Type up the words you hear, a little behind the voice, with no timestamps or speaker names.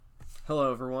Hello,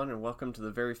 everyone, and welcome to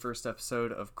the very first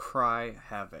episode of Cry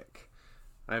Havoc.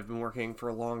 I've been working for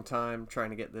a long time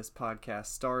trying to get this podcast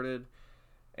started,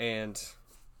 and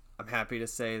I'm happy to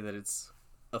say that it's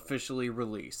officially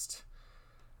released.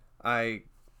 I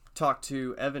talked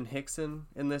to Evan Hickson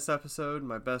in this episode,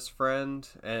 my best friend,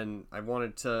 and I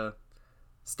wanted to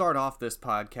start off this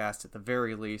podcast at the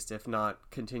very least, if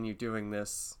not continue doing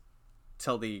this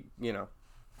till to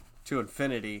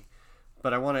infinity.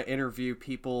 But I want to interview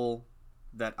people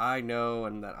that I know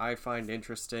and that I find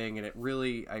interesting, and it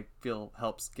really, I feel,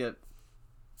 helps get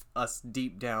us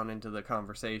deep down into the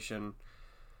conversation.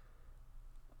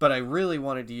 But I really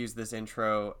wanted to use this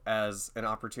intro as an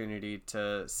opportunity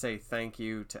to say thank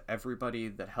you to everybody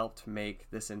that helped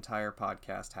make this entire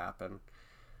podcast happen.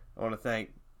 I want to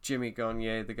thank Jimmy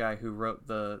Gagne, the guy who wrote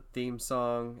the theme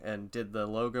song and did the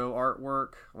logo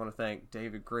artwork. I want to thank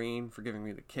David Green for giving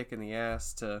me the kick in the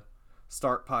ass to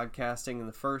start podcasting in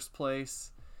the first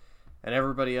place, and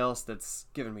everybody else that's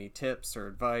given me tips or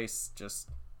advice just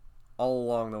all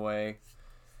along the way.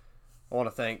 I want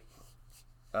to thank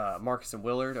Marcus and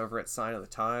Willard over at Sign of the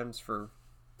Times for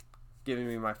giving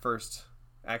me my first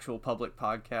actual public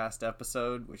podcast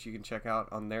episode, which you can check out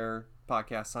on their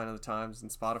podcast Sign of the Times and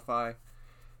Spotify.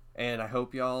 And I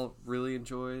hope y'all really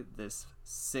enjoy this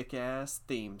sick-ass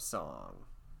theme song.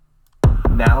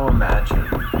 Now imagine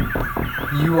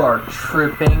you are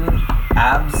tripping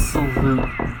absolute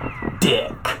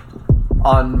dick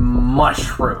on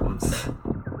mushrooms.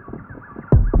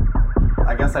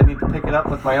 I guess I need to pick it up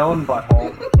with my own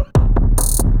butthole.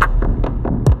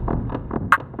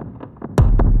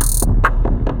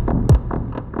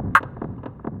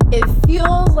 It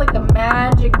feels like a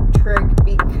magic trick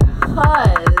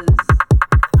because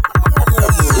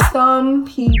some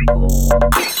people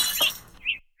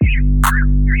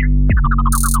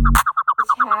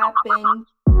happen.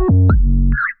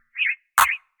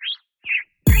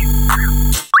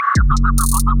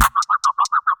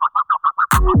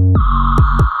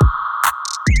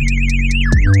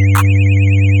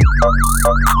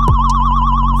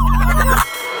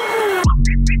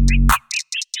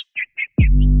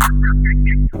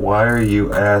 Why are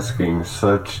you asking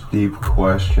such deep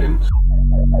questions?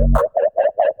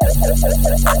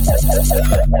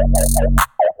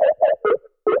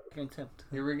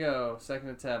 Here we go, second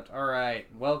attempt. Alright,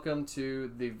 welcome to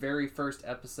the very first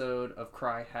episode of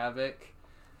Cry Havoc.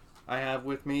 I have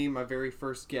with me my very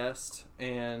first guest,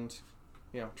 and,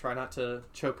 try not to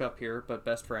choke up here, but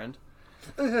best friend.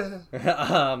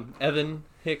 Evan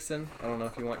Hickson. I don't know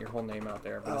if you want your whole name out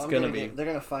there, but it's gonna be... They're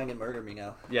gonna find and murder me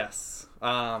now. Yes.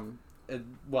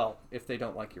 Well, if they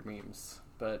don't like your memes,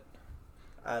 but...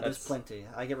 There's plenty.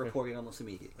 I get reported almost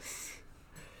immediately.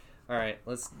 Alright,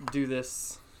 let's do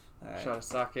this. Right. Shot of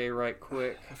sake right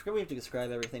quick. I forget we have to describe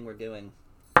everything we're doing.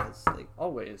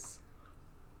 Always.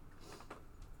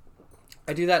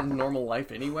 I do that in normal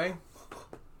life anyway.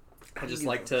 I just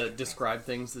like to describe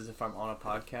things as if I'm on a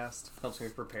podcast. Helps me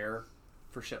prepare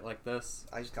for shit like this.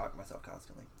 I just talk to myself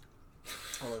constantly.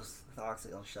 All those thoughts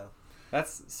on the show.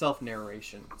 That's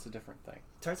self-narration. It's a different thing.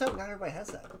 Turns out not everybody has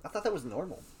that. I thought that was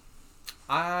normal.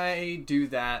 I do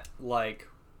that,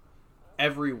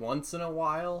 every once in a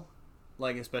while.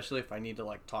 Especially if I need to,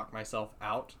 talk myself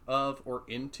out of or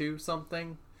into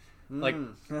something.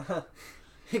 You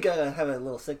gotta have a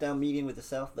little sit-down meeting with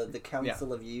yourself, the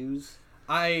council of yous.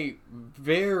 I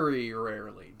very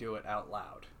rarely do it out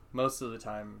loud. Most of the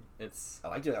time, it's...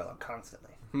 Oh, I do it out loud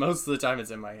constantly. Most of the time,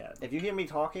 it's in my head. If you hear me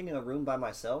talking in a room by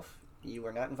myself, you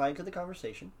are not invited to the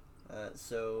conversation.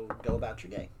 So go about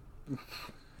your day.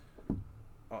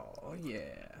 Oh,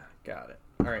 yeah. Got it.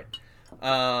 All right.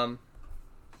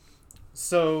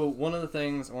 So one of the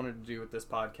things I wanted to do with this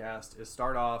podcast is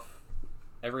start off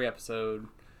every episode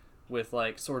with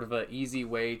sort of a easy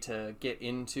way to get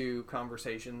into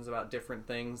conversations about different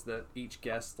things that each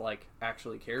guest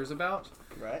actually cares about.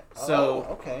 Right. So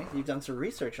okay. You've done some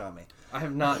research on me. I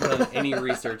have not done any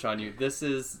research on you. This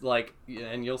is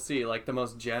and you'll see the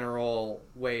most general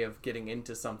way of getting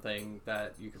into something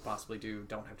that you could possibly do.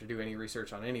 Don't have to do any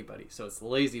research on anybody. So it's the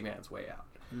lazy man's way out.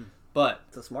 But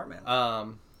it's a smart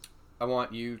man. I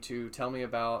want you to tell me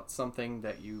about something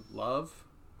that you love,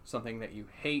 something that you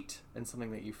hate, and something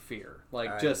that you fear. Well,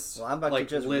 I'm about to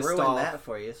just ruin that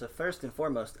for you. So first and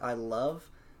foremost, I love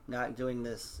not doing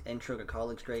this intro to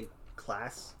college grade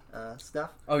class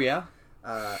stuff. Oh, yeah?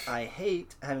 I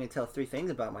hate having to tell 3 things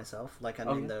about myself, like I'm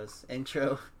in those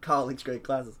intro college grade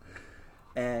classes.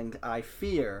 And I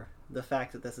fear the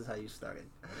fact that this is how you started.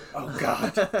 Oh,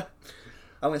 God.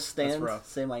 I'm going to stand,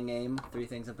 say my name, 3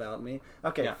 things about me.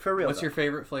 Okay, for real. What's your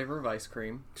favorite flavor of ice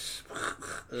cream?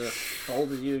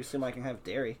 Old as you assume I can have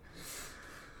dairy.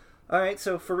 Alright,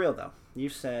 so for real, though. You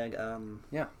said,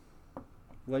 Yeah.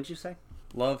 What did you say?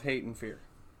 Love, Hate, and Fear.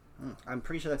 I'm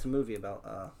pretty sure that's a movie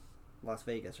about Las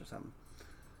Vegas or something.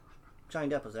 Johnny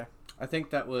Depp was there. I think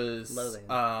that was... Loathing.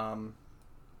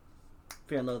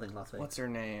 Fear and Loathing, Las Vegas. What's her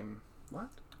name? What?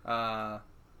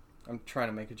 I'm trying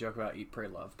to make a joke about Eat, Pray,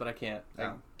 Love, but I can't. No.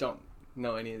 I don't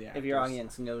know any of the actors. If your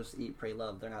audience knows Eat, Pray,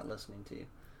 Love, they're not listening to you.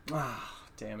 Ah,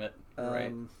 damn it.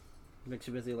 Right. They're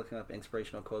too busy looking up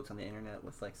inspirational quotes on the internet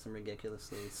with like some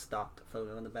ridiculously stocked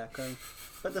photo in the background.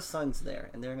 But the sun's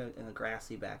there, and they're in a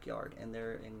grassy backyard, and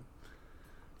they're in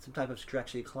some type of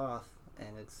stretchy cloth,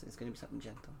 and it's going to be something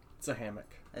gentle. It's a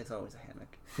hammock. It's always a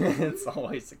hammock. It's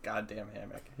always a goddamn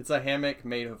hammock. It's a hammock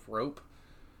made of rope.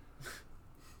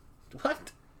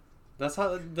 What? That's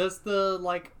the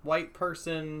like white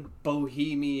person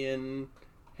bohemian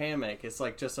hammock. It's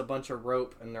like just a bunch of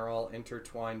rope and they're all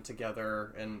intertwined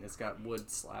together and it's got wood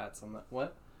slats on the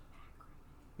what?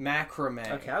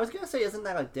 Macrame. Okay, I was gonna say, isn't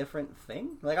that a different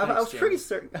thing? Like I was pretty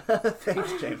certain.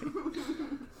 Thanks, Jamie.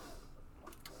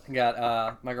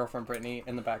 Got my girlfriend Brittany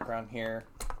in the background here.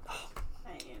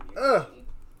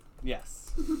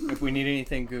 Yes. If we need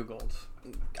anything Googled.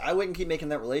 I wouldn't keep making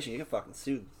that relation. You get fucking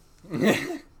sued.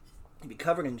 You'd be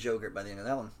covered in Jogurt by the end of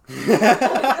that one.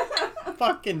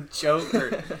 Fucking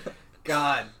Jogurt.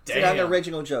 God damn. It's not an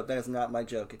original joke. That is not my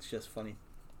joke. It's just funny.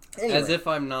 Anyway. As if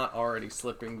I'm not already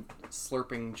slurping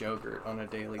Jogurt on a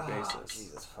daily basis.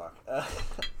 Jesus fuck.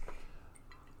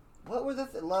 What were the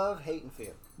love, hate, and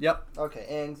fear? Yep. Okay,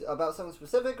 and about something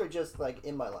specific or just like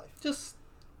in my life? Just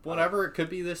whatever. It could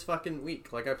be this fucking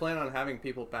week. Like I plan on having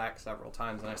people back several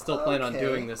times, and I still plan on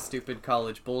doing this stupid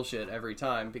college bullshit every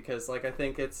time because, like, I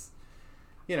think it's,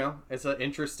 you know, it's an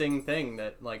interesting thing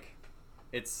that like,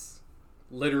 it's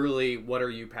literally what are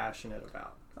you passionate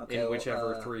about in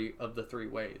whichever 3 of the 3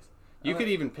 ways. You could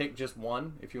even pick just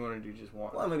one if you want to do just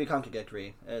one. Well, I'm gonna be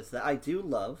contradictory. Is that I do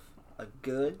love a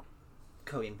good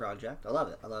coding project. I love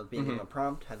it. I love being given a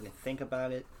prompt, having to think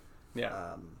about it.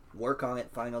 Yeah. Work on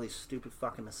it, find all these stupid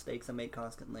fucking mistakes I make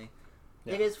constantly.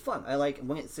 Yeah. It is fun. I like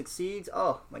when it succeeds.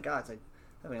 Oh my god, it's like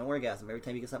having an orgasm every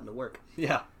time you get something to work.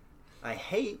 Yeah. I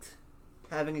hate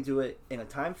having to do it in a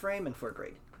time frame and for a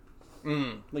grade.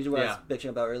 Which is what I was bitching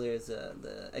about earlier. Is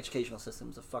the educational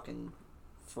system's a fucking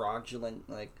fraudulent,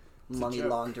 like money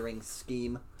laundering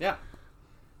scheme. Yeah.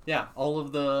 Yeah. All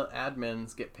of the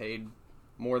admins get paid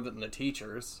more than the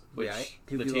teachers, which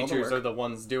the teachers are the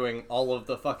ones doing all of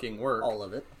the fucking work. All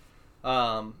of it.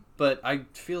 But I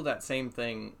feel that same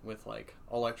thing with like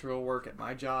electrical work at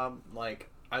my job. Like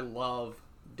I love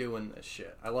doing this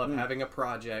shit. I love having a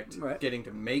project, getting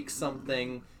to make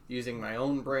something using my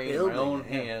own brain, my own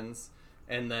hands,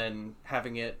 and then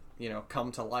having it, you know, come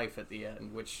to life at the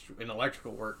end, which in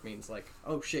electrical work means like,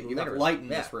 oh shit, you got light in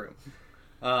this room.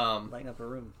 Lighten up a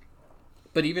room.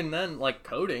 But even then, like,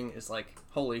 coding is like,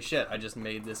 holy shit, I just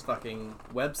made this fucking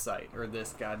website or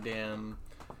this goddamn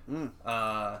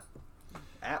app.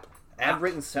 I've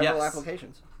written several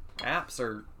applications. Apps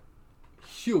are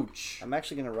huge. I'm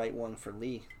actually going to write one for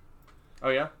Lee. Oh,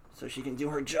 yeah? So she can do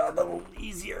her job a little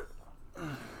easier.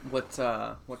 What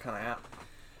kind of app?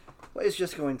 Well, it's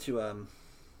just going to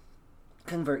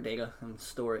convert data and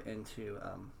store it into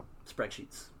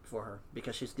spreadsheets for her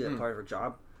because she's good at part of her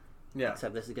job. Yeah.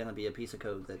 Except this is going to be a piece of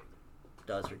code that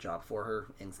does her job for her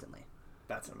instantly.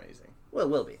 That's amazing. Well, it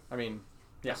will be. I mean,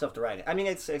 yeah. I still have to write it. I mean,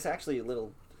 it's actually a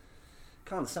little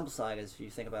kind of on the simple side as you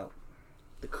think about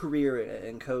the career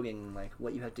in coding, like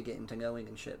what you have to get into knowing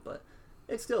and shit, but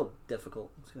it's still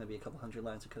difficult. It's going to be a couple hundred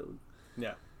lines of code.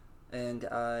 Yeah. And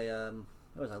I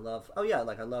love? Oh yeah,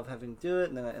 like I love having to do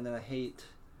it, and then I hate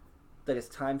that it's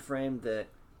time framed. That,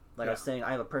 like I was saying,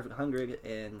 I have a perfect 100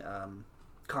 in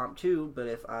Comp 2, but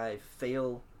if I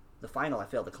fail the final, I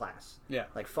fail the class. Yeah.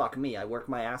 Like fuck me, I work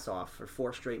my ass off for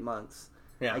 4 straight months.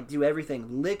 Yeah. I do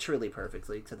everything literally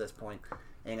perfectly to this point,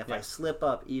 and if I slip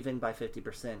up even by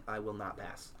 50%, I will not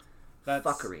pass. That's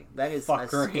fuckery. That is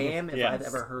fuckery. A scam if I've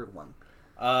ever heard one.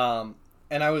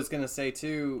 And I was gonna say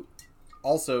too,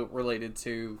 also related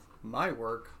to my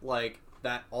work, like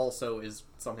that also is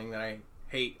something that I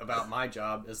hate about my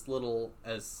job as little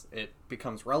as it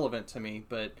becomes relevant to me,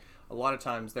 but a lot of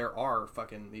times there are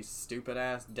fucking these stupid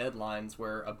ass deadlines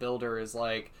where a builder is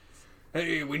like,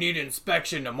 hey, we need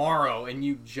inspection tomorrow, and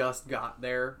you just got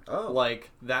there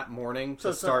like that morning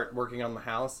to start working on the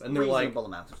house, and they're like,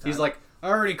 he's like, I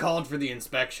already called for the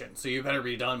inspection, so you better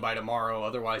be done by tomorrow,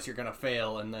 otherwise you're gonna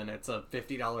fail, and then it's a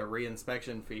 $50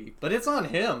 re-inspection fee. But it's on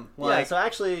him. Yeah, so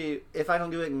actually, if I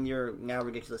don't do it in your now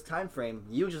ridiculous time frame,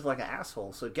 you just like an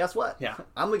asshole. So guess what? Yeah.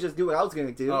 I'm gonna just do what I was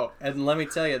gonna do. Oh, and let me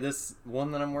tell you, this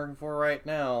one that I'm working for right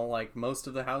now, like most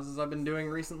of the houses I've been doing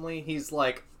recently, he's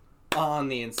like on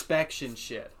the inspection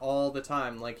shit all the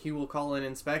time. Like, he will call an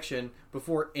inspection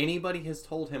before anybody has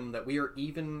told him that we are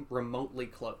even remotely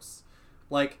close.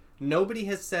 Like, nobody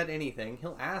has said anything.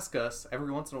 He'll ask us every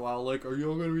once in a while, like, are you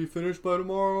all going to be finished by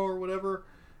tomorrow or whatever?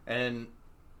 And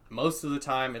most of the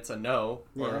time it's a no,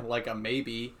 or like a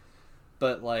maybe.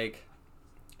 But, like,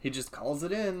 he just calls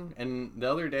it in. And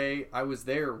the other day, I was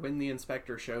there when the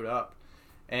inspector showed up.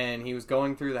 And he was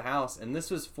going through the house. And this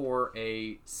was for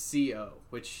a CO,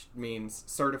 which means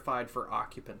Certified for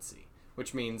Occupancy.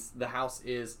 Which means the house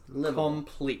is Livable.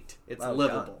 complete. It's Oh,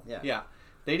 livable. God. Yeah.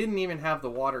 They didn't even have the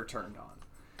water turned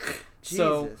on. Jesus.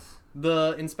 So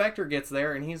the inspector gets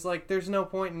there and he's like, there's no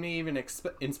point in me even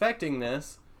inspecting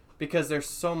this because there's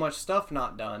so much stuff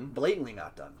not done. Blatantly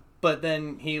not done. But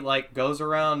then he, like, goes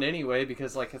around anyway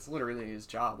because, like, it's literally his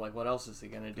job. Like, what else is he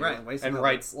going to do? Right, and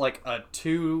writes, like, a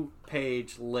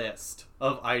 2-page list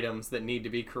of items that need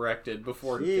to be corrected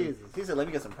before Jesus. He said, let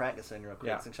me get some practice in real quick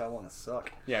Yeah. since y'all want to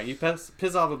suck. Yeah, you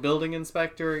piss off a building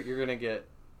inspector, you're going to get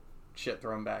shit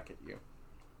thrown back at you.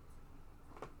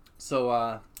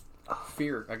 So,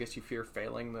 fear. I guess you fear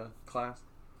failing the class?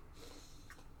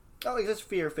 Oh, I just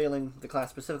fear failing the class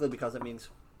specifically because it means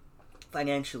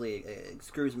financially it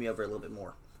screws me over a little bit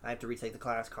more. I have to retake the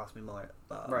class, cost me more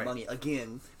Right. money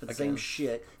again for the Again. same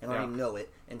shit, and I Yeah. don't even know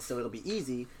it. And so it'll be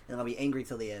easy, and I'll be angry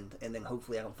till the end, and then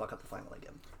hopefully I don't fuck up the final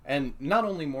again. And not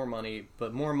only more money,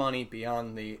 but more money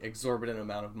beyond the exorbitant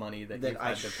amount of money that That you I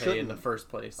had to pay in the shouldn't. first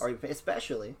place. Or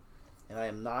especially, and I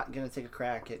am not going to take a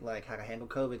crack at like how to handle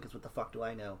COVID because what the fuck do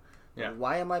I know? Yeah. But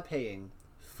why am I paying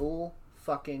full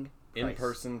fucking price?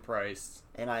 In-person price.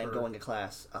 And I am for- going to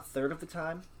class a third of the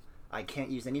time. I can't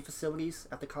use any facilities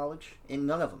at the college. In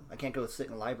none of them. I can't go sit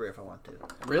in the library if I want to.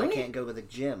 Really? I can't go to the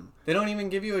gym. They don't even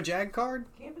give you a JAG card?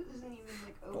 Campus isn't even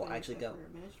like open Well, I actually except don't. for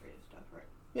administrative stuff, right?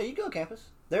 Yeah, you go to campus.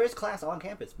 There is class on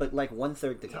campus, but like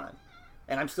 1/3 the time.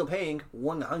 And I'm still paying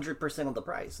 100% of the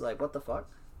price. Like, what the fuck?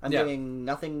 I'm Yeah. getting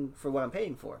nothing for what I'm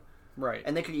paying for. Right.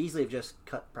 And they could easily have just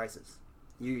cut prices.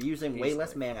 You're using way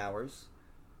less Easily. man hours.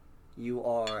 You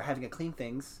are having to clean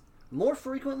things more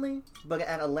frequently, but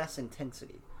at a less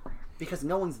intensity. Because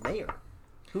no one's there.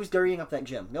 Who's dirtying up that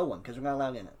gym? No one, because we're not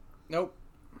allowed in it. Nope.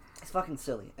 It's fucking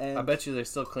silly. And I bet you they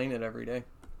still clean it every day.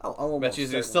 oh, I almost bet you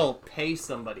they certainly. still pay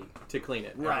somebody to clean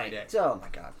it every day. Oh my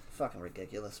god, fucking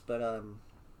ridiculous. But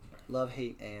love,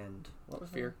 hate, and what was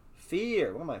Fear. that?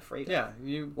 Fear. What am I afraid of? Yeah,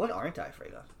 you... What aren't I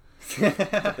afraid of? It's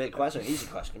a big question, easy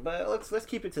question. But let's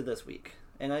keep it to this week.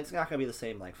 And it's not gonna be the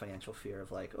same like financial fear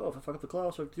of like, oh, if I fuck up the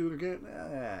class, I have to do it again.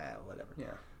 Whatever.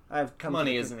 Yeah. I've come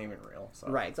Money to isn't even real. So.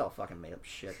 right. It's all fucking made up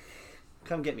shit.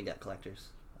 Come get me, debt collectors.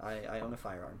 I own a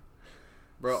firearm.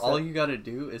 Bro, So- all you gotta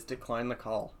do is decline the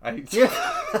call.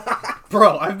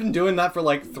 Bro, I've been doing that for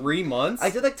like 3 months. I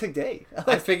did that today.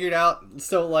 I figured out,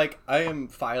 so like I am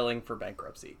filing for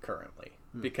bankruptcy currently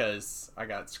because I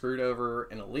got screwed over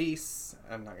in a lease.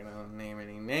 I'm not gonna name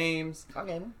any names,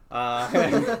 Okay.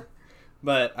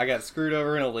 but I got screwed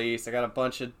over in a lease. I got a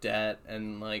bunch of debt,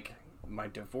 and like my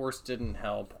divorce didn't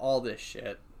help. All this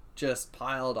shit just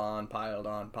piled on,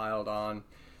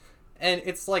 and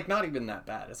it's like not even that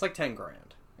bad. It's like 10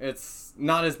 grand. It's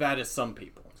not as bad as some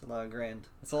people. It's a lot of grand.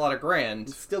 It's a lot of grand.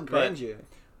 It's still but- grand you.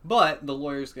 But the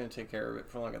lawyer's going to take care of it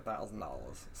for like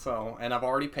 $1,000. So, and I've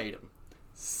already paid him.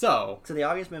 So, To the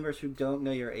audience members who don't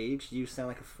know your age, you sound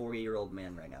like a 40-year-old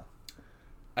man right now.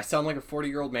 I sound like a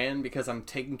 40-year-old man because I'm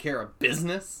taking care of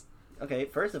business. Okay,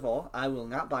 first of all, I will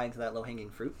not buy into that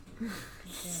low-hanging fruit.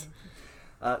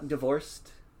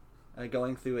 Divorced,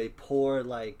 going through a poor,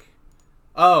 like,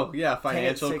 Oh, yeah, tenant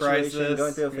financial situation, crisis.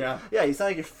 going through yeah. yeah, you sound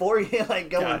like you're 40, like,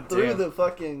 going God through damn. the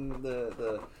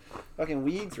fucking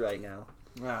weeds right now.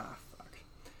 Ah, fuck.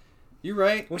 You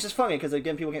right. Which is funny, because,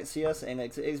 again, people can't see us, and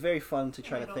it's very fun to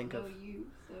try I to don't think know of... you,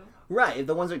 so. Right,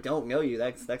 the ones that don't know you,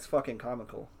 that's fucking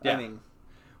comical. Yeah. I mean,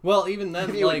 Well, even then,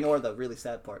 if you like, ignore the really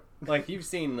sad part. like you've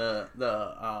seen the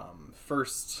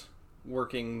first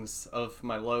workings of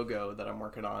my logo that I'm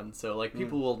working on. So, like,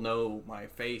 people will know my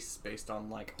face based on,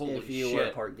 like, holy If you shit.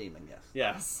 were part demon, yes.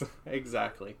 Yes,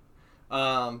 exactly.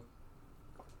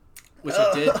 Which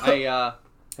I did.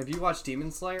 Have you watched Demon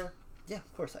Slayer? Yeah,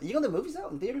 of course. You know the movie's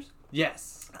out in theaters?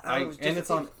 Yes. I was just and it's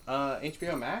on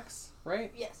HBO Max,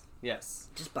 right? Yes. Yes.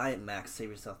 Just buy it, Max. Save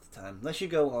yourself the time. Unless you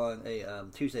go on a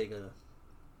Tuesday.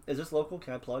 Is this local?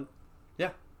 Can I plug?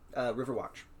 Yeah.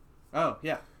 Riverwatch. Oh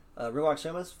yeah, Riverwalk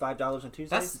Cinemas, $5 on Tuesdays.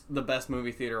 that's the best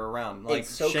movie theater around. Like It's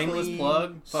so shameless clean,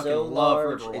 plug. Fucking so love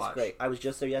large. Riverwatch. It's great. I was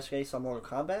just there yesterday. Saw Mortal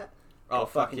Kombat. Oh Go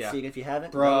fuck fucking yeah, see it if you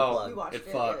haven't. bro. No plug. We watched It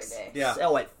it the other fucks. day. Yeah,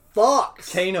 Oh, it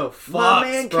fucks. Kano fucks, My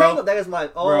man bro. Kano. That is my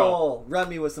run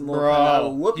me with some more.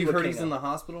 Bro, you heard he's in the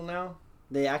hospital now?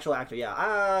 The actual actor,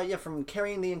 yeah. Yeah, from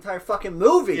carrying the entire fucking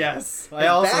movie. Yes, His I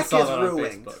also back saw is that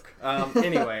ruined. on Facebook.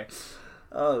 Anyway,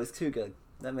 Oh, it's too good.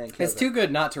 That man kills it's too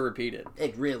good not to repeat it.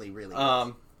 It really, really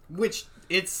is. Which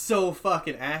it's so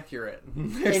fucking accurate.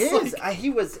 It is. He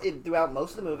was throughout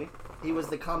most of the movie. He was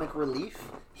the comic relief.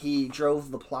 He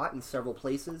drove the plot in several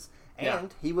places, and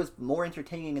Yeah. he was more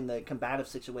entertaining in the combative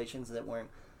situations that weren't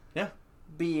Yeah.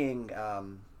 being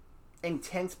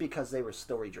intense because they were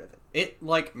story driven. It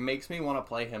like makes me want to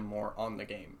play him more on the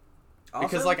game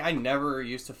because Also- like I never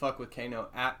used to fuck with Kano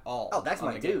at all. Oh, that's on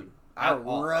my the dude. game. I'll At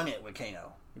all. run it with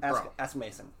Kano. Bro. Ask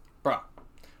Mason. Bro.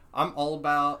 I'm all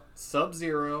about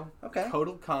Sub-Zero, Okay.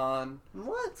 Kotal Khan,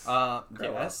 What? yes,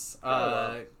 Grow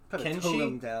up. Put a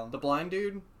totem Kenshi, down. the blind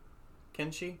dude,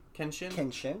 Kenshin,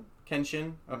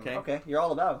 Kenshin. okay. Okay, you're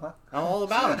all about him, huh? I'm all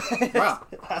about it, bro.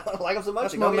 I don't like him so much.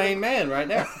 That's my main man right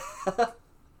there.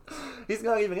 He's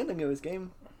not even in the newest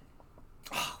game.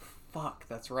 Oh, fuck,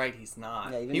 that's right, he's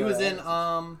not. Yeah, even he though was that in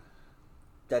is-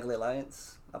 Deadly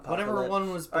Alliance. whatever Apocalypse.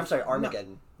 one was. I'm sorry, before- no,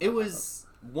 Armageddon. it was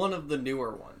one of the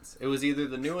newer ones. It was either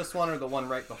the newest one or the one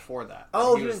right before that.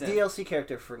 Oh, And he was in. DLC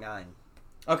character for 9.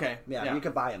 Okay. Yeah, you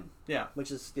could buy him, Yeah.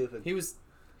 which is stupid.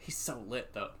 He's so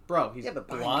lit though, bro. He's Yeah, but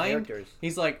buying blind. characters.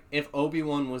 He's like if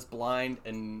Obi-Wan was blind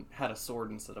and had a sword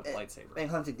instead of lightsaber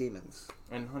And hunted demons.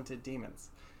 and hunted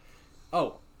demons.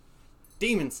 Oh,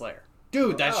 Demon Slayer,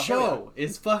 dude, that Oh, hell show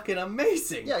is fucking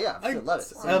amazing. Yeah, I love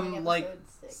it. We're on like episode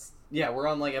 6. yeah, we're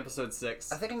on like episode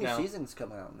 6. I think a new now. season's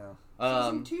coming out now.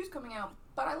 Season 2 is coming out,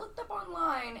 but I looked up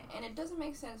online and it doesn't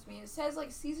make sense to me. It says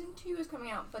like season 2 is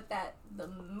coming out, but that the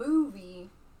movie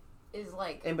is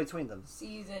like In between them.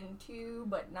 season 2,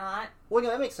 but not. Well, yeah,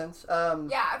 that makes sense.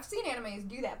 Yeah, I've seen animes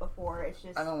do that before. It's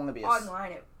just I don't want to be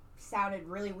online. It sounded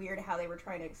really weird how they were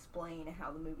trying to explain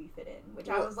how the movie fit in, which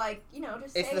I Well, was like,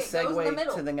 just It's say the it goes in the segue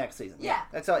middle. to the next season. Yeah.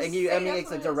 That's all. And Just you, say I mean, that's it's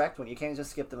a what it is. direct one. You can't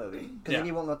just skip the movie because Yeah. then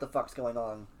you won't know what the fuck's going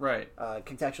on. Right.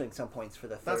 Contextually, some points for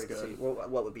the That's third good. season.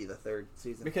 What would be the third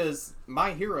season? Because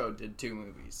My Hero did 2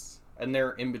 movies, and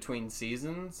they're in between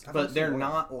seasons, I've but only they're seen one.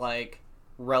 not like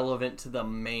relevant to the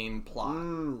main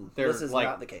plot. They're this is like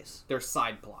not the case. they're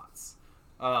side plots.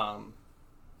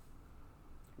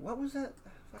 What was that?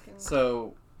 Fucking...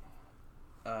 So,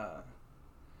 what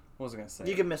was I gonna say?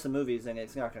 You can miss the movies and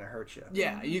it's not going to hurt you.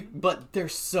 Yeah, but they're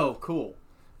so cool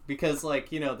because like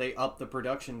they up the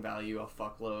production value a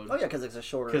fuckload. Oh yeah, because it's a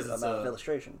shorter 'Cause it's amount of a-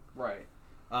 illustration. Right.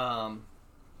 And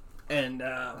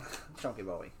Chunky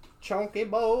Bowie. Chunky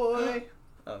boy.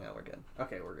 Oh no, we're good.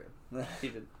 Okay, we're good. He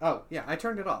did. Oh yeah, I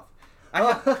turned it off.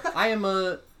 I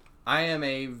am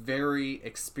a very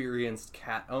experienced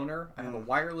cat owner. I have a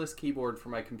wireless keyboard for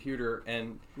my computer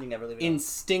and You never leave it.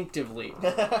 instinctively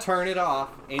turn it off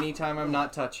anytime I'm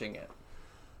not touching it.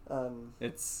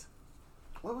 It's.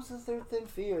 What was the third thing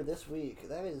for you this week?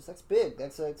 That's big.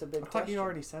 That's a big. I thought question. you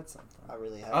already said something. I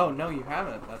really have. Oh no, you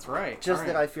haven't. That's right. Just All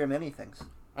that right. I fear many things.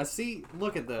 I see.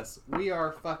 Look at this. We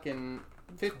are fucking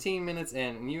 15 minutes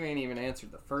in, and you ain't even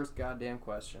answered the first goddamn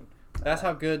question. That's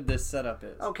how good this setup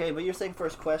is. Okay, but you're saying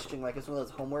first question like it's one of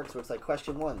those homeworks where it's like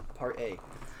question 1, part A.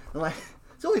 And like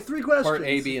it's only 3 questions. Part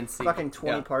A, B, and C. Fucking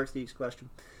 20 Yeah. parts to each question.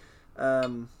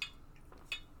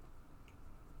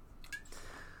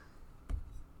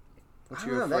 What I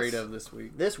you don't know, afraid that's- of this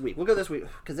week? This week, we'll go this week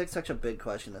because it's such a big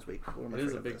question this week. What am I It is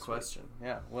afraid a of big this week? question.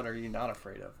 Yeah. What are you not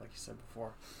afraid of? Like you said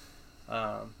before.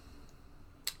 I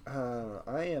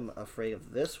am afraid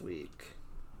of this week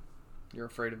You're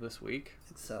afraid of this week?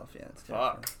 itself. Yeah, it's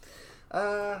Fuck.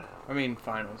 I I mean,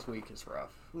 finals week is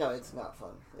rough. no, it's not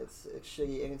fun. It's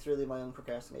shitty, and it's really my own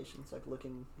procrastination. It's like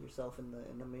looking yourself in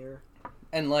the mirror.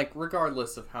 And like,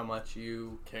 regardless of how much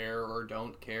you care or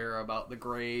don't care about the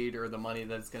grade or the money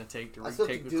that it's going to take to I still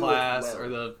have retake to the do it class well. or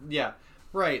the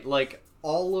right, like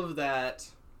all of that,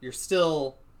 you're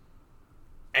still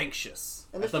anxious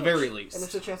And at there's the no very ch- least. And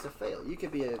there's a chance to fail. You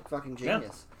could be a fucking Yeah.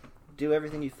 genius. Do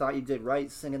everything you thought you did right,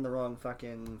 send in the wrong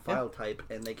fucking file type,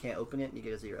 and they can't open it, and you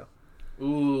get a 0.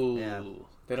 Ooh, Yeah.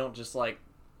 they don't just like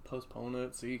postpone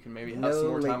it so you can maybe have No some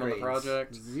more late time on the grades.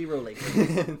 project. 0 late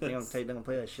grades. They don't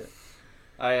play that shit.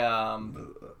 I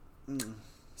Mm.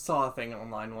 saw a thing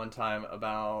online one time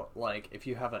about like if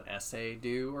you have an essay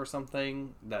due or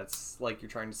something that's like you're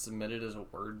trying to submit it as a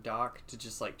Word doc to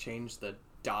just like change the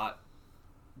dot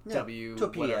Yeah, W to a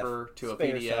PDF. whatever to a Spare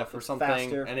PDF yourself. or It's something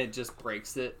faster. and it just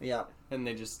breaks it Yeah. and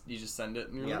you just send it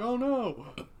and you're Yeah. like, oh no.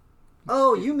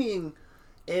 Oh, you mean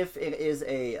if it is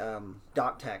a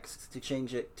doc text to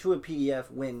change it to a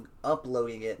PDF when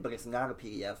uploading it, but it's not a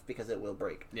PDF because it will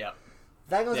break. Yeah.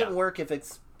 That doesn't Yeah. work if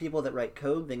it's people that write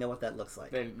code. They know what that looks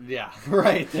like. Yeah,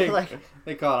 right. They, Like-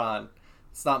 they caught on.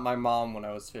 It's not my mom when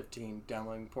I was 15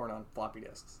 downloading porn on floppy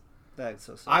disks. That's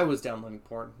so sad. I was downloading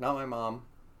porn, not my mom.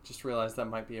 Just realized that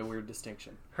might be a weird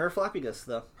distinction. Her floppy disk,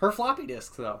 though. Her floppy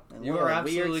disks, though. And You what are a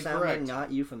absolutely weird sounding, correct.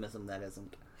 not euphemism, that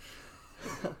isn't.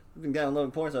 I've been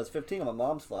downloading porn since I was 15 on my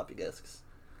mom's floppy disks.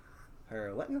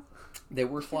 Her what now? They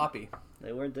were floppy,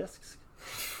 They were discs.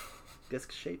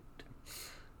 Disc shaped.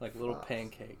 like little Flops.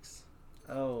 pancakes.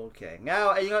 Oh, okay.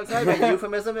 Now, you're not talking about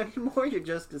euphemism anymore, you're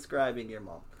just describing your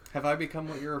mom. Have I become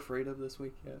what you're afraid of this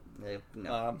week yet?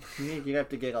 No. You have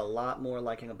to get a lot more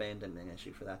like an abandonment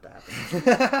issue for that to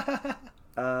happen.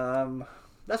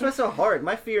 That's why it's so hard.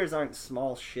 My fears aren't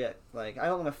small shit. Like, I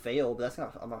don't want to fail, but that's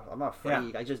not. I'm not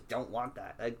afraid. Yeah. I just don't want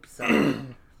that. I'd be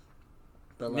sad.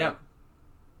 But like, Yeah.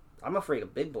 I'm afraid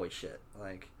of big boy shit.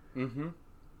 Like Mm-hmm.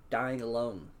 dying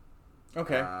alone.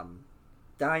 Okay.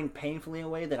 Dying painfully in a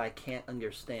way that I can't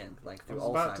understand. Like I through was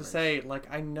Alzheimer's. about to say,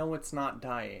 like, I know it's not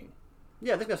dying,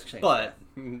 Yeah, I think that's the same. but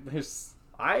there's...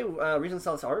 I recently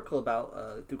saw this article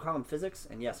about through quantum physics,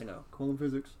 and yes, I know quantum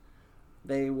physics.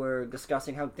 They were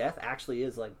discussing how death actually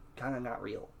is like kind of not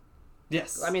real.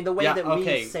 Yes. I mean, the way Yeah, that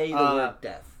okay, we say the word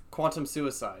death. Quantum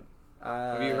suicide.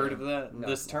 Have you heard of that? No,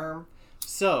 this no. term?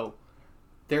 So,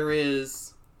 there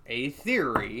is a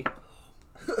theory.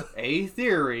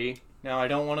 Now, I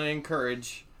don't want to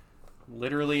encourage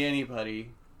literally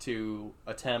anybody to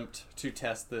attempt to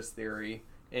test this theory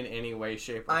in any way,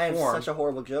 shape, or I have form. such a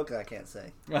horrible joke that I can't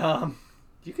say.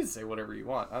 You can say whatever you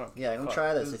want. I don't. Yeah, don't fuck.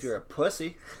 try this if you're a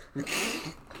pussy.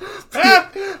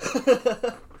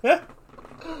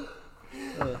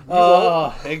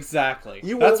 Oh, exactly.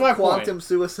 You That's want my point. quantum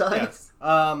suicide? Yes.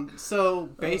 So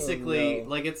basically, no.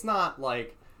 like, it's not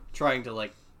like trying to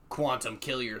like quantum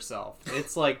kill yourself.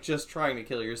 It's like just trying to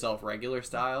kill yourself regular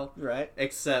style, Right.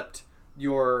 except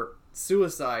your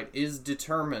suicide is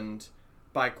determined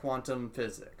by quantum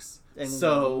physics. In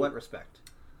So what respect?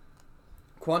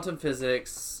 quantum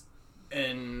physics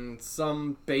in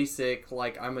some basic,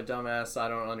 like, I'm a dumbass, I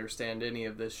don't understand any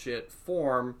of this shit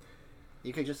form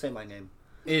You could just say my name.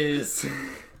 is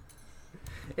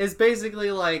is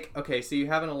basically like, okay, so you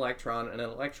have an electron, and an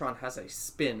electron has a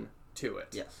spin to it.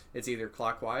 Yes. It's either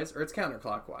clockwise or it's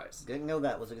counterclockwise. Didn't know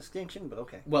that was a distinction, but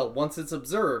okay. Well, once it's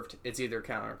observed, it's either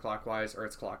counterclockwise or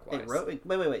it's clockwise.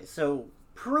 Wait. So,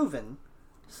 proven,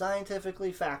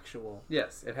 scientifically factual.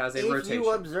 Yes, it has a If rotation.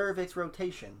 you observe its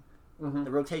rotation, Mhm.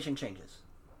 the rotation changes.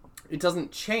 It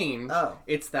doesn't change. Oh.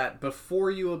 It's that before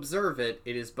you observe it,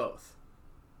 it is both.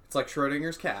 It's like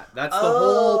Schrodinger's cat. That's the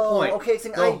whole point. Okay, it's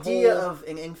an The idea whole- of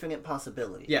an infinite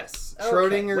possibility. Yes, Okay,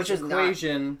 Schrodinger's which is not-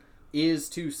 equation is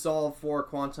to solve for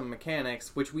quantum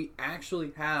mechanics, which we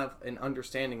actually have an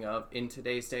understanding of in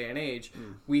today's day and age.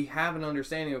 We have an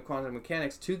understanding of quantum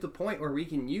mechanics to the point where we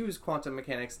can use quantum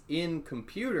mechanics in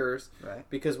computers Right.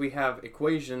 because we have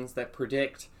equations that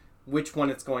predict which one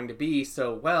it's going to be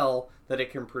so well that it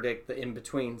can predict the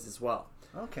in-betweens as well.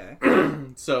 Okay.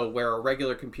 So where a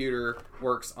regular computer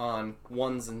works on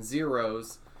ones and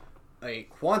zeros, a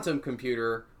quantum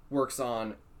computer works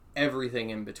on everything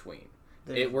in between.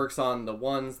 It works on the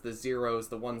ones, the zeros,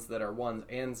 the ones that are ones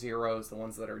and zeros, the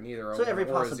ones that are neither a So one every or a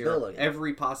zero. possibility.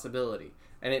 Every possibility.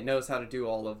 And it knows how to do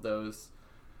all of those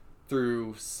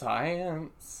through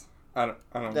science. I don't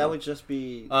That know. would just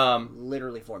be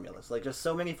literally formulas. Like, just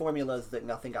so many formulas that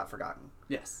nothing got forgotten.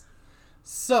 Yes.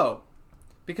 So,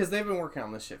 because they've been working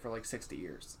on this shit for like 60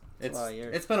 years. That's a lot of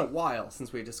years. It's been a while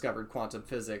since we discovered quantum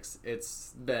physics.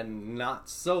 It's been not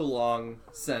so long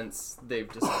since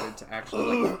they've decided to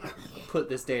actually like, put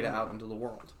this data out into the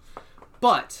world.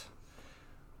 But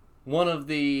one of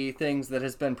the things that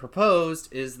has been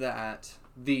proposed is that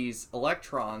these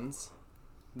electrons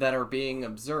that are being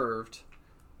observed,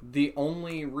 the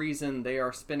only reason they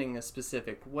are spinning a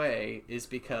specific way is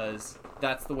because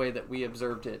that's the way that we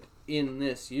observed it in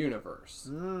this universe.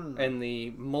 And the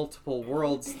multiple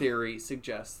worlds theory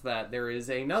suggests that there is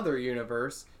another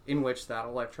universe in which that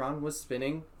electron was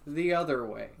spinning the other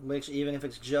way. Which, even if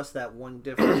it's just that one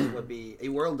difference, would be a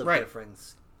world of Right.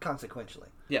 difference, consequentially.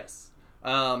 Yes.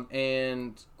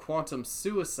 And quantum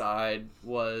suicide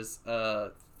was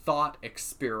a thought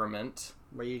experiment.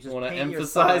 Where you I just want to paint your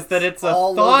emphasize thoughts that it's a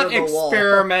all thought over the wall.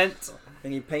 experiment.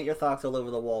 And you paint your thoughts all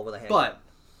over the wall with a hammer. But,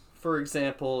 for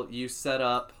example, you set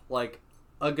up like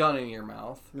a gun in your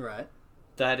mouth Right.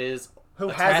 that is Who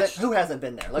attached... hasn't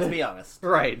been there? Let's be honest.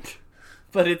 Right.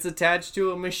 But it's attached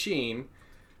to a machine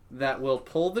that will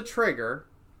pull the trigger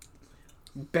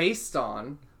based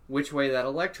on which way that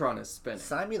electron is spinning.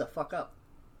 Sign me the fuck up.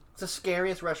 It's the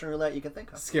scariest Russian roulette you can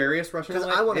think of. Scariest Russian 'Cause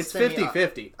roulette? I want a It's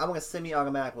 50-50. I want a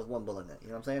semi-automatic with one bullet in it. You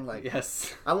know what I'm saying? Like,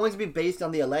 Yes. I want it to be based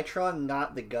on the electron,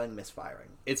 not the gun misfiring.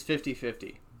 It's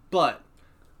 50-50. But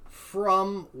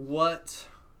from what...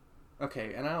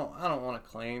 Okay, and I don't want to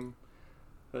claim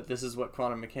that this is what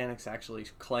quantum mechanics actually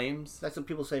claims. That's what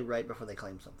people say right before they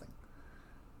claim something.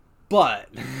 But...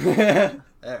 There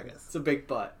it It's a big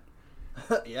but.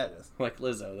 is. Yeah, it is. Like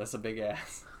Lizzo, that's a big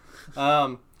ass.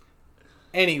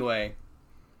 Anyway.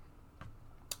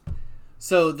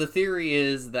 So the theory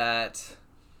is that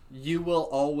you will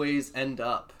always end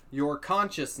up, your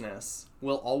consciousness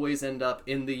will always end up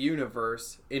in the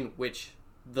universe in which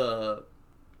the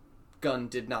gun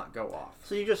did not go off.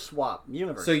 So you just swap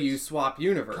universes. So you swap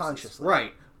universes. Consciously.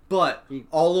 Right. But You-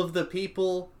 all of the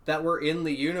people that were in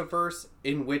the universe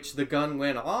in which the gun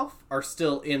went off are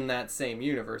still in that same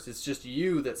universe. It's just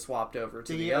you that swapped over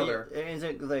to the other. Is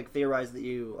it like theorized that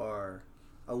you are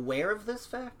aware of this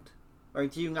fact? Or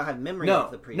do you not have memory No,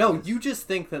 of the previous? no, you just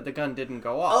think that the gun didn't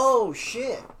go off. Oh,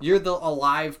 shit. You're the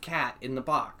alive cat in the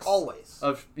box. Always.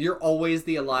 You're always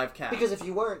the alive cat. Because if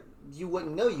you weren't, you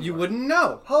wouldn't know you you were. wouldn't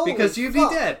know. Holy because you'd fuck.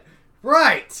 be dead.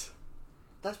 Right.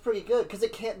 That's pretty good, because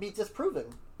it can't be disproven.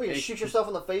 Well, you shoot yourself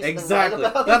in the face Exactly. and then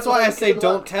write about That's it. why I Like, say good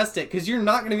don't luck. test it, because you're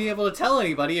not going to be able to tell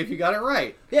anybody if you got it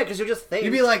right. Yeah, because you'll just think.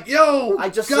 You'd be like, yo, I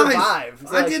just guys, survived.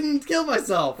 I Like- didn't kill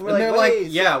myself. We're And like, they're like, "Wait,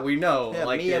 yeah, we know. yeah,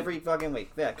 like me every fucking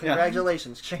week. Yeah,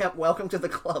 congratulations, champ. Welcome to the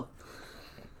club.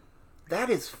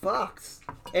 That is fucked.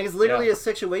 And it's literally Yeah. a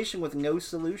situation with no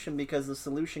solution because the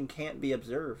solution can't be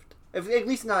observed. At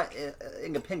least not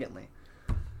independently.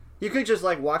 You could just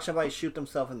like watch somebody shoot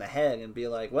themselves in the head and be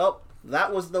like, well,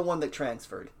 that was the one that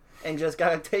transferred. And just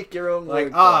gotta take your own Like,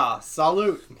 word for it.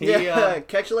 salute. Yeah,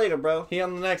 catch you later, bro. He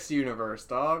on the next universe,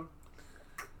 dog.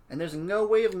 And there's no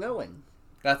way of knowing.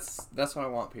 That's what I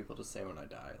want people to say when I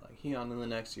die. Like, he on in the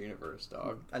next universe,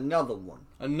 dog. Another one.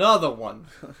 Another one.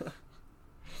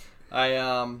 I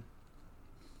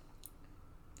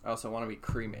also want to be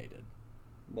cremated.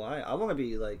 Why? I want to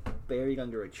be like buried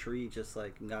under a tree, just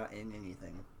like not in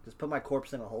anything. Just put my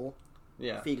corpse in a hole,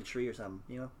 Yeah. feed a tree or something.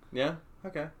 You know? Yeah?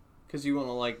 Okay. Because you want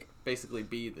to, like, basically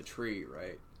be the tree,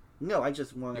 right? No, I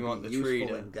just want You to want be the tree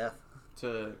useful to- in death.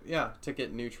 To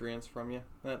get nutrients from you.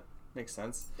 That makes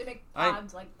sense. They make I-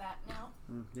 pods like that now.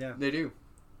 Yeah. They do.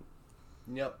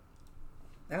 Yep.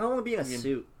 I don't want to be in a You-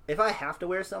 suit. If I have to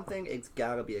wear something, it's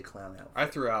gotta be a clown outfit. I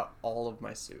threw out all of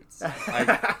my suits. Before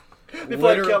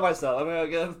I liter- kill myself, I'm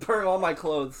gonna burn all my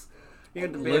clothes. You're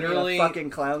gonna be Literally- in a fucking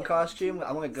clown costume.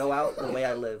 I'm gonna go out the way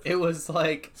I live, It was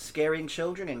like, scaring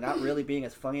children and not really being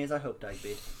as funny as I hoped I'd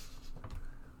be.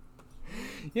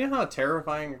 you know how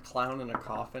terrifying a clown in a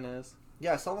coffin is?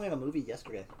 Yeah, I saw one in a movie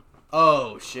yesterday.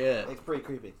 Oh, shit. It's pretty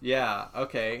creepy. Yeah,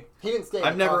 okay. He didn't stay. In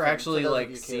I've a never coffin, actually, for those of like,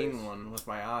 you seen curious. one with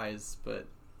my eyes, but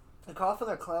A coffin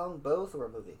or clown, both, or a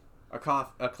movie? a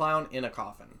clown in a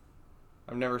coffin.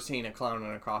 I've never seen a clown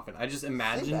in a coffin. I just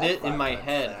imagined that it in 5 my times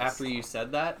head fast. after you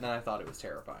said that, and I thought it was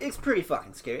terrifying. It's pretty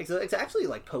fucking scary. It's actually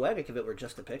like poetic if it were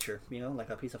just a picture, you know, like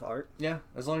a piece of art. Yeah,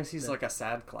 as long as he's like a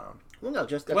sad clown. Well, no,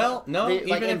 just Well, no, the,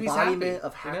 like even if he's embodiment happy,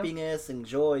 of you know? happiness and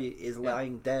joy is Yeah.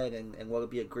 lying dead, and what would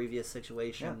be a grievous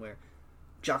situation Yeah. where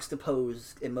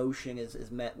juxtaposed emotion is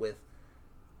met with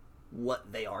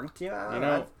what they aren't. You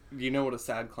know, You know what a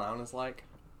sad clown is like?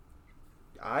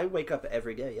 I wake up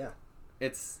every day. Yeah.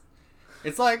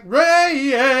 It's like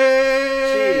rain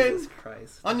Jesus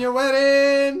Christ. on your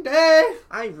wedding day.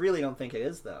 I really don't think it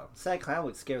is though. Sad clown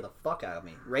would scare the fuck out of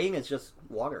me. Rain is just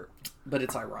water. But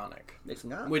it's ironic. It's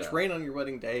not. Which though. rain on your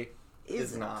wedding day is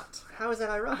Isn't. not. How is that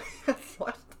ironic?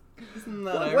 What? Isn't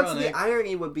that What's ironic? the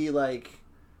irony would be like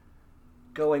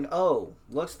going, oh,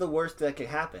 what's the worst that could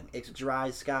happen? It's dry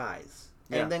skies.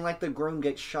 Yeah. And then like the groom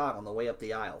gets shot on the way up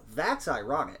the aisle. That's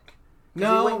ironic. 'Cause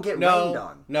he wouldn't get rained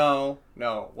on. No.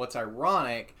 What's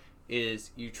ironic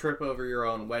is you trip over your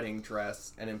own wedding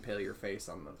dress and impale your face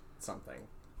on something.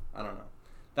 I don't know.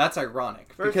 That's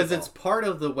ironic First because of it's all- part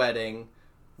of the wedding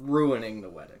ruining the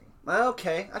wedding.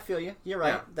 Okay, I feel you. You're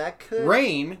right. Yeah. That could...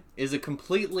 Rain is a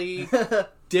completely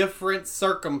different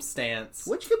circumstance.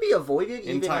 Which could be avoided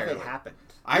even Entirely. if it happened.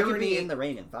 You could Irony- be in the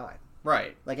rain and fine.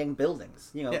 Right. Like in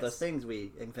buildings. You know, the Yes. things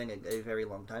we invented a very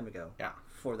long time ago. Yeah.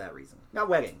 For that reason. Not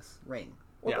weddings. Rain.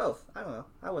 Or Yeah. both. I don't know.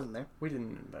 I wasn't there. We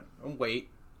didn't invent. Oh, wait.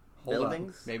 Hold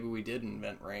Buildings? on. Maybe we did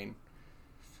invent rain.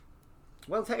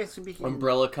 Well, technically speaking...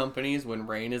 Umbrella companies when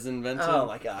rain is invented. Oh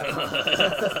my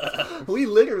god. We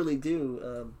literally do.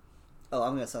 I'm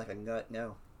gonna sound like a nut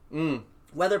now. Mm.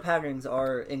 Weather patterns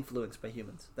are influenced by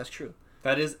humans. That's true.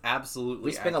 That is absolutely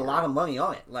We spend a accurate. lot of money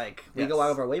on it. Like, we go Yes.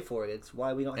 out of our way for it. It's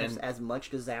why we don't have And- as much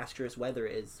disastrous weather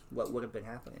as what would have been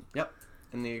happening. Yep.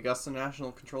 And the Augusta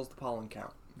National controls the pollen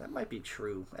count. That might be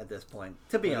true at this point,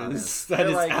 to be That honest. is, that They're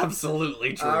is like,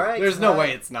 absolutely true. "All right, There's no time-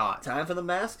 way it's not. Time for the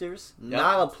Masters.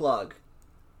 Not a plug.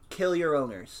 Kill your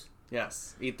owners.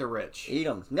 Yes. Eat the rich. Eat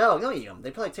them. No, don't eat them.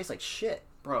 They probably taste like shit.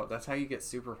 Bro, that's how you get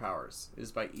superpowers,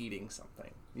 is by eating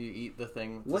something. You eat the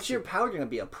thing. What's your power going to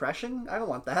be? Oppression? I don't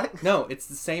want that. No, it's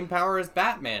the same power as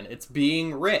Batman. It's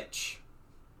being rich.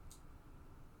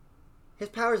 His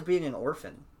power is being an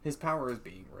orphan. His power is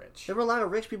being rich. There were a lot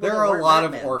of rich people. There that are a weren't lot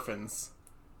Batman. of orphans.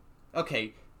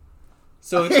 Okay.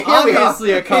 So it's Here we are.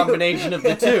 obviously a combination of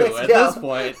the two at Yeah. this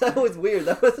point. That was weird.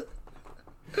 That was.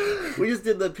 We just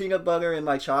did the peanut butter and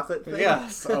my chocolate thing.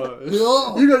 Yes. You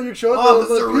got your chocolate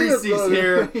Officer on my peanut Reese's butter.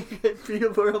 here. You get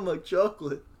peanut butter on my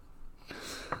chocolate.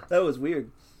 That was weird.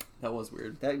 That was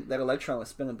weird. That electron was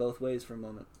spinning both ways for a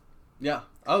moment. Yeah.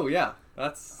 Oh, yeah.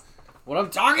 That's what I'm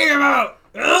talking about.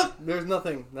 There's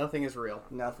nothing. Nothing is real.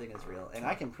 Nothing is real, and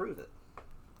I can prove it.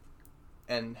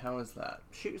 And how is that?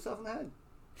 Shoot yourself in the head.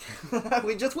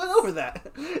 We just went over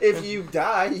that. If you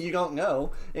die, you don't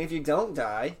know. And if you don't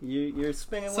die, you're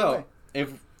spinning one So, way.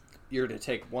 if you're to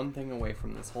take one thing away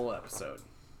from this whole episode,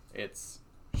 it's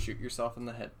shoot yourself in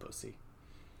the head, pussy.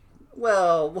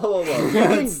 Well, whoa. You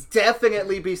can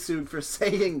definitely be sued for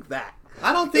saying that.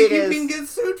 I don't think It you is- can get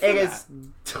sued for It that. is,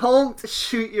 don't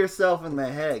shoot yourself in the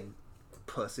head,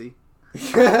 pussy.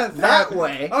 that That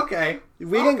way. Okay.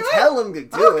 We didn't Okay. tell them to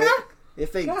do Okay. it.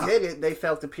 If they Yeah. did it, they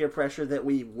felt the peer pressure that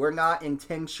we were not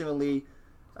intentionally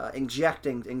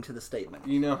injecting into the statement.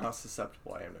 You know how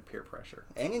susceptible I am to peer pressure.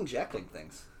 And injecting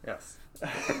things. Yes.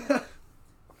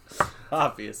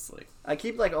 Obviously. I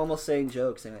keep like almost saying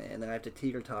jokes, and then I have to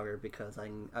teeter-totter because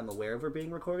I'm aware of her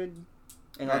being recorded,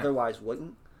 and Yeah. otherwise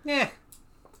wouldn't. Yeah.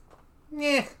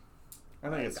 Yeah. I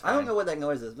think it's I don't fine. know what that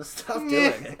noise is, but stop doing Yeah.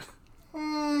 it.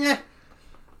 Yeah.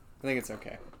 I think it's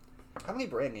okay. How many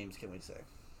brand names can we say?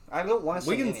 I don't want to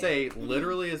say We can any. say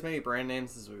literally as many brand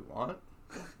names as we want.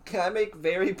 Can I make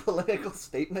very political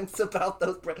statements about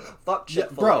those brands? Fuck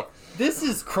Chick-fil-A. Bro, this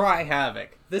is Cry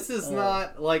Havoc. This is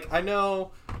not, like, I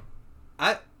know...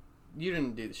 You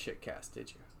didn't do the shit cast,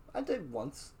 did you? I did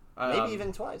once. Maybe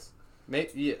even twice.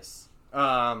 Yes.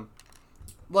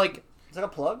 Like, Is that a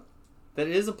plug? that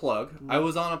is a plug. I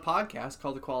was on a podcast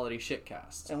called The Quality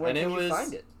Shitcast. And where can it you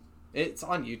find it? It's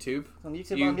on YouTube. On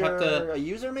YouTube You under have to- a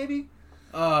user, maybe?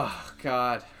 Oh,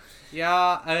 God.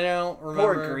 Yeah, I don't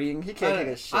remember. Poor Green. He can't I, take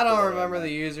a shit. I don't today, remember man.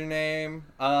 the username.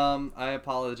 I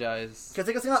apologize. Because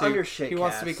it's not to- under Shitcast. He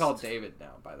wants to be called David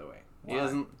now, by the way. He Why?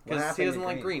 doesn't What because happened he to doesn't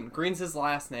like Green? Green. Green's his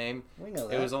last name. We know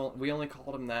that. It was we only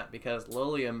called him that because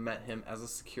Lillian met him as a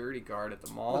security guard at the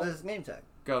mall. What is his name tag?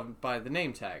 Go by the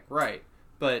name tag, right?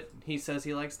 But he says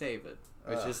he likes David,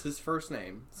 which Ugh. is his first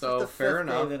name. He's So the fair fifth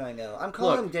enough. David I know. I'm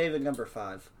calling Look. him David number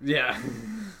 5. Yeah,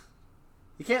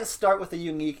 You can't start with a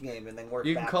unique name and then work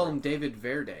you can call him backward. David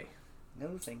Verde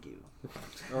No, thank you.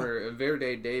 or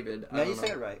Verde David. I No, don't you know.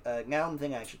 say it right. Noun,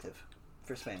 thing, adjective.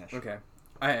 For Spanish. Okay,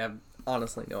 I have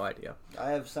honestly no idea. I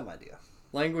have some idea.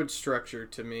 Language structure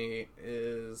to me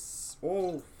is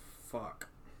fuck.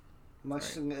 Much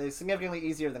significantly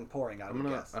easier than pouring, I would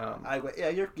gonna, guess. um, Yeah,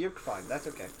 you're fine. That's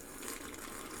okay.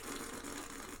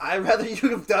 I'd rather you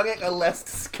have done it in a less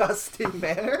disgusting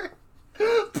manner,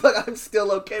 but I'm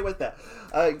still okay with that.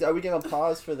 Are we gonna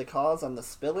pause for the cause on the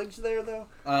spillage there, though?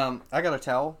 I got a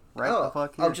towel right the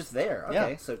fuck here. Oh, just there.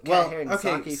 Okay, Yeah. so cat Well, hair and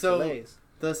okay, sake so- fillets.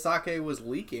 The sake was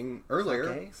leaking earlier,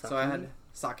 Sake? so I had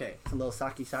sake. Some little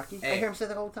sake. I Eh. hear him say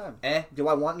that all the time. Eh, Do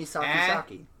I want me sake? Eh.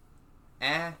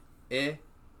 Sake?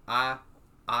 I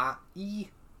I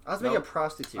was making a Nope.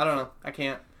 prostitute. don't know. I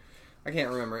can't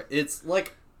remember it. It's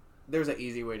like there's an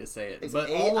easy way to say it, It's but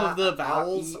A, all of the A,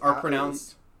 vowels E, are A,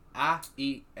 pronounced a,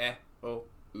 e, o,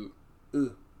 u.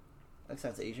 Ooh. That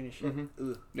sounds Asian as shit. Mhm.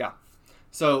 Ooh. Yeah.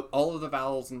 So all of the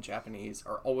vowels in Japanese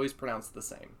are always pronounced the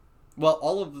same. Well,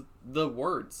 all of the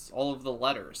words, all of the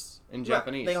letters in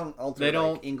Japanese. They don't alter They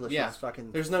don't- like English yeah. is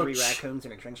fucking There's no 3 ch- raccoons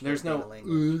in a trench coat There's kind no of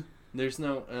language. there's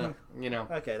no you know.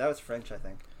 Okay, that was French, I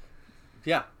think.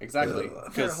 Yeah, exactly. Ugh.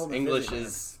 Because Hold on, English visit,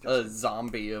 is man. a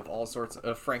zombie of all sorts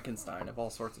of Frankenstein of all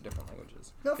sorts of different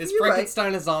languages. No, Is you're right.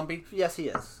 Frankenstein a zombie? Yes, he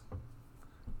is.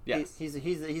 Yes.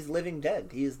 He's living dead.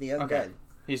 He is the undead. Okay.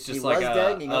 He's just He like was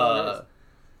dead, you know what it is.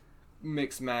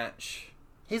 mixed match.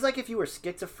 He's like if you were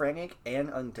schizophrenic and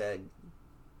undead,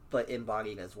 but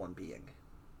embodied as one being.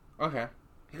 Okay.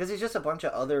 Because he's just a bunch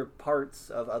of other parts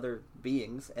of other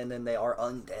beings, and then they are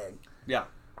undead. Yeah.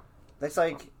 That's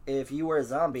like if you were a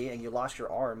zombie and you lost your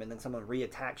arm and then someone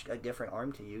reattached a different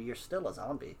arm to you, you're still a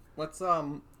zombie. Let's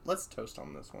toast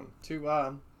on this one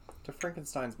to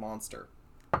Frankenstein's monster.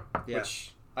 Yeah.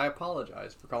 Which I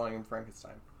apologize for calling him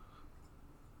Frankenstein.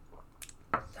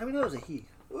 How do we know it was a he?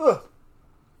 Ugh.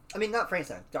 I mean, not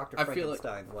Frankenstein. Dr. I feel like-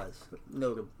 Frankenstein was.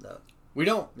 No. We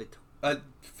don't. I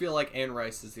feel like Anne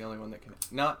Rice is the only one that can.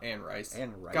 Not Anne Rice.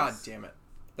 Anne Rice. God damn it.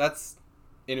 That's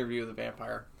Interview with the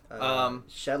Vampire.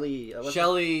 Shelley.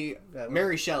 Shelley. what-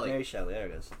 Mary Shelley. Mary Shelley. There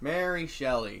it is. Mary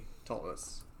Shelley told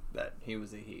us that he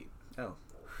was a he. Oh,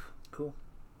 cool.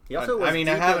 He also was I deep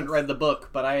haven't in- read the book,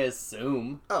 but I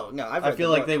assume. Oh no, I've I read feel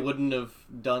the like book. they wouldn't have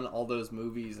done all those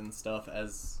movies and stuff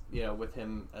as with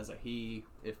him as a he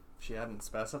if she hadn't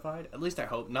specified. At least I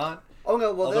hope not. Oh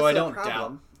no, well Although that's I the don't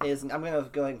problem. Is I'm gonna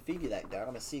go ahead and feed you that down. I'm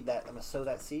gonna seed that. I'm gonna sow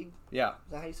that seed. Yeah.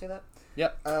 Is that how you say that?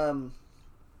 Yep. Um.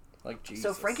 Like Jesus.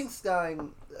 So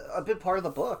Frankenstein, a big part of the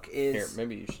book is Here,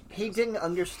 maybe you should. he didn't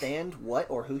understand what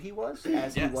or who he was,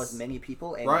 as he Yes. was many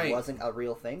people, and Right. it wasn't a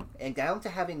real thing. And down to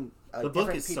having The book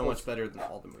different is so people's much better than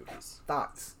all the movies.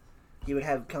 thoughts. He would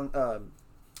have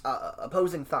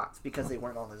opposing thoughts because they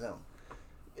weren't all his own.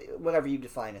 Whatever you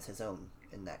define as his own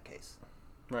in that case.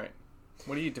 Right.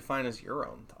 What do you define as your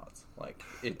own thoughts? Like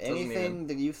it doesn't Anything even.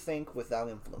 that you think without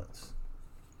influence.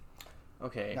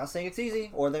 Okay. Not saying it's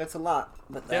easy or that it's a lot,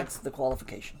 but that's the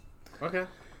qualification. Okay.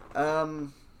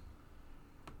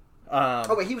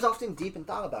 Oh wait, he was often deep in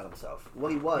thought about himself,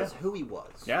 what he was, Yeah. who he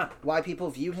was, Yeah. why people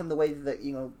viewed him the way that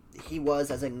he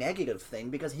was as a negative thing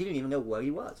because he didn't even know what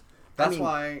he was. That's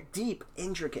why. Deep,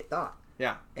 intricate thought.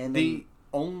 Yeah. And The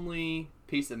only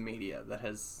piece of media that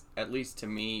has, at least to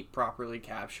me, properly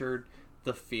captured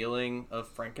the feeling of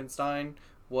Frankenstein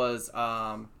was,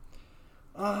 oh,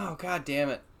 god damn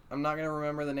it. I'm not going to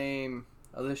remember the name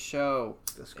of this show.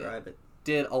 Describe it.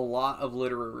 Did a lot of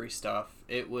literary stuff.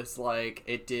 It was like,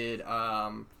 it did,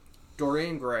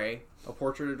 Dorian Gray, A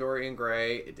Portrait of Dorian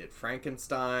Gray. It did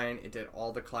Frankenstein. It did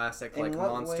all the classic, In like, what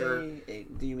monster. way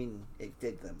do you mean it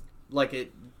did them? Like,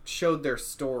 it showed their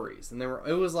stories. And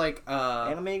it was like,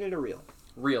 Animated or real?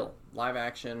 real live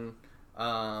action.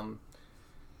 God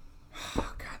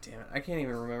damn it! I can't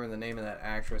even remember the name of that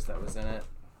actress that was in it.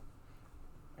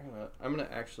 I'm gonna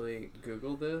actually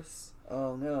Google this.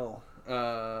 Oh no.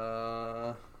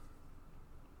 Uh,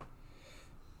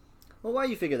 Well, while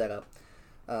you figure that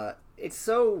out, it's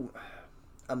so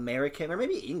American, or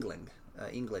maybe England,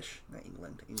 English, not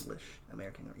England, English,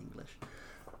 American or English.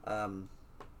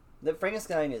 That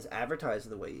Frankenstein is advertised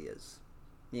the way he is.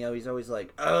 He's always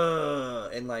like,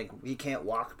 and like he can't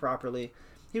walk properly.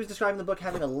 He was describing the book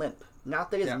having a limp. Not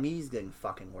that his knees didn't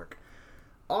fucking work.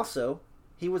 Also,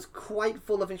 he was quite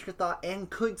full of intricate thought and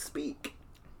could speak.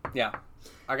 yeah,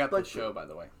 I got the But- show by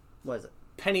the way. What is it?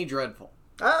 Penny Dreadful.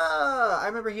 I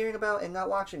remember hearing about and not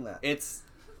watching that. It's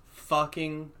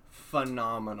fucking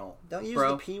phenomenal. Don't use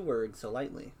bro. the P word so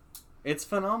lightly. It's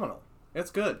phenomenal.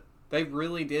 It's good. They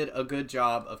really did a good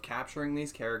job of capturing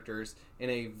these characters in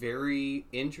a very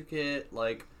intricate,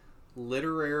 like,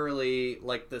 literarily,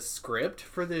 like, the script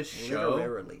for this show.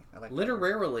 Literarily. I like that word.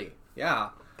 Literarily, yeah.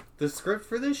 The script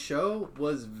for this show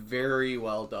was very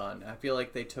well done. I feel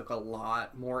like they took a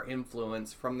lot more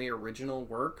influence from the original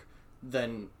work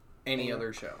than any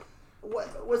other show.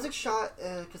 What was it shot?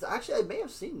 Because actually, I may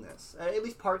have seen this. At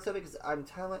least parts of it. Because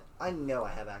I know I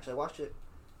have actually. I watched it.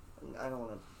 I don't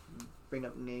want to bring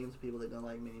up names of people that don't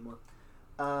like me anymore.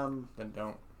 Then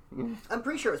don't. I'm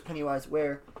pretty sure it was Pennywise,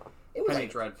 where it was Penny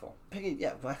like Dreadful.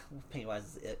 Pennywise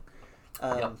is it.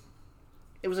 Yep.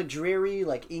 It was a dreary,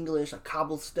 like English, like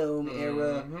cobblestone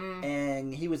era, Mhm.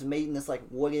 and he was made in this like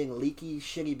wooden, leaky,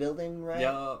 shitty building, right?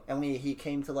 Yup. And when he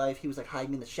came to life, he was like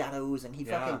hiding in the shadows, and he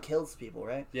Yeah. fucking kills people,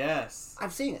 right? Yes.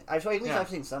 I've seen it. At least Yeah. I've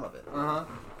seen some of it. Uh-huh.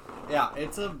 Yeah,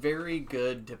 it's a very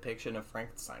good depiction of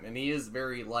Frankenstein, and he is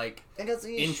very, like, And doesn't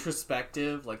he?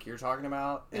 introspective, like you're talking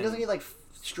about. And doesn't he like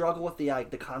struggle with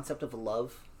the concept of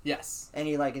love? Yes. And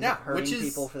he like ends Yeah, up hurting which is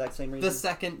people for that same reason. The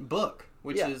second book,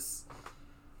 which Yeah. is...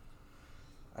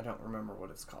 I don't remember what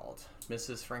it's called.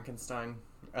 Mrs. Frankenstein?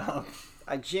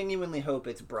 I genuinely hope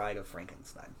it's Bride of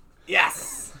Frankenstein.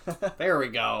 Yes! There we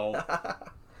go.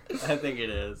 I think it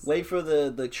is. Wait for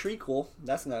the trequel.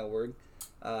 That's not a word.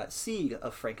 Seed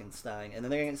of Frankenstein, and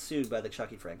then they're gonna get sued by the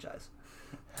Chucky franchise.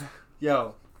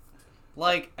 Yo.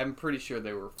 Like, I'm pretty sure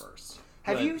they were first.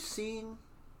 Have but- you seen?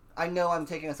 I know I'm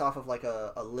taking us off of like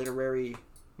a literary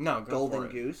No, go golden for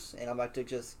it. goose, and I'm about to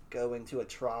just go into a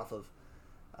trough of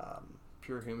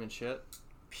Pure human shit.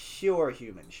 pure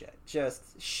human shit.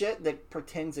 Just shit that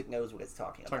pretends it knows what it's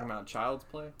talking about. Talking about Child's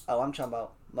Play. Oh, I'm talking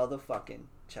about motherfucking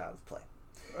Child's Play.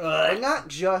 And not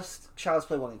just Child's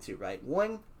Play 1 and 2, right?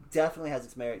 1, definitely has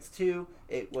its merits. 2,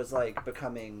 it was like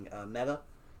becoming meta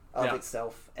of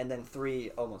itself, and then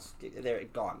 3, almost they're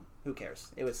gone. Who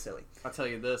cares? It was silly. I'll tell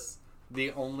you this: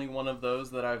 the only one of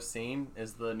those that I've seen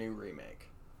is the new remake.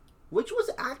 Which was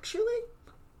actually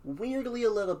weirdly a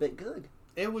little bit good.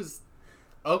 It was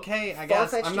okay, I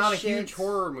guess. Far-fetched I'm not a shit. huge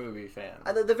horror movie fan.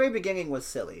 The very beginning was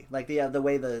silly, like the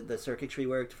way the circuitry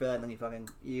worked for that, and then he fucking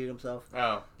eated himself.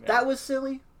 Oh, yeah. That was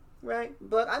silly, right?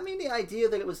 But I mean, the idea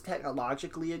that it was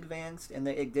technologically advanced and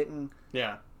that it didn't.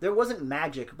 Yeah. There wasn't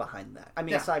magic behind that. I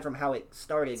mean, aside from how it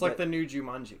started. It's like the new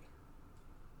Jumanji.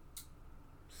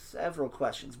 Several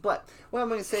questions. But what I'm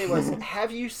going to say was,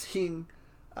 have you seen...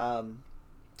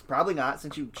 probably not,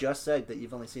 since you just said that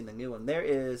you've only seen the new one. There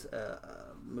is a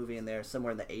movie in there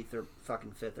somewhere in the 8th or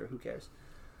fucking 5th, or who cares.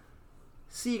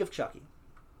 Seed of Chucky.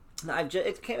 Now,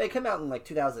 it came out in like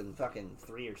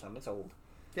 2003 or something. It's old.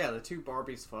 Yeah, the two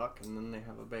Barbies fuck, and then they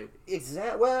have a baby.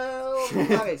 Well,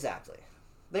 not exactly.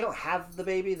 They don't have the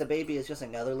baby. The baby is just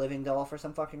another living doll for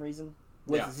some fucking reason.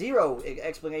 With zero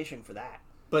explanation for that.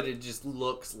 But it just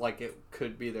looks like it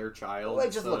could be their child. Well,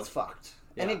 it just looks fucked.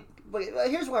 Yeah. But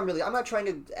here's what I'm not trying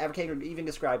to advocate or even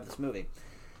describe this movie.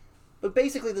 But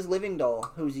basically, this living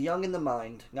doll, who's young in the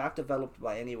mind, not developed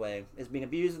by any way, is being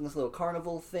abused in this little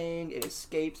carnival thing. It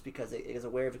escapes because it is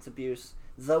aware of its abuse,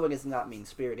 though it is not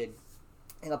mean-spirited.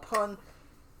 And upon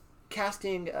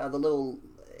casting the little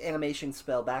animation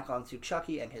spell back onto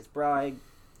Chucky and his bride,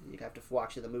 you have to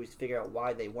watch the movies to figure out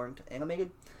why they weren't animated.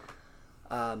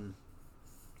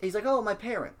 He's like, oh, my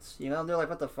parents, you know, and they're like,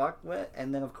 what the fuck, what?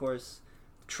 And then, of course,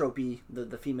 tropey,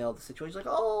 the female of the situation, is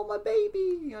like, oh, my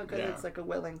baby, you know, because it's like a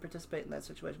willing participate in that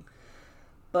situation.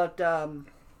 But,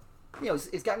 you know,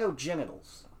 it's got no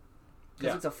genitals,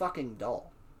 because it's a fucking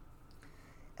doll.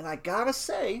 And I gotta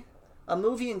say, a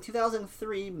movie in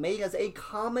 2003 made as a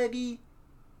comedy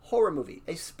horror movie,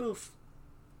 a spoof,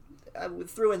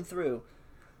 through and through,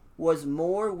 was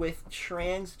more with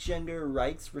transgender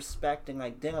rights, respect, and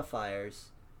identifiers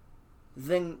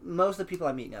than most of the people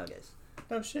I meet nowadays.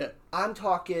 Oh shit. I'm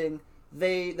talking,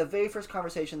 the very first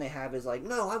conversation they have is like,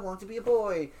 no, I want to be a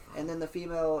boy. And then the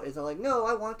female is like, no,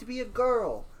 I want to be a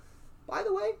girl. By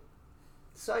the way,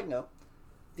 side note,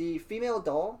 the female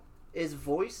doll is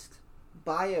voiced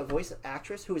by a voice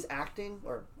actress who is acting,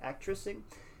 or actressing,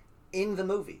 in the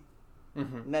movie.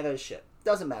 Mm-hmm. Meta as shit.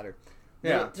 Doesn't matter.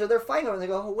 Yeah. So they're fighting over it and they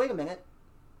go, oh, wait a minute.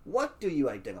 What do you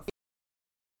identify?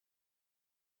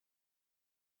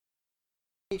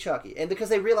 Chucky. And because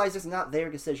they realize it's not their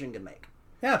decision to make.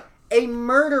 Yeah. A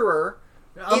murderer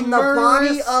in the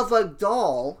body of a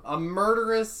doll. A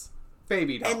murderous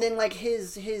baby doll. And then, like,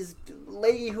 his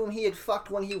lady whom he had fucked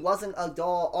when he wasn't a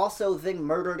doll, also then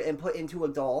murdered and put into a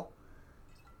doll,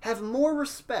 have more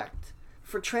respect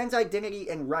for trans identity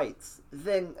and rights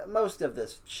than most of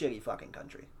this shitty fucking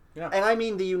country. Yeah. And I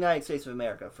mean the United States of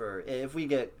America. For if we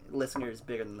get listeners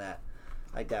bigger than that,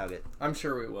 I doubt it. I'm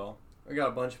sure we will. We got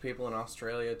a bunch of people in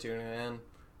Australia tuning in.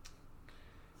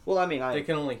 Well, I mean, they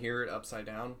can only hear it upside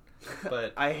down,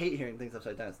 but I hate hearing things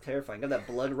upside down. It's terrifying. Got that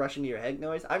blood rushing to your head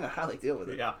noise. I don't know how they deal with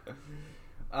it. Yeah.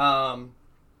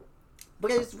 But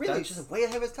it's really just way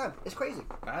ahead of its time. It's crazy.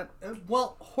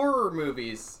 Well, horror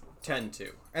movies tend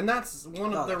to, and that's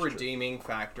one of the redeeming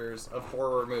factors of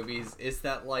horror movies, is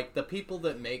that, like, the people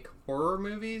that make horror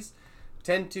movies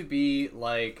tend to be,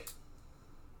 like,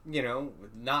 you know,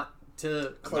 not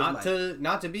to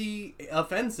be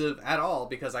offensive at all,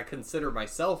 because I consider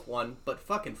myself one, but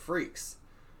fucking freaks,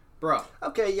 bro.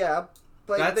 Okay, yeah,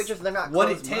 but they're not what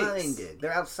it closed-minded. takes.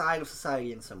 They're outside of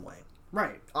society in some way.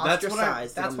 Right.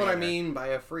 Ostracized. That's what I mean by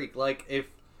a freak. Like, if,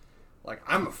 like,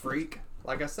 I'm a freak,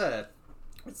 like I said,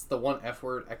 it's the one F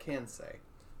word I can say,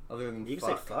 other than you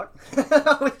fuck. can say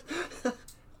fuck.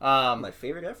 My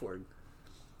favorite F word.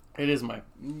 It is my.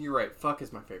 You're right. Fuck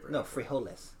is my favorite. No,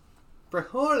 frijoles.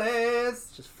 Frijoles.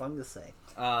 It's just fun to say.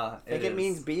 I think it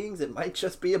means beings. It might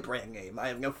just be a brand name. I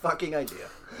have no fucking idea.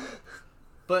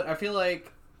 But I feel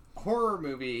like horror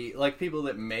movie, like people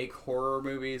that make horror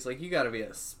movies, like you got to be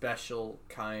a special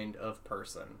kind of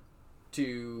person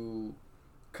to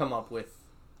come up with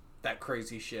that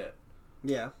crazy shit.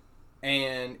 Yeah.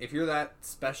 And if you're that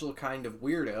special kind of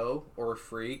weirdo or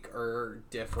freak or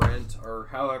different or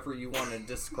however you want to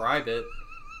describe it.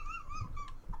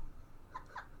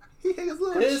 He hit his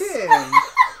little chin.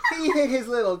 He hit his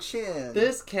little chin.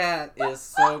 This cat is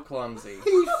so clumsy.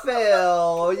 He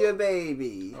fell, your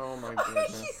baby. Oh my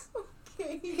goodness.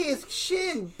 His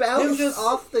chin bounced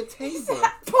off the table.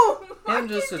 I'm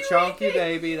just a chunky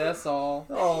baby, that's all.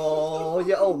 Oh,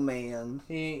 you old man.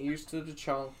 He ain't used to the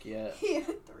chunk yet. He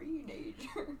had 3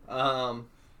 teenagers.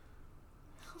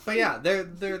 But yeah, they're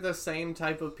the same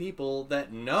type of people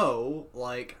that know,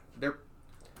 like, they're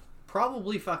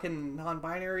probably fucking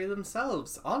non-binary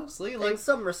themselves, honestly. Like, in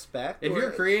some respect. if or-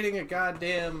 you're creating a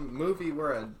goddamn movie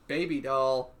where a baby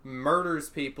doll murders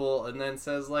people and then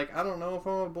says, like, I don't know if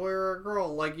I'm a boy or a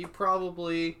girl, like, you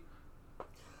probably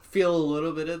feel a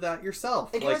little bit of that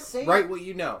yourself. And Like, you're saying- write what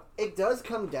you know. it does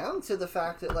come down to the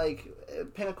fact that, like,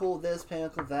 pinnacle this,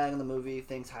 pinnacle that in the movie,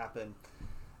 things happen.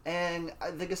 And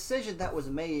the decision that was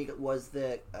made was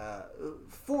that,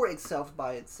 for itself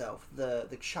by itself, the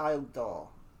child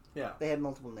doll, Yeah. they had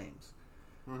multiple names,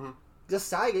 Mm-hmm.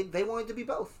 decided they wanted to be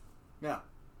both. Yeah.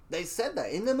 They said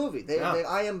that in the movie. Yeah.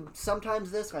 I am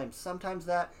sometimes this, I am sometimes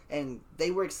that, and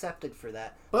they were accepted for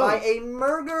that Boom. by a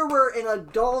murderer in a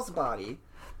doll's body,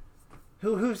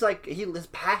 who's like his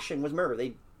passion was murder.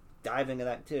 They dive into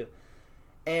that too,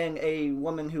 and a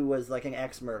woman who was like an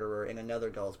ex-murderer in another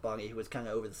doll's body who was kind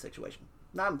of over the situation.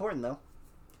 Not important though.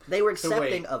 They were So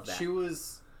accepting wait, of that. she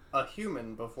was a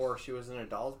human before she was in a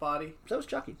doll's body? So was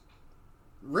Chucky.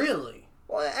 Really?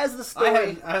 Well, as the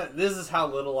story. This is how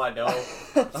little I know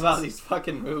about these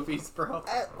fucking movies, bro.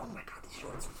 Oh my god, these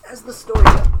shorts.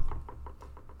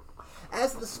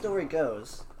 As the story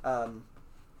goes,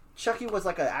 Chucky was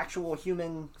like an actual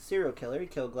human serial killer. He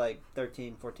killed like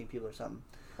 13, 14 people or something.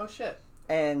 Oh shit.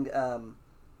 And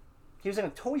he was in a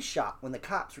toy shop when the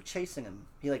cops were chasing him.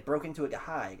 He like broke into it to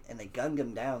hide, and they gunned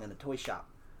him down in the toy shop.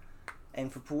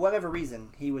 And for whatever reason,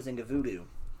 he was into voodoo.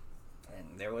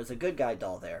 And there was a good guy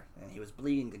doll there, and he was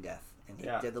bleeding to death. And he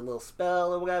did the little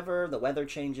spell or whatever. The weather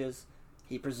changes.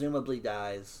 He presumably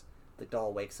dies. The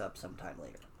doll wakes up sometime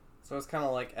later. So it's kind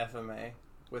of like FMA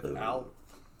with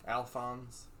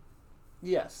Alphonse.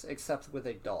 Yes, except with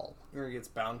a doll. Where he gets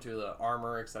bound to the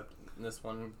armor, except this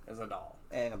one is a doll.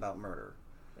 And about murder.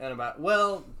 And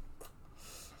well,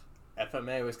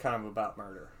 FMA was kind of about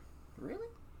murder. Really?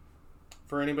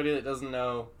 For anybody that doesn't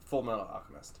know, Full Metal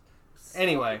Alchemist.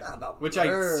 Anyway, Not about which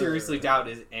murder. I seriously doubt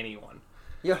is anyone.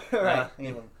 You're right.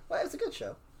 Yeah. Well, it's a good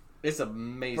show. It's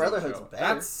amazing. Brotherhood's show. better.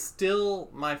 That's still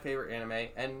my favorite anime,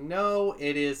 and no,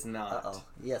 it is not. Uh-oh.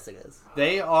 Yes, it is.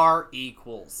 They are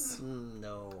equals.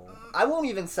 No. I won't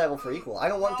even settle for equal. I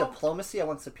don't want No. diplomacy, I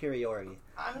want superiority.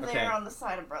 I'm Okay. there on the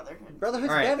side of Brotherhood. Brotherhood's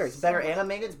All right. better. It's better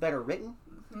animated, it's better written.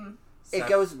 Mhm. It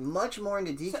goes much more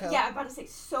into So, detail. yeah, I'm about to say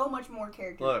so much more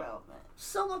character Look. development.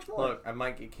 So much more. Look, I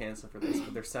might get canceled for this,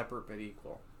 but they're separate but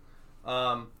equal.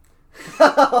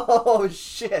 Oh,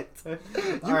 shit.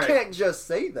 You right. can't just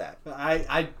say that.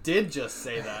 I did just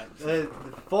say that.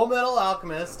 Full Metal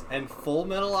Alchemist and Full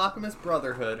Metal Alchemist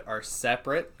Brotherhood are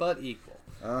separate but equal.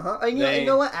 Uh-huh. And you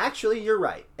know what? Actually, you're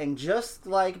right. And just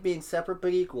like being separate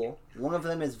but equal, one of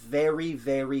them is very,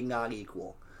 very not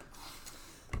equal.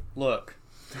 Look,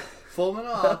 Full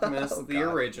Metal Alchemist, Oh, the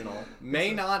God. original,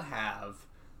 may not have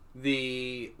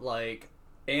the, like,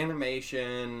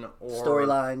 animation or...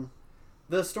 Storyline,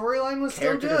 The storyline was still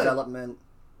character good. development,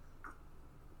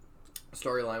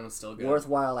 Storyline was still good.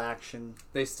 worthwhile action,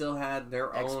 They still had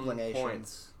their own explanations.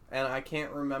 points. And I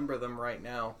can't remember them right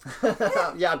now.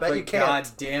 Yeah, I bet But you can't. god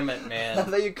damn it, I man.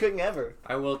 bet you couldn't ever.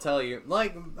 I will tell you.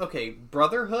 Like, okay,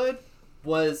 Brotherhood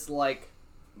was like...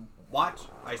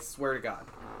 I swear to God.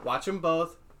 Watch them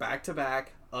both, back to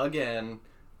back, again.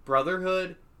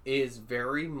 Brotherhood is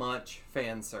very much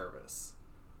fan service.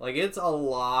 Like, it's a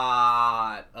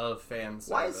lot of fan service.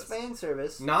 Why is fan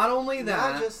service Not only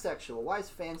that... not just sexual? Why is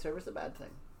fan service a bad thing?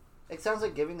 It sounds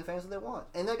like giving the fans what they want.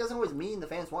 And that doesn't always mean the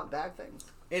fans want bad things.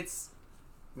 It's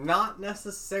not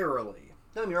necessarily.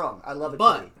 Don't get me wrong, I love a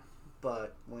But- titty.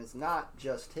 But when it's not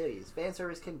just titties, fan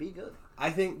service can be good. I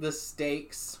think the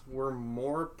stakes were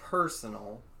more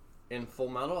personal in Full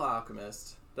Metal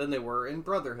Alchemist than they were in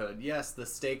Brotherhood. Yes, the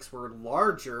stakes were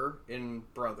larger in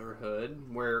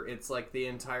Brotherhood, where it's like the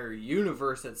entire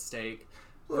universe at stake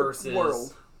versus...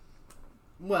 World.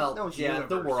 Well, No, it's yeah,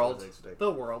 the universe world. is at stake.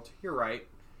 The world. You're right.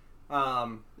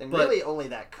 And But really only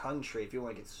that country, if you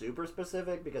want to get super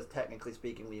specific, because technically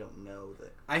speaking, we don't know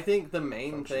that. I think the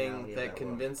main thing Functionality of that that world.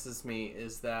 convinces me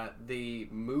is that the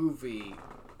movie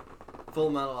Full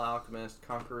Metal Alchemist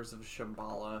Conquerors of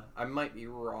Shambhala, I might be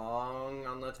wrong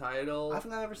on the title, I've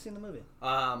not ever seen the movie.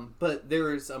 but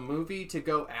there's a movie to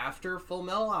go after Full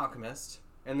Metal Alchemist,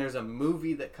 and there's a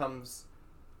movie that comes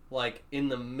like in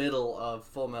the middle of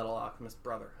Full Metal Alchemist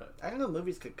Brotherhood. I didn't know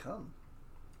movies could come.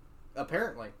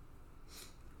 Apparently.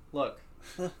 Look,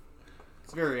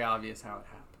 it's very obvious how it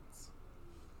happens.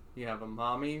 You have a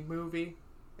mommy movie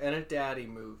and a daddy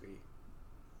movie.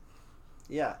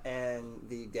 Yeah, and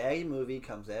the daddy movie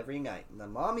comes every night. And the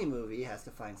mommy movie has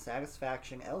to find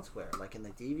satisfaction elsewhere, like in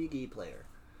the DVD player.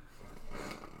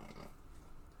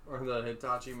 Or the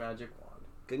Hitachi Magic Wand.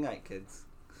 Good night, kids.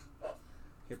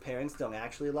 Your parents don't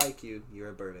actually like you.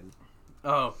 You're a burden.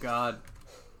 Oh God.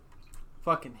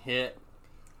 Fucking hit.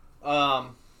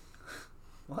 What?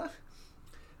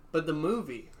 But the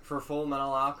movie for Full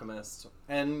Metal Alchemist,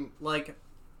 and like,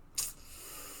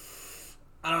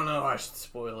 I don't know if I should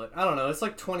spoil it. I don't know. It's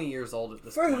like 20 years old at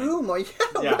this For point. whom? Like,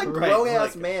 Yeah, what right,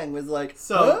 grown-ass like- man was like,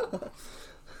 So- huh?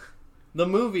 The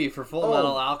movie for Full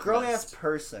Metal Alchemist. grown-ass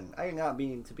person. I did not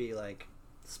mean to be, like,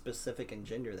 specific in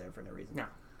gender there for no reason. Yeah,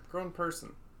 grown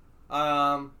person.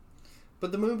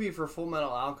 But the movie for Full Metal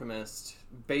Alchemist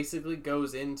basically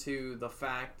goes into the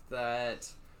fact that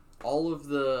all of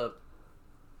the,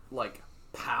 like,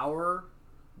 power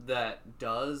that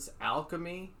does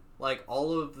alchemy, like,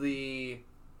 all of the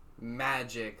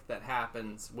magic that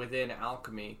happens within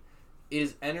alchemy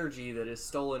is energy that is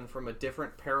stolen from a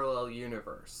different parallel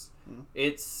universe. Mhm.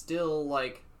 It's still,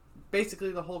 like,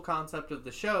 basically the whole concept of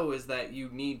the show is that you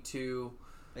need to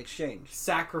Exchange.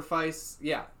 sacrifice,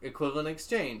 equivalent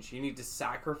exchange. You need to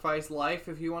sacrifice life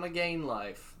if you want to gain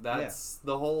life. That's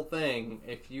the whole thing.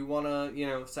 If you want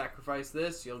to, sacrifice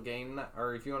this, you'll gain that.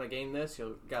 Or if you want to gain this,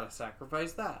 you'll gotta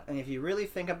sacrifice that. And if you really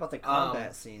think about the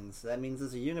combat scenes, that means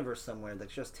there's a universe somewhere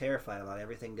that's just terrified about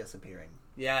everything disappearing.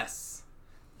 Yes.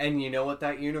 And you know what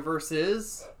that universe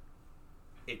is?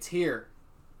 It's here.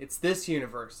 It's this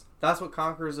universe. That's what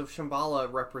Conquerors of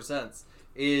Shambhala represents.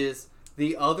 Is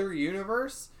the other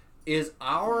universe is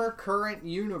our current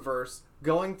universe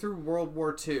going through World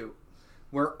War II,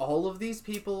 where all of these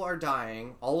people are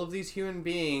dying, all of these human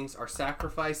beings are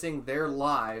sacrificing their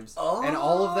lives, and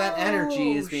all of that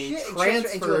energy is being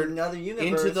transferred into another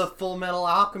universe, into the Full Metal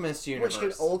Alchemist universe.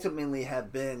 which could ultimately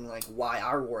have been like why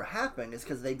our war happened, is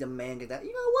because they demanded that.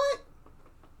 You know what?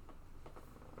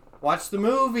 Watch the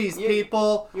movies,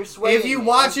 people. You're swaying If you me.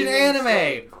 watch I'm an being anime,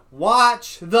 swayed.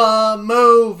 watch the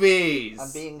movies.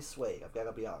 I'm being swayed. I've got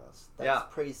to be honest. That's Yeah.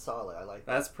 pretty solid. I like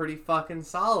that. That's pretty fucking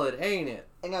solid, ain't it?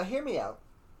 And now hear me out.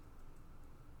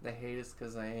 They hate us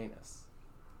because they ain't us.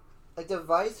 A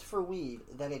device for weed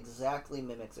that exactly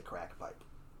mimics a crack pipe.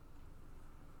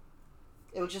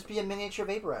 It would just be a miniature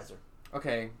vaporizer.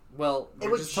 Okay, well, It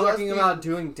we're would just just talking be about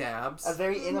doing dabs. A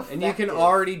very ineffective. And you can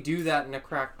already do that in a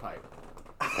crack pipe.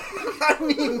 I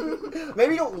mean,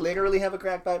 maybe you don't literally have a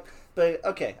crack pipe, but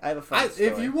okay, I have a fun story.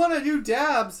 If you want to do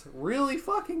dabs really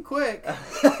fucking quick.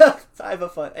 I have a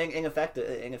fun and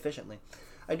inefficiently.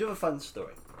 I do have a fun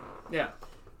story. Yeah.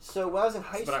 So when I was in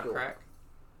high Spit out school, crack.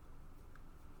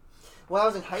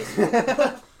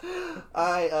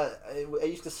 I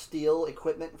used to steal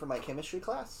equipment from my chemistry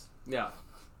class. Yeah.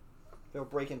 They were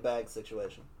breaking bag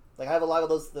situation. Like I have a lot of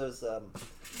those.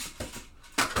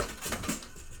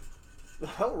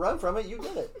 Don't run from it. You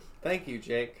did it. Thank you,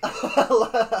 Jake.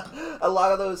 A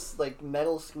lot of those like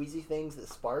metal squeezy things that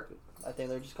spark. I think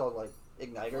they're just called like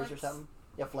igniters or Flints. something.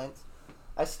 Yeah, flints.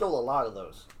 I stole a lot of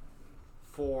those.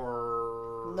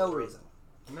 For No reason.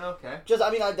 Okay. Just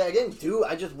I didn't do.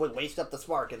 I just would waste up the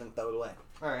spark and then throw it away.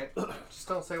 All right. Just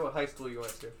don't say what high school you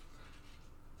went to.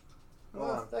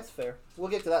 Well, that's fair. We'll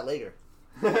get to that later.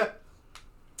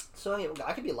 So anyway,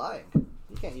 I could be lying.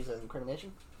 You can't use that as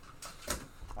incrimination.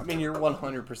 I mean, you're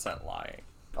 100% lying.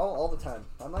 All the time.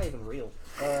 I'm not even real.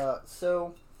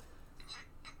 So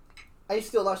I used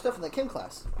to do a lot of stuff in the chem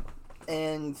class,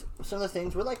 and some of the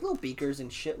things were like little beakers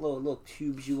and shit, little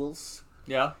tubules.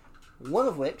 Yeah. One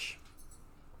of which,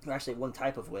 or actually one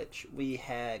type of which, we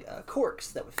had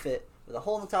corks that would fit with a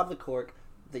hole in the top of the cork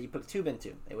that you put a tube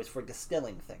into. It was for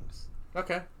distilling things.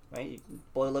 Okay. Right? You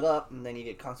boil it up, and then you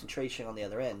get concentration on the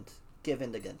other end,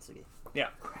 given the density. Yeah.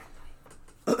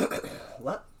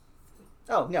 What?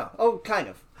 Oh, no. Oh, kind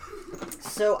of.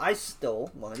 So I stole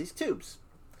one of these tubes.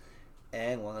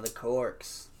 And one of the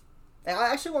corks. And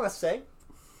I actually want to say,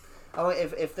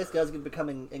 if this does become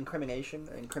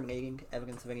incriminating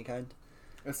evidence of any kind.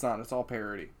 It's not. It's all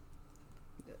parody.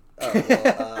 Oh,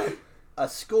 well, a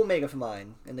schoolmate of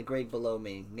mine in the grade below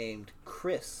me named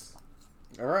Chris.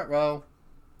 All right. Well,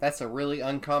 that's a really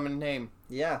uncommon name.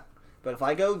 Yeah. But if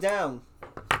I go down,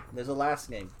 there's a last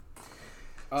name.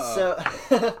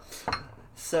 Uh-oh.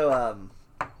 So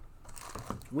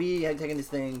we had taken these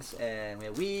things, and we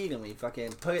had weed, and we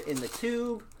fucking put it in the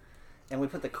tube, and we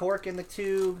put the cork in the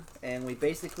tube, and we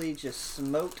basically just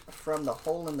smoked from the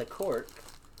hole in the cork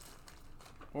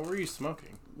What were you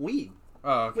smoking? weed.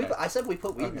 Oh, okay. I said we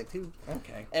put weed in Okay. the tube.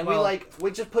 Okay. And Well,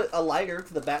 we just put a lighter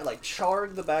to the back, like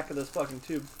charred the back of this fucking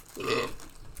tube,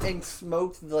 and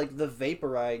smoked like the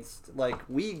vaporized like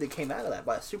weed that came out of that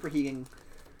by superheating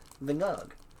the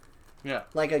nug. Yeah.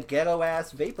 Like a ghetto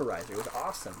ass vaporizer. It was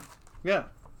awesome. Yeah.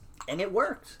 And it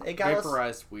worked. It got us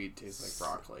Vaporized weed tastes like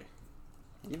broccoli.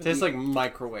 Tastes like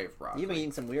microwave broccoli. You've been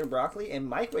eating some weird broccoli, and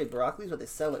microwave broccoli is what they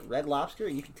sell at Red Lobster,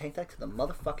 and you can take that to the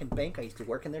motherfucking bank. I used to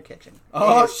work in their kitchen.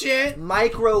 Oh, It is shit!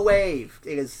 Microwaved.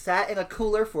 It is sat in a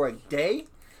cooler for a day,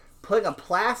 put in a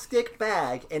plastic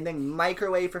bag, and then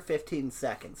microwave for 15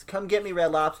 seconds. Come get me,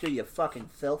 Red Lobster, you fucking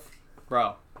filth.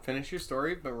 Bro, finish your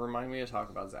story, but remind me to talk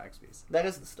about Zaxby's. That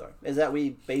is the story. Is that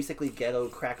we basically ghetto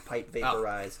crack pipe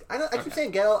vaporized. I keep Okay.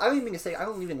 saying ghetto. I don't even mean to say. I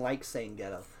don't even like saying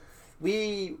ghetto.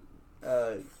 We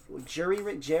jerry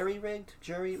rigged.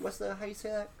 What's how you say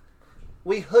that?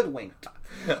 We hoodwinked.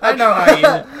 I know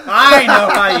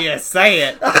how you say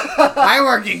it. I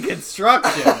work in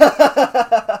construction.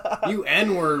 You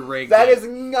N-word rigged. That it. is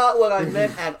not what I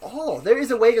meant at all. There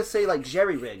is a way to say like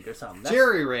jerry rigged or something.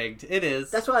 Jerry rigged. It is.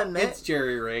 That's what I meant. It's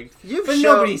jerry rigged. You've But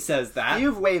shown- nobody says that.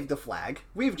 You've waved the flag.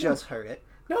 We've just heard it.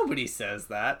 Nobody says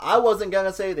that. I wasn't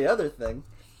gonna say the other thing.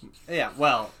 Yeah.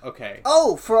 Well. Okay.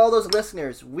 Oh, for all those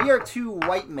listeners, we are two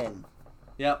white men.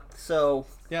 Yep. So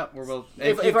Yep. We're both.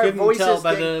 If If you our couldn't voices tell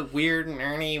by didn't- the weird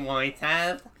nerdy voice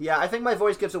have. yeah, I think my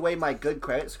voice gives away my good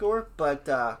credit score, but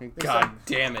there's God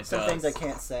damn it, some does. things I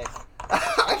can't say.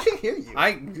 I can hear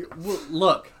you.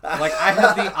 Look. Like I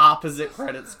have the opposite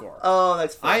credit score. Oh,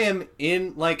 that's fair. I am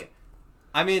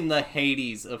I'm in the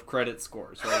Hades of credit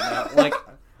scores right now. Like,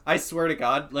 I swear to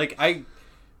God, like I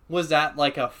was at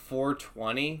like a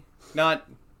 420, not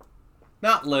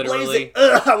literally.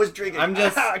 I was drinking. I'm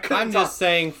just I couldn't talk.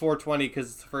 saying 420 because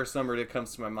it's the first number that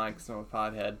comes to my mind because I'm a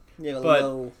pothead. Yeah, But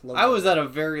low I was at a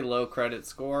very low credit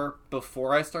score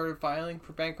before I started filing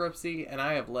for bankruptcy, and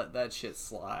I have let that shit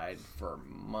slide for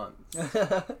months.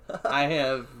 I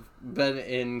have been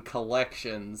in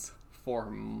collections for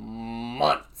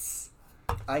months.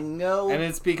 I know. And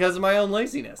it's because of my own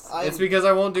laziness. I'm- It's because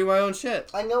I won't do my own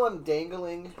shit. I know I'm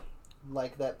dangling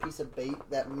like that piece of bait,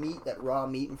 that raw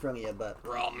meat in front of you, but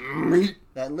Raw meat.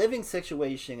 that living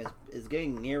situation is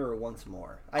getting nearer once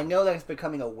more. I know that it's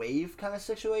becoming a wave kind of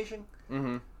situation,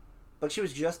 Mm-hmm. but she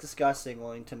was just discussing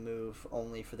wanting to move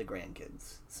only for the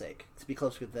grandkids' sake, to be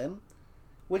close with them,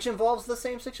 which involves the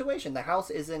same situation. The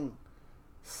house is in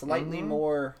slightly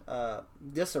more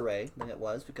disarray than it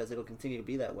was because it'll continue to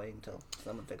be that way until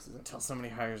someone fixes it. Until somebody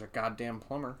hires a goddamn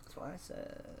plumber. That's why I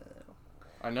said.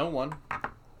 I know one.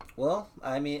 Well,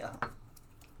 I mean,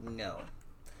 no.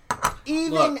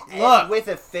 Even Look. with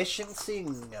efficiency,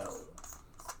 no.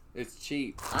 It's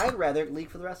cheap. I'd rather it leak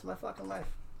for the rest of my fucking life.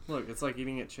 Look, it's like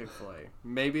eating at Chick-fil-A.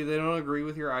 Maybe they don't agree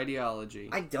with your ideology.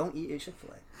 I don't eat at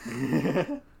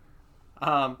Chick-fil-A.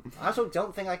 I also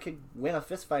don't think I could win a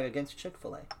fist fight against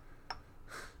Chick-fil-A.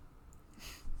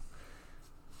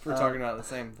 If we're talking about the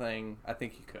same thing, I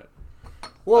think you could.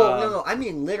 Well, no, I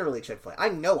mean literally Chick-fil-A. I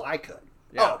know I could.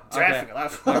 Yeah, Oh,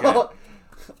 definitely. okay.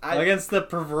 I, Against the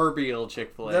proverbial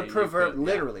Chick-fil-A. the you pervert, could, yeah.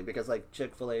 literally, because like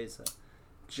Chick-fil-A is a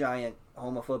giant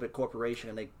homophobic corporation,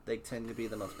 and they tend to be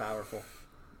the most powerful.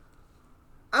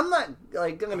 I'm not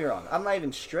like, don't get me wrong. I'm not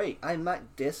even straight. I'm not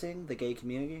dissing the gay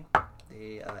community,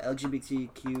 the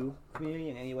LGBTQ community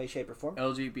in any way, shape, or form.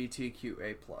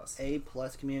 LGBTQA+.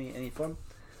 A+ community in any form.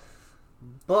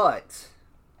 But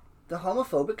the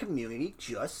homophobic community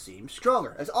just seems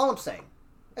stronger. That's all I'm saying.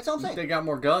 That's all I'm saying. They got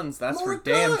more guns, that's More for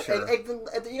damn guns. sure.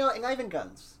 And, you know, and not even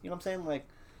guns. You know what I'm saying? Like,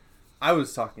 I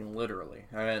was talking literally.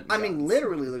 I mean mean,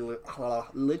 literally,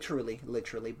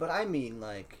 but I mean,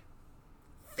 like,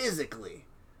 physically.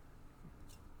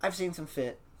 I've seen some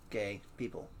fit gay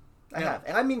people. I Yeah. have.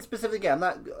 And I mean specifically gay. I'm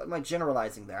not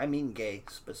generalizing there. I mean gay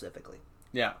specifically.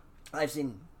 Yeah. I've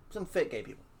seen some fit gay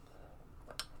people.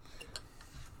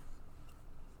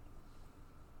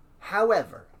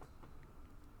 However,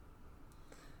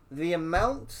 the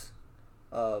amount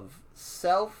of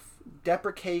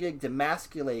self-deprecated,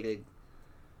 demasculated,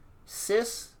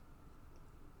 cis,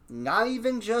 not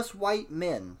even just white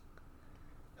men,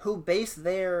 who base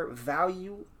their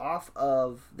value off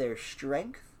of their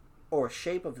strength or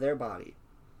shape of their body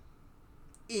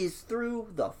is through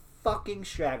the fucking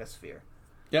stratosphere.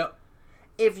 Yep.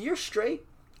 If you're straight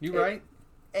You right.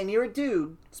 and you're a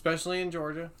dude, Especially in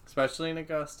Georgia. Especially in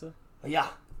Augusta. yeah,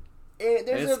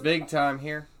 It's big time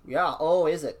here. yeah. Oh,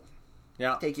 is it?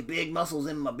 Yeah. Take your big muscles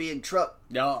in my big truck.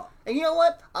 Yeah. And you know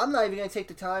what? I'm not even going to take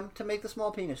the time to make the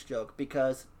small penis joke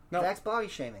because No. that's body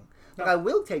shaming. But No. I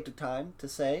will take the time to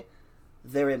say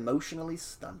they're emotionally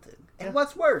stunted. And Yeah.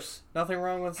 what's worse? Nothing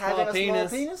wrong with Having small a small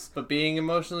penis, penis? but being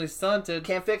emotionally stunted.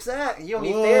 Can't fix that. You don't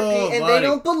need Whoa, therapy, and buddy. they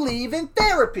don't believe in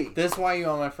therapy. This is why you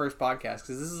on my first podcast,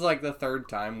 because this is like the third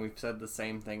time we've said the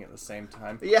same thing at the same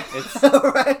time. Yeah, It's,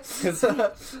 right. this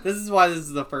is why this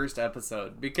is the first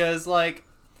episode, because like,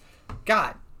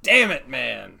 god damn it,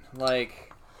 man,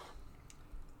 like,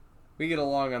 we get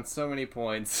along on so many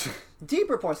points.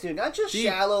 Deeper points, dude. Not just Deep.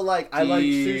 shallow, like, I like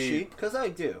Deep. sushi, because I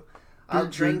do. I'll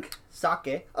drink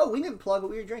sake. Oh, we didn't plug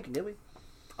what we were drinking, did we?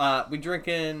 We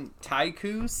drinking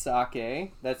Taiku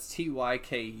Sake. That's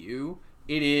Tyku.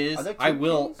 It is. Are there I two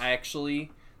will Ks?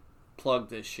 actually plug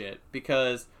this shit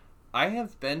because I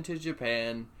have been to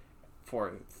Japan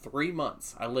for 3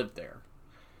 months. I lived there,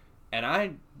 and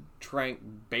I drank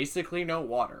basically no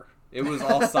water. It was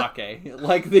all sake.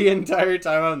 Like the entire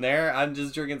time I'm there, I'm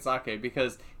just drinking sake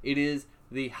because it is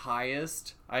the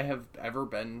highest I have ever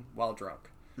been while drunk.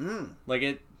 Like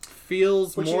it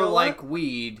feels But you more know what? like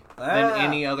weed than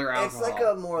any other alcohol. It's like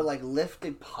a more like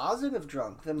lifted, positive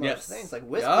drunk than most Yes. things. Like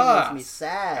whiskey Yes. makes me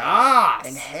sad Yes.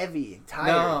 and heavy and tired.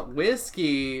 No,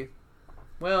 whiskey.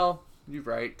 Well, you're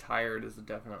right. Tired is a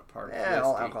definite part of Yeah, whiskey.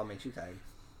 all alcohol makes you tired.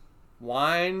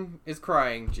 Wine is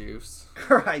crying juice.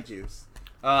 Cry juice.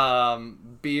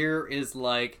 Beer is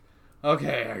like,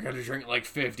 okay, I gotta drink like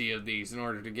 50 of these in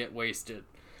order to get wasted.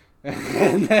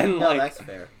 And then No, like that's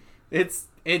fair.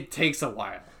 it takes a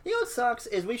while. You know what sucks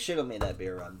is we should have made that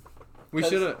beer run. We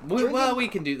 'Cause should have. drinking- Well, we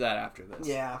can do that after this.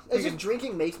 Yeah, it's just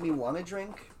drinking makes me want to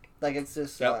drink. Like it's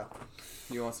just Yep.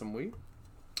 You want some weed?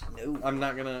 no. I'm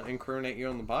not gonna incriminate you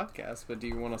on the podcast, but do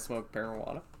you want to smoke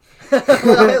marijuana?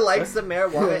 I like some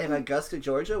marijuana in Augusta,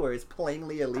 Georgia, where it's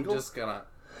plainly I'm illegal. just gonna.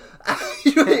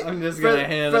 I'm just gonna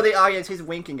hand for it- the audience. He's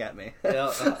winking at me.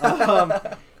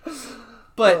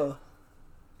 But Oh.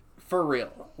 for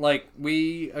real, like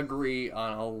we agree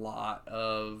on a lot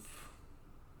of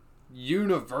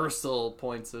universal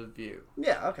points of view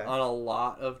Yeah. Okay. on a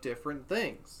lot of different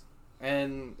things,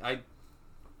 and I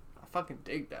fucking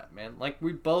dig that, man. Like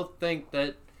we both think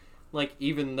that, like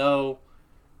even though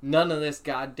none of this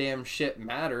goddamn shit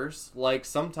matters, like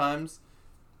sometimes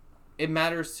it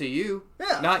matters to you.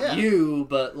 Yeah, Not yeah. you,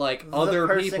 but like The other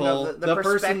person of people, the the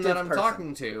person prospective that I'm person.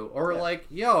 talking to, or Yeah. like,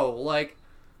 yo, like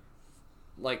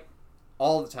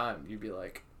all the time, you'd be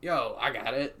like, yo, I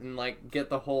got it, and like get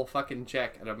the whole fucking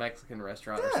check at a Mexican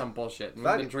restaurant or Yeah. some bullshit, and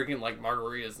Fuck we've been it. drinking like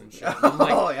margaritas and shit. And I'm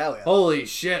like, Oh yeah. holy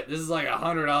shit, this is like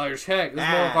 $100 check. This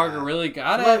Ah. motherfucker really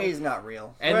got it. Money's not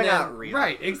real. And We're then- not real.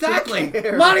 Right, exactly. Who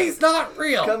cares? Money's not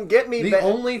real. Come get me. The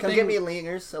only come thing- get me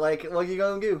leaners. So like, what you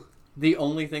gonna do? The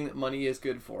only thing that money is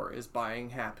good for is buying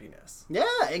happiness. Yeah,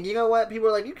 and you know what? People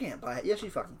are like, you can't buy it. Yes, you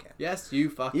fucking can. Yes, you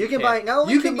fucking You can buy- not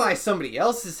only You can can buy you- somebody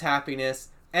else's happiness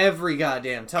every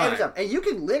goddamn time. Every time. And you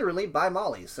can literally buy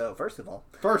Molly's. So first of all,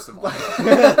 First of all,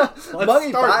 money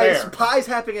start there. buys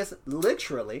happiness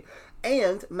literally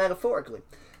and metaphorically.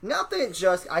 Not that it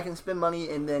just I can spend money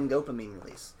and then dopamine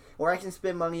release, or I can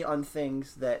spend money on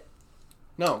things that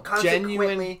No, Consequently,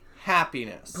 genuine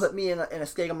happiness. put me in a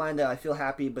state of mind that I feel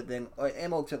happy, but then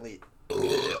am ultimately,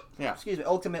 Yeah.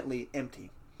 ultimately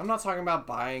empty. I'm not talking about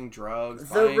buying drugs.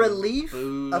 The buying relief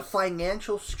booze. of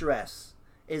financial stress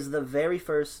is the very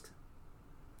first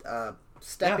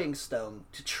stepping stone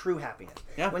to true happiness.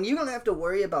 Yeah. When you don't have to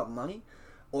worry about money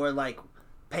or like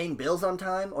paying bills on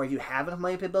time, or if you have enough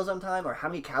money to pay bills on time, or how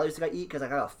many calories I gotta eat because I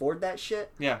gotta afford that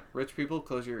shit. Yeah, rich people,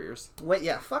 close your ears. Wait,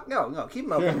 yeah, fuck no, keep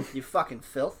them open, you fucking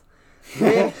filth.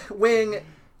 When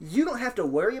you don't have to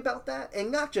worry about that,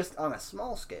 and not just on a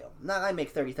small scale. Not I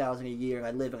make $30,000 a year and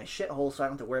I live in a shithole, so I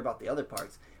don't have to worry about the other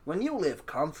parts. When you live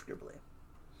comfortably,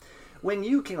 when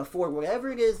you can afford whatever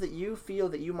it is that you feel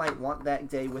that you might want that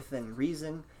day within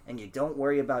reason, and you don't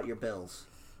worry about your bills,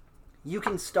 you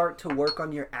can start to work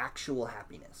on your actual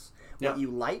happiness. What Yeah. you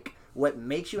like, what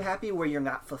makes you happy, where you're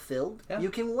not fulfilled, Yeah. you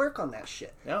can work on that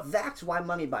shit. Yeah. That's why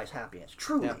money buys happiness.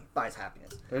 Truly Yeah. buys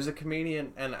happiness. There's a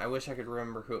comedian, and I wish I could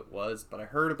remember who it was, but I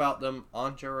heard about them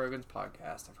on Joe Rogan's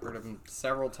podcast. I've heard of them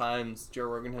several times. Joe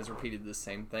Rogan has repeated the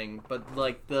same thing, but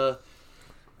like the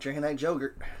Drinking that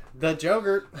yogurt.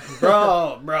 Joker,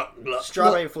 bro.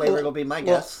 Strawberry flavor will be my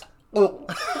guess.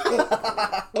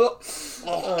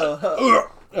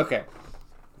 Okay,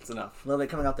 that's enough. A little bit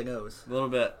coming out the nose. A little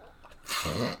bit.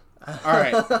 All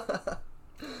right,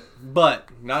 but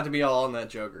not to be all on that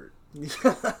Joker.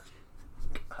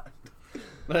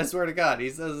 But I swear to God, he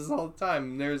says this all the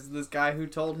time. There's this guy who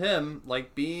told him,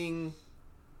 like, being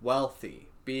wealthy,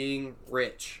 being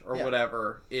rich, or Yeah.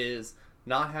 whatever, is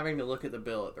not having to look at the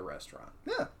bill at the restaurant.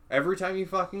 Yeah. Every time you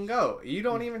fucking go. You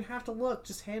don't even have to look.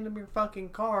 Just hand them your fucking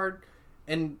card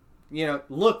and, you know,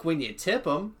 look when you tip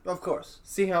them. Of course.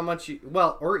 See how much you...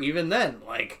 Well, or even then,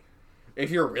 like, if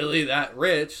you're really that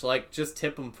rich, like, just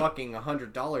tip them fucking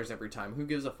 $100 every time. Who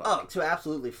gives a fuck? Oh, to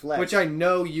absolutely flex. Which I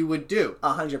know you would do.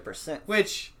 100%.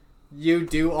 Which you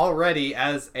do already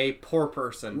as a poor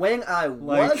person. When I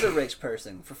Like- was a rich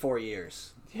person for 4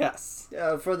 years, Yes.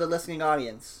 for the listening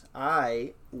audience,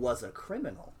 I was a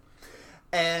criminal.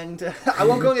 And I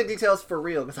won't go into details for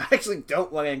real because I actually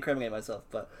don't want to incriminate myself.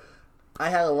 But I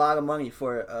had a lot of money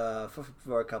for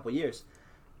a couple years.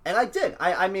 And I did.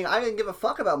 I mean, I didn't give a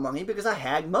fuck about money because I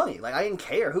had money. Like, I didn't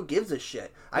care. Who gives a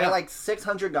shit? I got like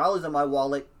 $600 in my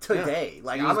wallet today. Yeah.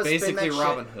 Like, It I'm was gonna spend basically that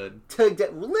Robin shit Hood. today.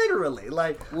 Literally.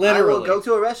 Like, I will Literally. go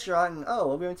to a restaurant and, oh,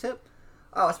 we're going to tip?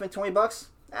 Oh, I spent $20?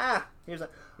 Here's a...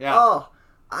 Yeah. Oh,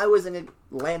 I was in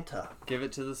Atlanta. Give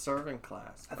it to the serving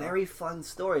class. A bro. very fun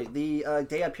story. The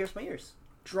day I pierced my ears.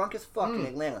 Drunk as fuck in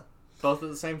Atlanta. Both at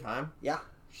the same time? Yeah.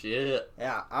 Shit.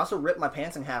 Yeah. I also ripped my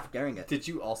pants in half during it. Did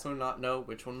you also not know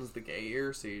which one was the gay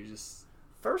ear, so you just...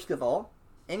 First of all,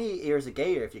 any ear is a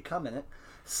gay ear if you come in it.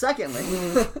 Secondly,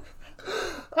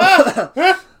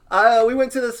 we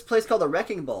went to this place called the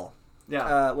Wrecking Ball.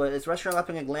 Yeah. Well, it's a restaurant up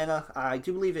in Atlanta. I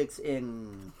do believe it's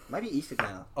in... might be East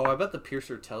Atlanta. Oh, I bet the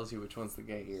piercer tells you which one's the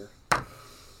gay ear.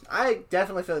 I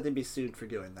definitely feel like they'd be sued for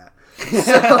doing that.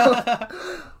 So,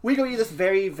 we go eat this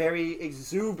very, very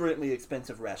exuberantly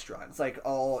expensive restaurant. It's like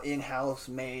all in-house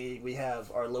made. We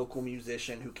have our local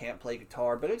musician who can't play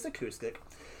guitar, but it's acoustic.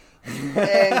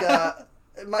 And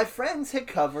my friends had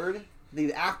covered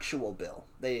the actual bill.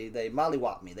 They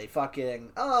mollywopped me. They fucking,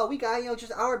 oh, we got,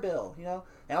 just our bill, And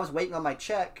I was waiting on my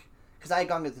check because I had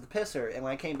gone to the pisser, and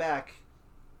when I came back,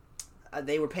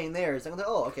 they were paying theirs. And I was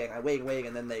like, oh, okay. And I waited,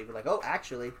 and then they were like, oh,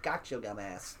 actually, got your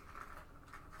dumbass.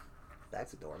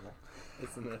 That's adorable.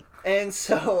 Isn't it? And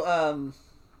so,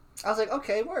 I was like,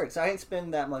 okay, word. So I didn't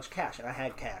spend that much cash, and I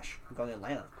had cash. I'm going to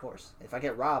Atlanta, of course. If I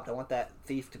get robbed, I want that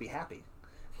thief to be happy.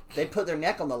 They put their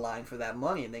neck on the line for that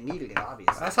money, and they needed it,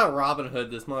 obviously. That's how Robin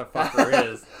Hood this motherfucker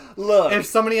is. Look. If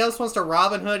somebody else wants to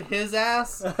Robin Hood his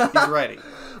ass, he's ready.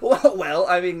 Well,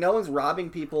 I mean, no one's robbing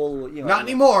people, Not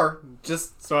anymore.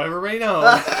 Just so everybody knows.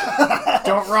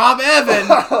 Don't rob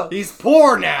Evan. He's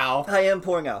poor now. I am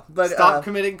poor now. But, Stop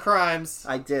committing crimes.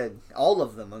 I did. All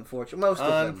of them, unfortunately. Most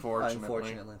of them, Unfortunately.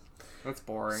 unfortunately. That's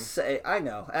boring. So, I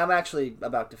know. I'm actually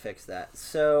about to fix that.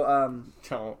 So,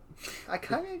 Don't. I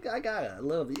got it a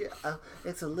little bit. Yeah,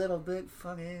 it's a little bit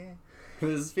funny.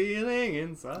 This feeling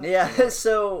inside. Yeah,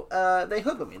 so they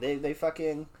hooked with me.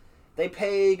 They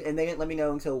paid, and they didn't let me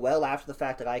know until well after the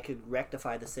fact that I could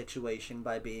rectify the situation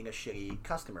by being a shitty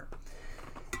customer.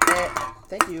 And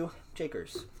thank you,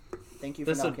 Jakers. Thank you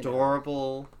for This knocking it.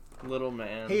 adorable little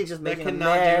man. He's just that making a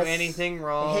cannot mess. do anything He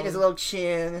wrong. hit his little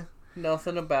chin.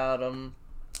 Nothing about him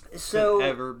So could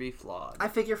ever be flawed. I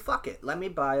figure, fuck it. Let me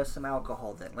buy us some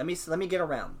alcohol then. Let me get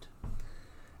around.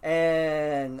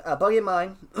 And a buddy of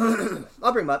mine,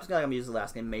 I'll bring him up. He's not gonna use the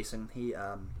last name, Mason. He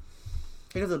comes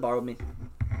to the bar with me.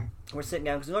 We're sitting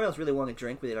down because no one else really wanted to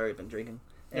drink. We had already been drinking,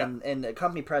 and the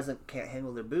company present can't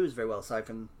handle their booze very well, aside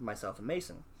from myself and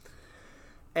Mason.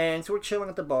 And so we're chilling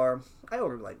at the bar. I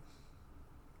ordered like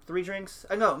 3 drinks.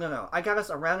 No. I got us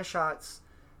a round of shots.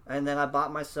 And then I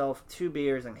bought myself 2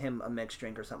 beers and him a mixed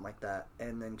drink or something like that,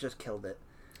 and then just killed it.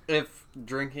 If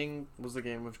drinking was a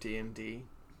game of D&D,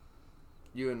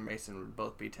 you and Mason would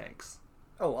both be tanks.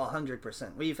 Oh,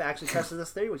 100%. We've actually tested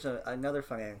this theory, which is another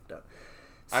fun anecdote.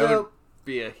 I would So,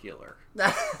 be a healer.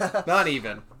 Not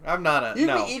even. I'm not a... you'd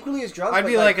no. be equally as drunk. I'd but,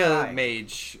 be like a high.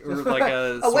 mage or like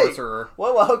a Oh, wait. sorcerer.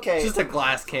 Well, okay. Just a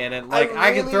glass cannon. Like,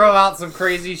 I could really- throw out some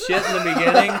crazy shit in the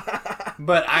beginning,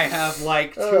 but I have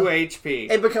like 2 HP.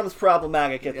 It becomes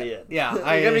problematic at the end. Yeah,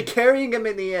 You're going to be carrying him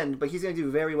in the end, but he's going to do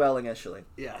very well initially.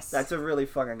 Yes. That's a really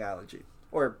fun analogy.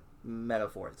 Or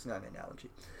metaphor. It's not an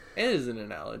analogy. It is an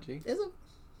analogy. Is it?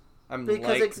 I'm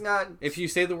Because like... it's not... If you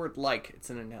say the word like, it's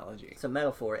an analogy. It's a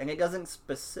metaphor, and it doesn't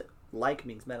like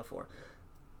means metaphor.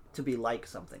 To be like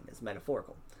something is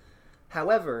metaphorical.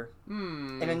 However,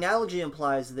 an analogy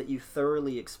implies that you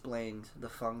thoroughly explained the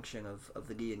function of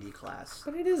the D&D class.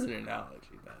 But it is an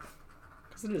analogy, then.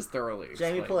 Because it is thoroughly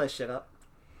explained. Jamie, pull that shit up.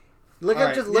 Look All up,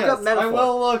 right, just look yes, up metaphor. I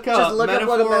will look up Just look up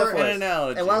what a metaphor metaphor and is.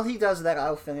 analogy. And while he does that,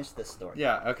 I'll finish this story.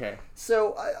 Yeah, okay.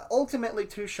 So, ultimately,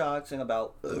 2 shots and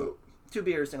about 2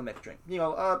 beers and a mixed drink.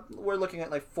 We're looking at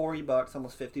like $40,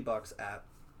 almost $50 at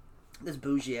this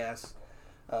bougie ass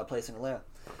place in Atlanta.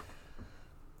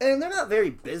 And they're not very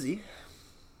busy.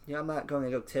 I'm not going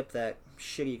to go tip that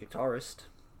shitty guitarist.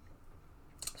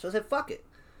 So I said, fuck it.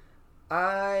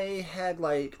 I had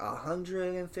like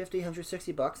 $150,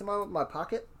 $160 in my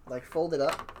pocket, like folded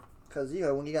up. Because,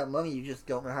 when you got money, you just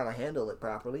don't know how to handle it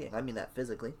properly. And I mean that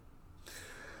physically.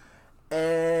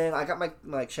 And I got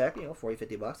my check, $40,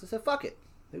 $50. I said, fuck it.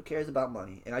 Who cares about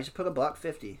money? And I just put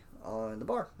 $1.50 on the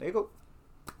bar. There you go.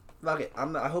 Fuck it.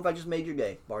 I hope I just made your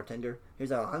day, bartender.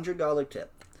 Here's a $100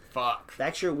 tip. Fuck.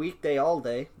 That's your weekday all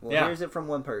day. Well, Yeah. here's it from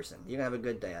one person. You're going to have a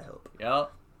good day, I hope.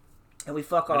 Yep. And we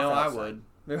fuck off I know outside. I would.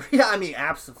 Yeah, I mean,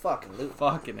 absolutely.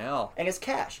 Fucking hell. And it's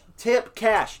cash. Tip,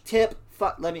 cash. Tip,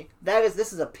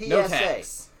 this is a PSA. No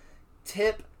tax.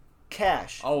 Tip,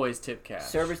 cash. Always tip cash.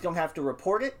 Servers don't have to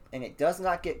report it, and it does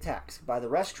not get taxed by the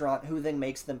restaurant, who then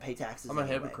makes them pay taxes. I'm a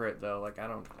anyway. hypocrite though. Like I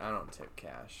don't tip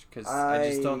cash because I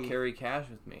just don't carry cash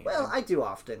with me. Well, I do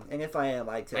often, and if I am,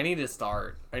 I tip. I need to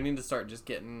start. Just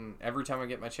getting every time I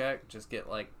get my check, just get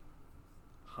like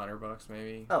 $100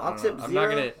 maybe. Oh, I'll tip I'm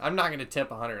zero. I'm not gonna tip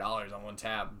 $100 on one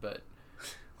tab, but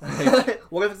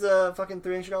What if it's a fucking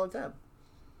 $300 tab?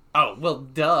 oh well,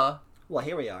 duh. Well,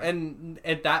 here we are. And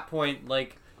at that point,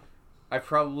 like, I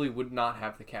probably would not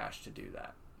have the cash to do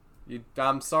that.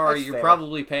 I'm sorry, That's you're fair.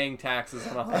 probably paying taxes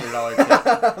on a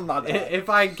 $100 tip. My bad. If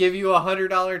I give you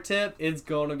 $100 tip, it's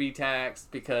going to be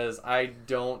taxed because I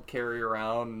don't carry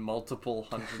around multiple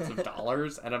hundreds of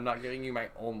dollars, and I'm not giving you my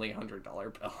only $100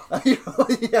 bill.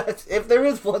 Yes, if there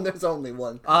is one, there's only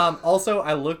one. Also,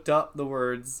 I looked up the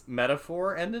words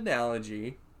metaphor and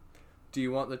analogy. Do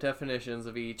you want the definitions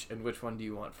of each, and which one do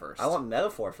you want first? I want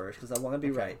metaphor first because I want to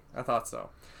be right. I thought so.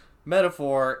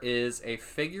 Metaphor is a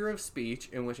figure of speech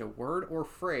in which a word or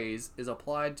phrase is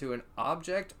applied to an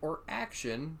object or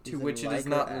action to Using which it is like or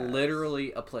not as.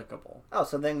 literally applicable. Oh,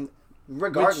 so then,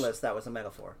 regardless, that was a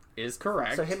metaphor. Is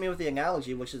correct. So hit me with the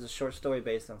analogy, which is a short story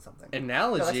based on something.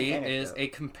 Analogy No, that's an is anecdote. a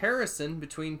comparison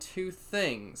between two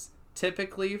things,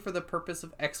 typically for the purpose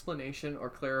of explanation or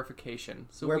clarification.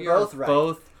 So We're we both are right.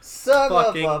 both Son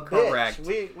fucking of a correct.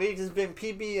 bitch. We just been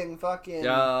PB and fucking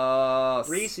yes.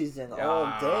 Reese's in all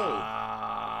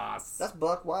day. Yes. That's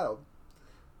buck wild.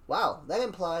 Wow, that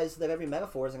implies that every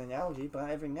metaphor is an analogy, but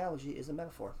every analogy is a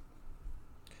metaphor.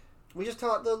 We just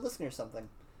taught the listeners something.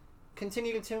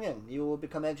 Continue to tune in. You will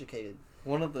become educated.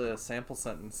 One of the sample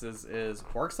sentences is,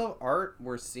 works of art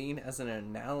were seen as an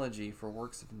analogy for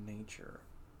works of nature.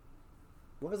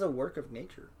 What is a work of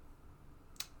nature?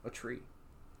 A tree.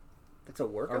 It's a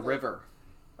work A of river.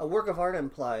 A work of art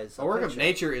implies A work of picture.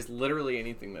 nature is literally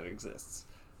anything that exists.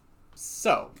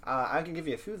 So, I can give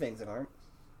you a few things in art.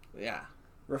 yeah.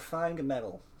 Refined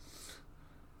metal.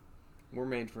 We're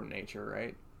made from nature,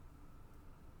 right?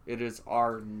 It is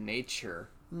our nature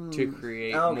to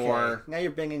create Okay. more. Now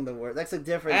you're bending the word. That's a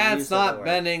different use That's of the not word.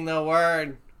 bending the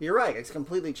word. You're right. It's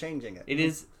completely changing it. It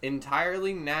is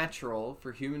entirely natural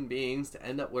for human beings to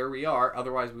end up where we are,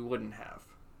 otherwise we wouldn't have.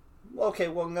 Okay,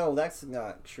 well, no, that's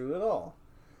not true at all.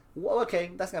 Well,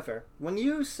 okay, that's not fair. When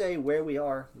you say where we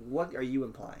are, what are you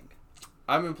implying?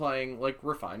 I'm implying, like,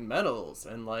 refined metals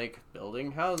and, like,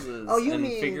 building houses Oh, you and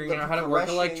mean figuring the out how to work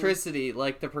progression- electricity.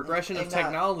 Like, the progression of and not-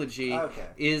 technology Okay.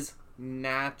 is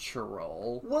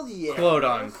natural, Well, yeah. quote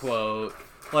unquote.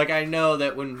 Like, I know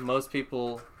that when most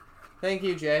people... Thank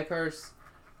you, Japers.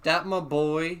 That my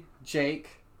boy, Jake.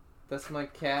 That's my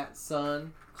cat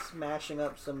son. Smashing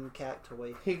up some cat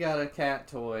toy. He got a cat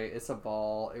toy. It's a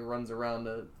ball. It runs around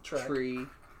a Track. tree.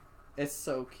 It's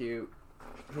so cute.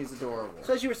 He's adorable.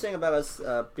 So as you were saying about us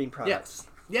being products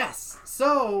Yes.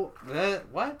 So,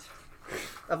 what?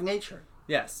 of nature.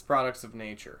 Yes, products of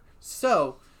nature.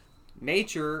 So,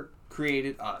 nature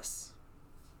created us.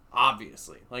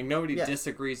 Obviously. Like, nobody Yes.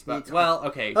 disagrees about... Me Well,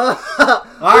 okay. All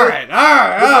Alright.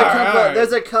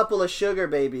 There's a couple of sugar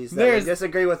babies that There's-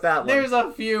 disagree with that one. There's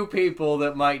a few people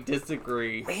that might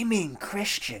disagree. We mean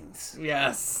Christians.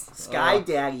 Yes. Sky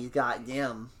Daddy's got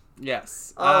them.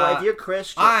 Yes. Oh, if you're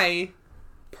Christian... I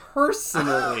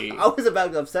personally... I was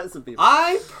about to upset some people.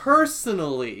 I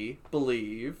personally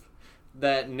believe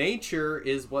that nature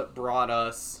is what brought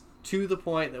us to the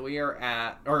point that we are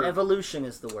at, or Evolution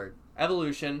is the word.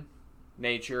 evolution,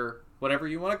 nature, whatever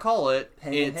you want to call it.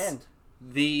 Hand in it's hand.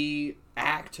 the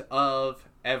act of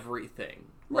everything.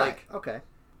 Like Okay.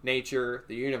 nature,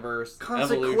 the universe,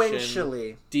 evolution,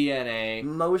 Consequentially, DNA.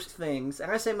 most things,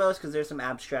 and I say most because there's some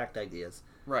abstract ideas,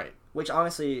 Right. which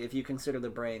honestly, if you consider the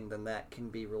brain, then that can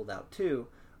be ruled out too,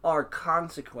 are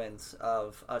consequence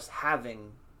of us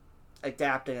having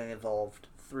adapted and evolved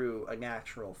through a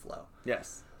natural flow.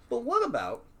 Yes. But what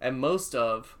about... And most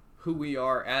of who we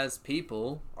are as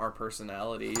people, our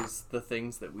personalities, the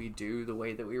things that we do, the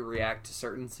way that we react to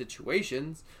certain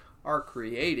situations, are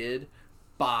created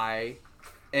by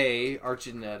A, our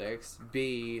genetics,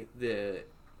 B, the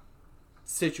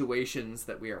situations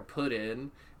that we are put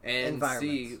in, and C,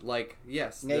 Environments. like,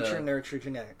 yes. Nature, nurture,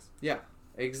 genetics. Yeah,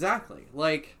 exactly.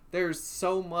 Like, there's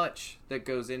so much that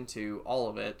goes into all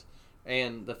of it.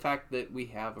 And the fact that we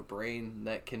have a brain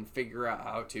that can figure out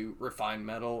how to refine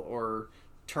metal or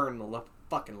turn the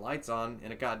fucking lights on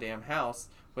in a goddamn house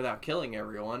without killing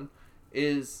everyone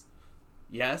is,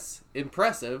 yes,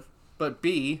 impressive, but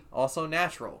B, also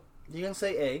natural. You can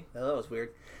say A. Oh, that was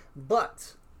weird.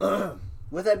 But,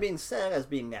 with With that being said, as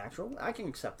being natural, I can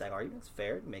accept that argument. It's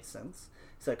fair. It makes sense.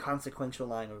 It's a consequential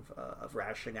line of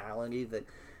rationality that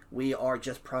we are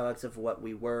just products of what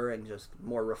we were and just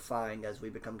more refined as we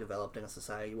become developed in a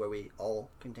society where we all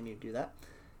continue to do that.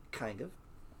 Kind of.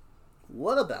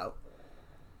 What about,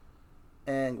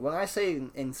 and when I say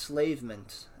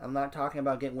enslavement, I'm not talking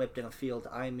about getting whipped in a field,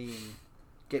 I mean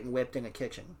getting whipped in a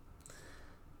kitchen.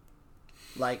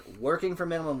 Like working for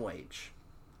minimum wage.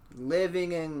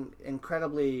 Living in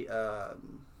incredibly,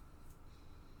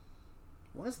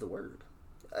 what is the word?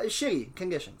 Shitty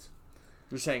conditions.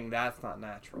 You're saying that's not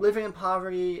natural. Living in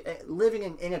poverty, living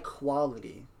in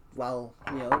inequality, while,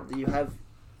 you have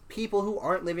people who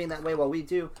aren't living that way while we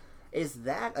do. Is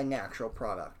that a natural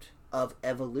product of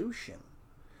evolution?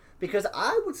 Because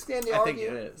I would stand to argue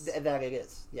think it is. That it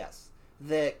is, yes.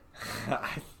 That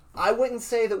I wouldn't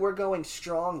say that we're going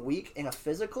strong, weak in a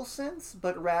physical sense,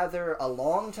 but rather a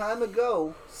long time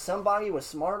ago, somebody was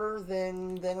smarter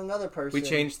than another person. We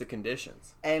changed the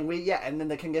conditions. And and then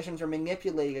the conditions are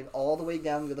manipulated all the way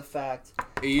down to the fact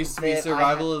it used to be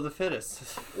survival of the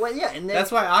fittest. Well, yeah, and then,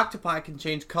 that's why octopi can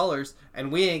change colors, and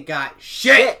we ain't got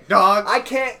shit, dog.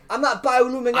 I'm not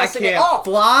bioluminescent I at can't all.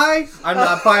 fly. I'm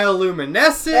not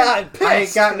bioluminescent. Yeah, I'm pissed. I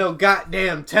ain't got no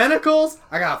goddamn tentacles.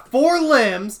 I got 4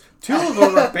 limbs. 2 of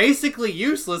them are basically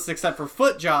useless except for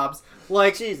foot jobs.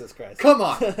 Like, Jesus Christ. Come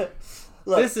on.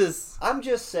 Look, this is... I'm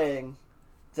just saying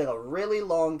that a really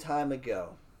long time ago,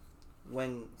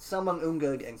 when someone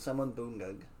Ungug and someone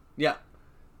Boongug, Yeah.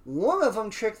 one of them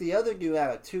tricked the other dude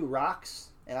out of 2 rocks.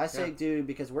 And I say dude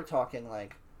because we're talking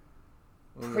like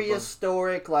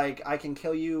prehistoric, like I can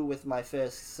kill you with my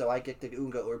fists, so I get the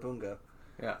Unga or Boonga.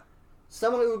 Yeah.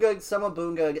 Someone Ungug, someone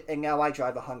Boongug, and now I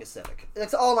drive a Honda Civic.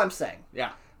 That's all I'm saying.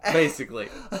 Yeah. Basically.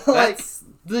 Like, That's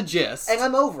the gist. And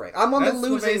I'm over it. I'm on the That's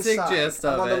losing the basic side. gist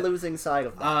I'm of on it. the losing side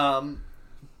of that.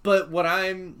 But what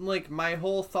I'm, like, my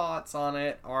whole thoughts on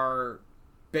it are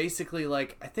basically,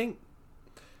 like, I think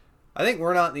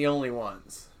we're not the only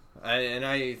ones. And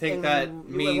I think that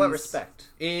means... In what respect?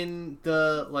 In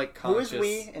the, like, conscious... Who is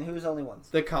we and who's only ones?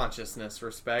 The consciousness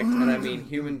respect, and I mean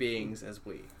human beings as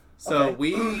we. So Okay.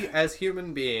 we, as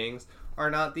human beings, are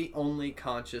not the only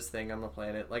conscious thing on the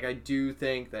planet. Like, I do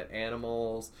think that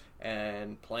animals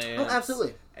and plants...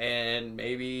 absolutely. And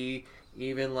maybe...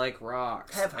 even like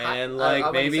rocks I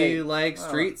like maybe say, like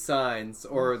street signs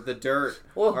or the dirt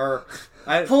Well, or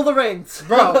pull the reins,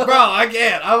 bro I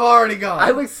can't. I'm already gone.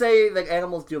 I would say that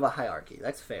animals do have a hierarchy.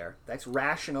 That's fair. That's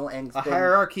rational and a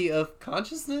hierarchy of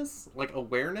consciousness, like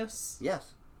awareness.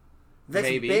 Yes, that's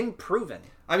Maybe. been proven.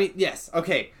 I mean, yes.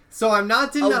 Okay, so I'm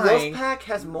not A denying. wolf pack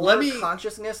has more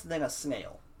consciousness than a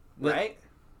snail, right?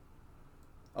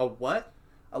 A what?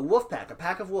 A wolf pack, a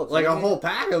pack of wolves. Like a whole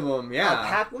pack of them, yeah. A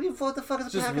pack? What the fuck is a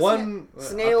Just pack one of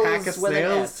snails? a pack of with an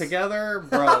snails S. together,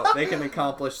 bro. They can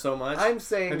accomplish so much. I'm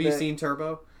saying. Have you seen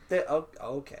Turbo?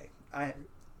 Okay,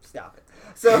 stop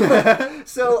it.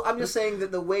 So I'm just saying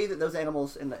that the way that those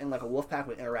animals in like a wolf pack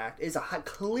would interact is a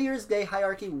clear as day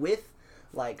hierarchy with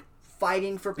like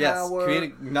fighting for power.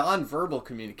 Yes, non-verbal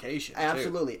communication.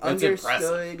 Absolutely, too. That's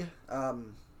understood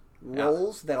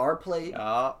roles that are played.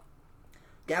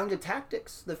 Down to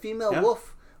tactics. The female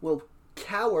wolf will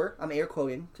cower, I'm air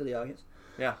quoting to the audience,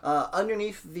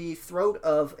 underneath the throat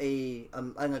of an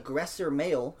aggressor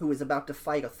male who is about to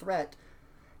fight a threat.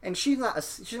 And she's not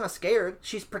scared.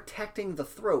 She's protecting the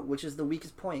throat, which is the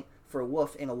weakest point for a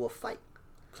wolf in a wolf fight.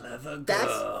 Clever girl.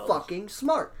 That's fucking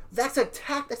smart. That's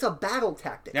a battle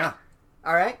tactic. Yeah.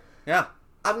 All right? Yeah.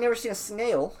 I've never seen a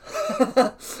snail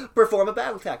perform a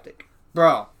battle tactic.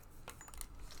 Bro.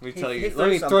 Let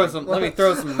me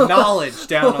throw some knowledge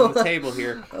down on the table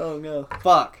here. Oh no.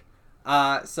 Fuck.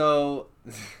 So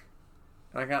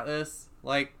I got this.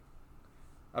 Like,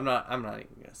 I'm not even gonna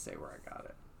say where I got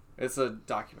it. It's a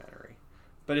documentary,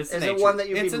 but it's Is nature. it one that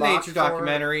you'd it's be a mocked nature for?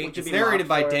 documentary. Would you It's be narrated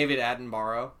by mocked for it? David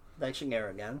Attenborough. Thanks,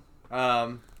 Shigera again.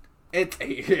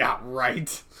 Yeah,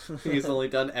 right. He's only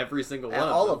done every single one.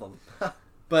 All of them.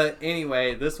 But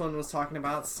anyway, this one was talking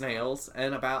about snails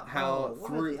and about how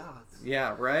what are the odds?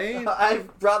 Yeah, right.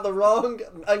 I've brought the wrong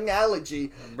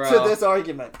analogy Bro. to this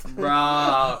argument.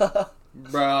 Bro.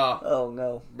 Oh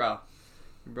no. Bro.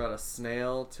 You brought a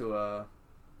snail to a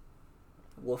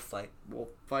wolf fight. Wolf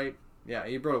fight? Yeah,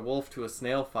 you brought a wolf to a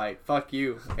snail fight. Fuck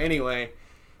you. Anyway,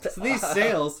 so these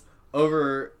snails,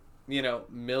 over,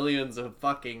 millions of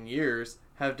fucking years,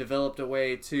 have developed a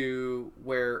way to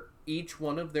where each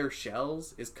one of their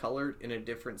shells is colored in a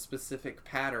different specific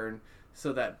pattern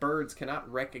so that birds cannot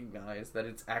recognize that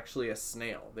it's actually a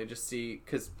snail. They just see,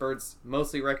 because birds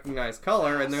mostly recognize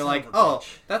color, and they're like, oh,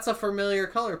 that's a familiar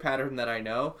color pattern that I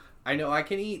know. I know I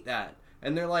can eat that.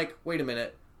 and they're like, wait a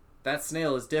minute, that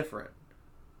snail is different.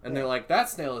 And they're like, that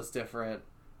snail is different.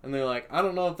 And they're like, I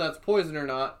don't know if that's poison or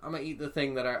not. I'm going to eat the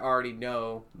thing that I already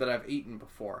know that I've eaten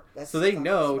before. So they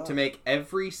know to make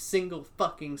every single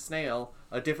fucking snail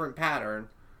a different pattern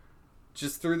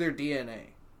just through their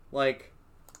DNA. Like,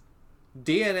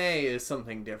 DNA is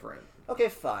something different. Okay,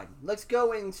 fine. Let's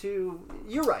go into...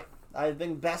 You're right. I've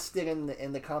been vested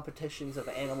in the competitions of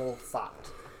animal thought.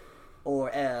 Or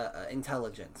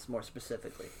intelligence, more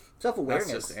specifically.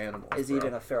 Self-awareness That's just animals, is bro.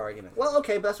 even a fair argument. Well,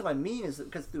 okay, but that's what I mean, is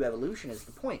because through evolution is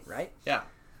the point, right? Yeah.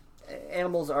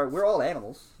 Animals are... We're all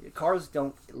animals. Cars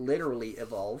don't literally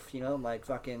evolve, you know? Like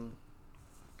fucking...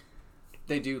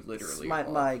 They do literally My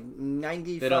evolve.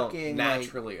 90 They fucking... don't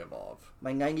naturally evolve.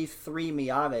 My 93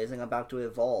 Miata isn't about to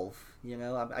evolve, you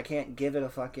know? I can't give it a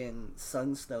fucking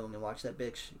sunstone and watch that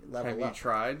bitch level Have up. you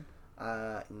tried?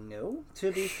 No,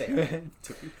 to be fair.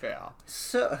 To be fair.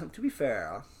 So, to be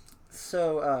fair,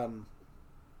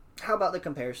 how about the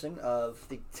comparison of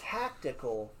the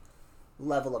tactical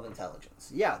level of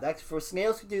intelligence? Yeah, that's for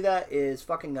snails to do that is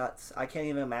fucking nuts. I can't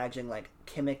even imagine, like,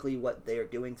 chemically what they're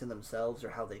doing to themselves or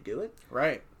how they do it.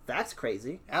 Right. That's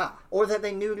crazy. Yeah. Or that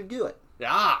they knew to do it.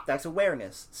 Yeah. That's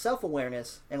awareness,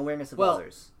 self-awareness, and awareness of Well,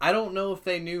 others. I don't know if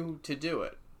they knew to do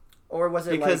it. Or was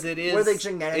it Because like, it is, were they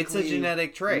genetically it's a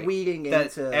genetic trait. weeding that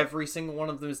into every single one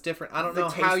of them is different. I don't the know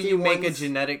how tasty you make a ones?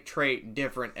 genetic trait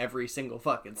different every single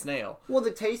fucking snail. Well,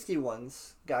 the tasty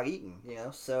ones got eaten, you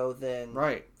know. So then,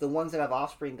 Right. the ones that have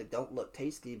offspring that don't look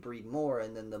tasty breed more,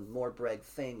 and then the more bred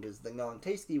thing is the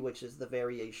non-tasty, which is the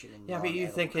variation in. Yeah, but you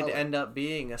non-animal think it'd color. end up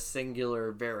being a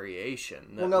singular variation.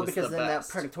 Well, that no, was because the then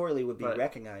best. that predatorily would be But-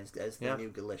 recognized as the Yeah.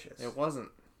 new delicious. It wasn't.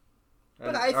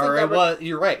 But I think or that it was.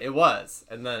 You're right. It was,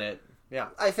 and then it. Yeah.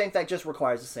 I think that just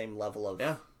requires the same level of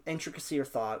Yeah. intricacy or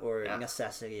thought or Yeah.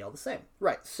 necessity, all the same.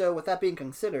 Right. So with that being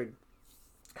considered,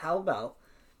 how about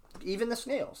even the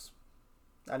snails?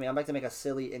 I mean, I'm about to make a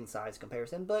silly in size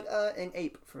comparison, but an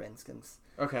ape, for instance,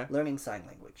 Okay. learning sign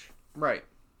language. Right.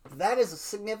 That is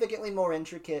significantly more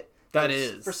intricate. That for,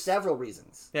 is. for several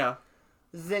reasons. Yeah.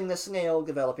 Than the snail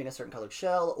developing a certain colored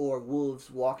shell, or wolves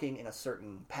walking in a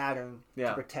certain pattern Yeah.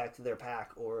 to protect their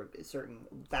pack, or certain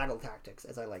battle tactics,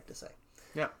 as I like to say.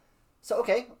 Yeah. So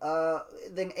okay,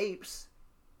 then apes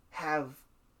have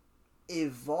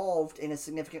evolved in a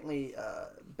significantly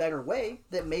better way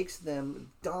that makes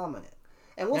them dominant.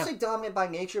 And we'll Yeah. say dominant by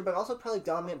nature, but also probably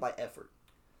dominant by effort.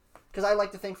 Because I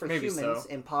like to think for Maybe humans so.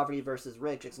 in poverty versus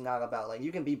rich, it's not about like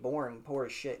you can be born poor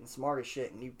as shit and smart as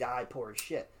shit, and you die poor as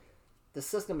shit. The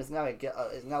system is not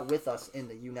is not with us in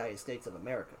the United States of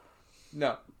America.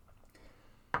 No.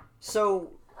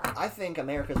 So I think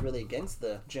America is really against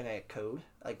the genetic code,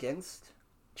 against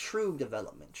true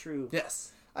development, true.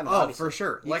 Yes. I mean, Oh, obviously, for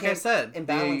sure. you Like I can't- said,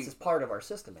 imbalance is part of our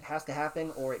system. It has to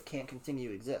happen, or it can't continue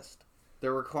to exist. the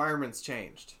requirements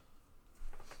changed.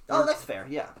 Oh, that's fair.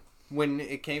 Yeah. When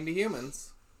it came to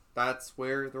humans, that's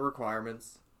where the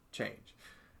requirements change.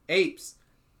 Apes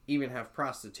even have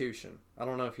prostitution. I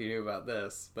don't know if you knew about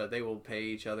this, but they will pay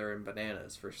each other in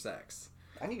bananas for sex.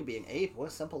 I need to be an ape. What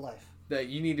a simple life. That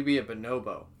you need to be a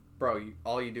bonobo. Bro,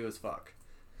 all you do is fuck.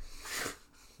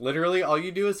 Literally, all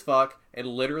you do is fuck, and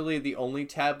literally the only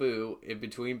taboo in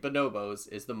between bonobos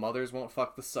is the mothers won't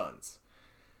fuck the sons.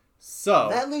 So...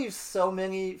 That leaves so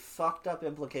many fucked up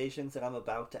implications that I'm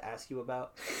about to ask you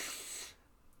about.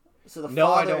 So the No,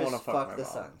 I fathers don't wanna fuck fuck my the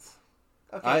mom. sons.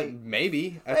 Okay.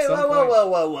 Maybe, at Hey, some whoa,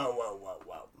 point.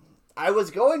 whoa. I was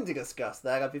going to discuss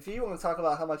that. If you want to talk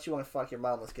about how much you want to fuck your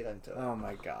mom, let's get into it. Oh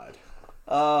my god.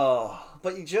 Oh,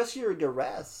 but just your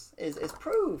duress is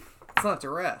proof. It's not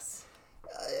duress.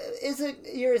 Is it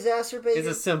you're exacerbated?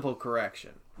 It's a simple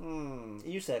correction.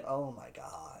 You said, "Oh my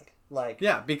god," like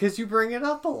Yeah, because you bring it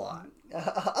up a lot.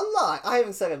 a lot. I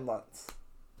haven't said it in months.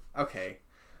 Okay.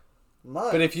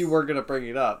 Months. But if you were going to bring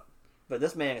it up, but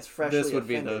this man is freshly this would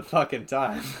be the offended. fucking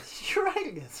time. You're right.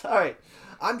 It is. All right.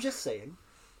 I'm just saying.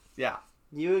 Yeah.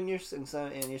 You and your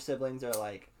siblings are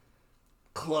like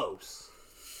close.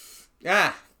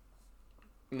 Ah.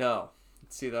 No.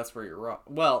 See, that's where you're wrong.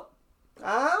 Well,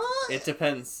 it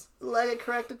depends. Let it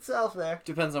correct itself there.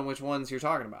 Depends on which ones you're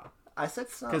talking about. I said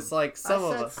some. Because, like, some I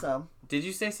of said us... some. Did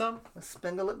you say some? Let's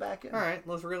spindle it back in. Alright,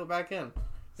 let's reel it back in.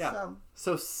 Yeah. Some.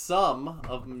 So some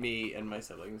of me and my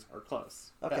siblings are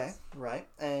close. Okay, Yes. right.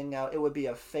 And now it would be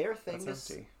a fair thing That's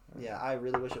to empty. Yeah, I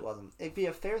really wish it wasn't. It'd be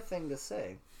a fair thing to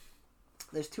say.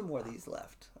 There's 2 more of these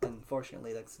left.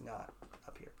 Unfortunately, that's not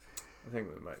up here. I think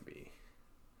we might be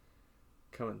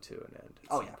coming to an end at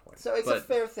Oh some yeah. point. So it's a But-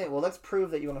 fair thing. Well, let's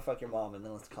prove that you want to fuck your mom, and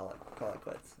then let's call it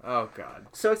quits. Oh, God.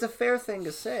 So it's a fair thing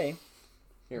to say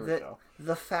Here we that go.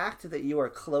 the fact that you are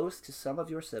close to some of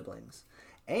your siblings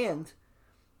And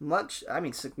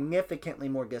significantly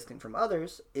more distant from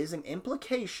others is an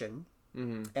implication,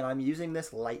 and I'm using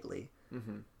this lightly,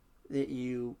 that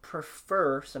you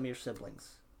prefer some of your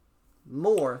siblings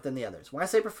more than the others. When I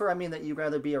say prefer, I mean that you'd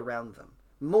rather be around them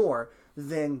more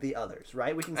than the others,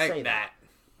 right? We can say that.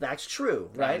 That's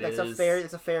true, right? That's a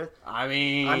fair. I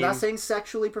mean, I'm not saying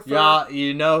sexually prefer. Yeah,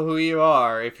 you know who you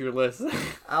are if you're listening.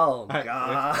 Oh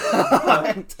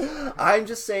God! I'm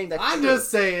just saying that. I'm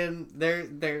just saying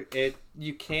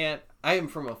you can't. I am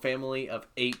from a family of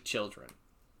 8 children.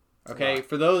 Okay, Wow.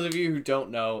 for those of you who don't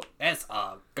know, that's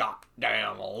a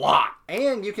goddamn lot.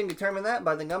 And you can determine that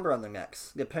by the number on their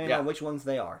necks, depending on which ones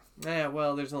they are. Yeah,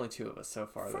 well, there's only 2 of us so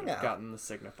far that now. have gotten the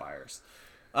signifiers.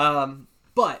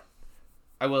 But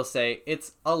I will say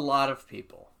it's a lot of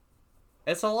people.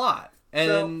 It's a lot.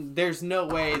 And there's no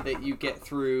way that you get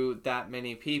through that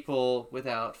many people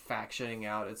without factioning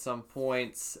out at some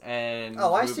points and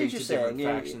I see moving what you're to saying.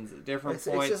 different factions at different It's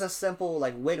points. just a simple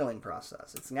wiggling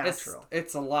process. It's natural.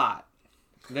 It's a lot.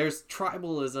 There's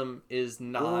tribalism is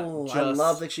not just... I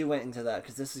love that you went into that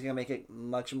because this is going to make it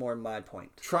much more my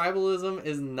point. Tribalism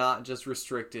is not just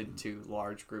restricted to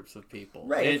large groups of people.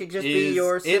 Right, it could just be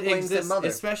your siblings and mother.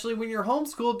 Especially when you're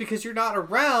homeschooled because you're not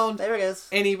around There it is.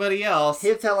 anybody else.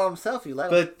 He'll tell himself you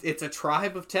let him. But it's a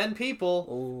tribe of 10 people,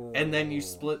 Ooh. and then you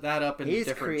split that up into He's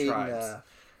different creating tribes. a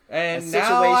And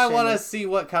now I situation want to that- see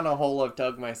what kind of hole I've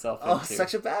dug myself into.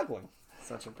 such a bad one.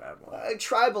 Such a bad one.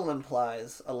 Tribal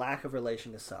implies a lack of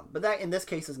relation to some, but that in this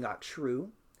case is not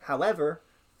true. However,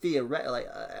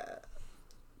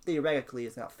 theoretically,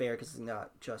 it's not fair because it's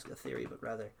not just a theory, but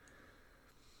rather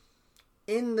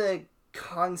in the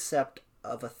concept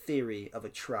of a theory of a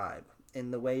tribe,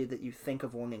 in the way that you think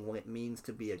of one and what it means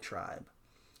to be a tribe,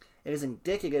 it is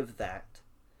indicative that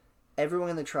everyone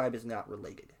in the tribe is not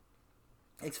related.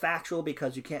 It's factual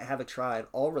because you can't have a tribe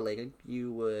all related.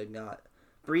 You would not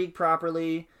breed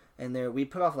properly, and we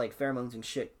put off pheromones and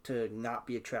shit to not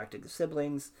be attracted to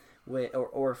siblings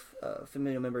or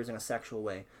familial members in a sexual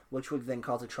way, which would then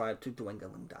cause a tribe to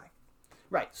dwindle and die.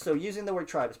 Right, so using the word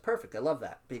tribe is perfect. I love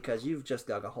that because you've just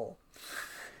dug a hole.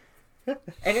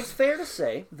 And it's fair to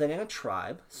say that in a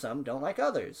tribe, some don't like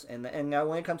others. And now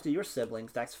when it comes to your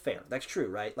siblings, that's fair. That's true,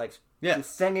 right? Yes.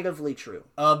 Definitively true.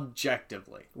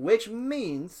 Objectively. Which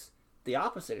means the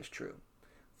opposite is true.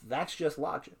 That's just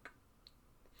logic.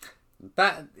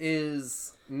 That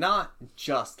is not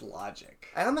just logic.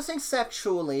 And I'm not saying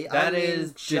sexually. That I mean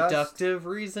is deductive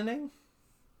reasoning.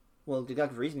 Well,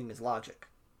 deductive reasoning is logic.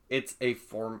 It's a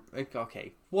form...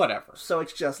 Okay, whatever. So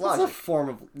it's just It's a logic. form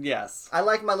of... Yes. I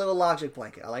like my little logic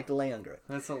blanket. I like to lay under it.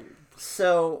 That's a...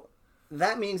 So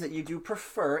that means that you do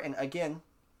prefer, and again,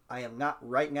 I am not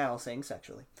right now saying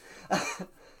sexually,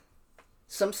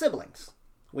 some siblings.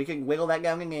 We can wiggle that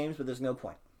down in names, but there's no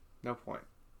point. No point.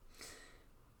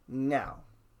 Now,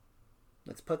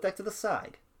 let's put that to the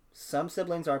side. Some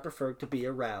siblings are preferred to be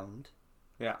around,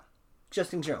 Yeah.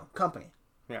 just in general, company.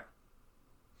 Yeah.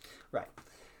 Right.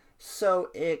 So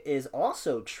it is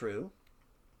also true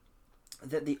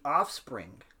that the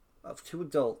offspring of 2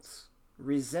 adults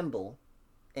resemble,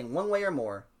 in one way or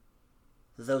more,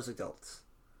 those adults.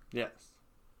 Yes.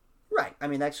 Right. I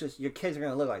mean, that's just, your kids are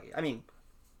going to look like you. I mean,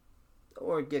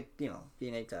 or get,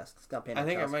 DNA tests. Stop paying I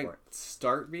think I child might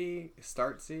support.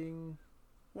 start seeing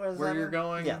Where where you're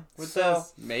going Yeah. with So,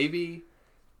 this. Maybe.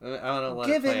 I don't know, let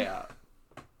it given- play out.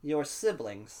 your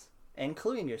siblings,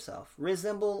 including yourself,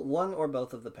 resemble one or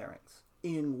both of the parents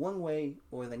in one way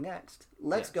or the next.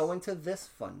 Let's Yes. go into this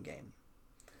fun game.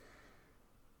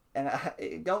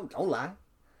 And don't lie.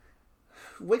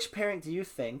 Which parent do you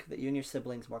think that you and your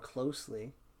siblings more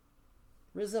closely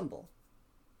resemble?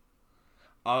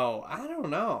 Oh, I don't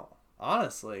know.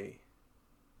 Honestly.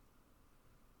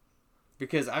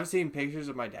 Because I've seen pictures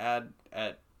of my dad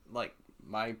at,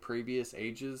 my previous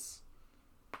ages.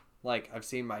 I've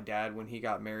seen my dad when he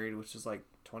got married, which was,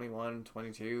 21,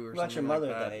 22 or What about something your mother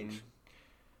like at that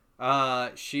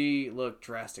that. age? She looked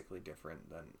drastically different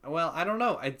than... Well, I don't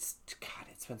know. It's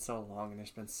been so long and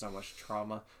there's been so much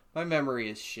trauma. My memory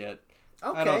is shit.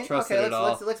 Okay, I don't trust it at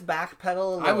all. Let's backpedal a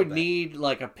little I would bit. need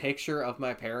a picture of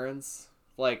my parents.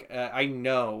 I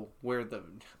know where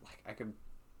I could.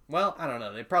 Well, I don't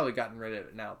know. They've probably gotten rid of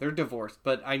it now. They're divorced,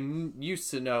 but I used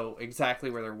to know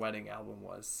exactly where their wedding album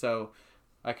was, so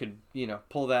I could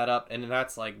pull that up, and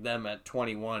that's them at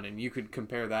 21, and you could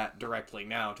compare that directly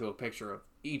now to a picture of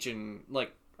each and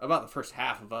about the first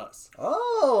half of us.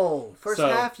 Oh, first So-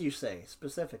 half you say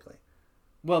specifically.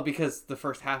 Well, because the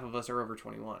first half of us are over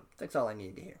 21. That's all I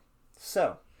need to hear.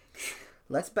 So,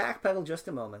 let's backpedal just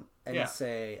a moment and Yeah.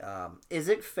 say, is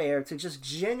it fair to just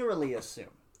generally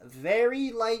assume,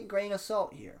 very light grain of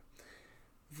salt here,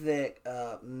 that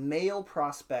male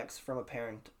prospects from a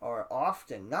parent are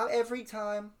often, not every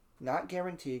time, not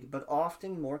guaranteed, but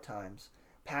often more times,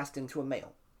 passed into a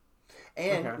male.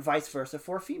 And vice versa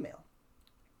for a female.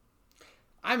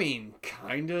 I mean,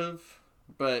 kind of,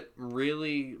 but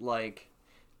really, like,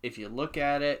 if you look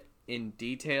at it in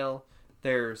detail,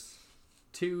 there's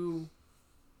 2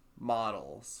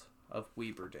 models of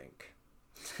Weeberdink.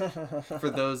 For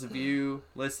those of you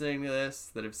listening to this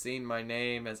that have seen my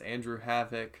name as Andrew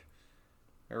Havoc,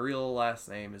 my real last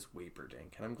name is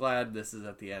Weeberdink. And I'm glad this is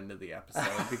at the end of the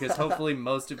episode, because hopefully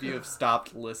most of you have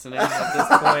stopped listening at this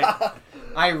point.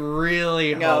 I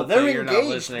really hope they're that you're not engaged,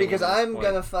 listening because I'm point.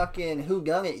 gonna fucking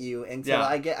who-gun at you until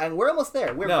I get... And we're almost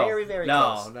there. We're very, very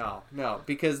close. No.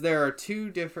 Because there are 2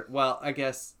 different... Well, I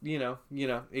guess, you know,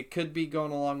 it could be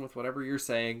going along with whatever you're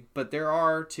saying, but there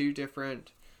are 2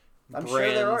 different... I'm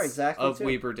sure there are exactly of 2.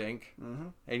 Weeberdink,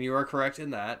 and you are correct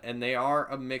in that, and they are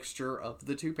a mixture of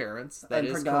the 2 parents. That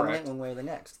is predominant correct. one way or the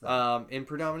next. In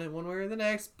predominant one way or the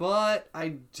next, but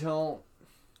I don't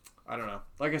know.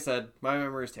 Like I said, my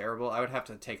memory is terrible. I would have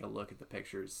to take a look at the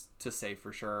pictures to say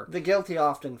for sure. The guilty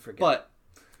often forget. But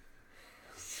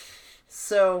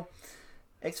so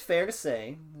it's fair to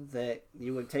say that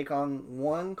you would take on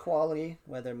one quality,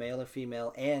 whether male or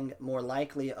female, and more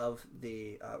likely of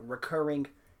the recurring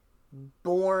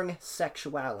born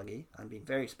sexuality. I'm being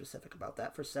very specific about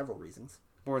that for several reasons.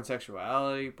 Born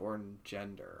sexuality, born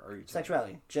gender. Are you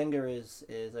sexuality? Gender is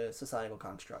a societal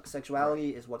construct. Sexuality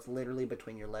is what's literally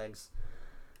between your legs.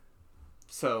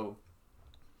 So,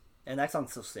 and that's on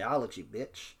sociology,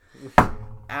 bitch.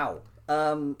 Ow.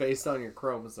 Based on your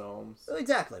chromosomes.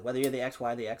 Exactly. Whether you're the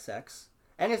XY, the XX,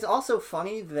 and it's also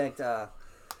funny that.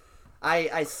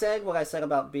 I said what I said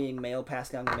about being male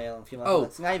passed down to male and female. Oh,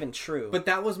 it's not even true. But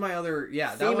that was my other...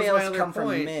 Yeah, that Females was my other come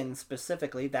point. from men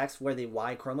specifically. That's where the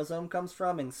Y chromosome comes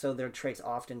from, and so their traits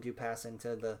often do pass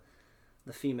into the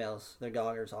females. Their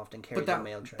daughters often carry the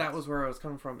male traits. That was where I was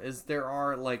coming from. Is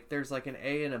there's like an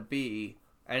A and a B,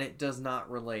 and it does not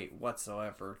relate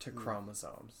whatsoever to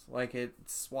chromosomes. Like, it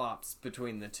swaps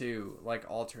between the 2, like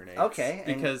alternates. Okay,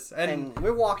 because and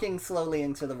we're walking slowly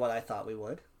into what I thought we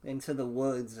would. Into the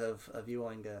woods of you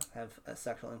wanting to have a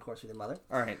sexual intercourse with your mother.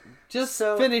 All right, just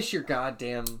finish your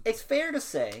goddamn... It's fair to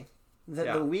say that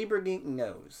the Weeberdink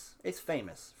nose, it's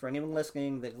famous. For anyone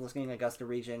listening in Augusta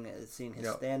region has seen his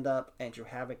stand-up, Andrew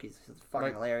Havoc, he's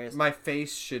fucking hilarious. My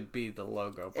face should be the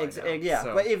logo by now. Yeah,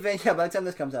 so. by the time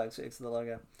this comes out, it's the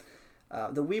logo.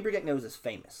 The Weeberdink nose is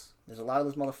famous. There's a lot of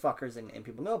those motherfuckers, and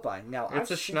people know it by. Now,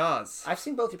 it's schnoz. I've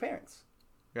seen both your parents.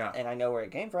 Yeah. And I know where it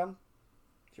came from.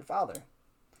 It's your father.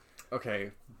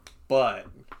 Okay, but...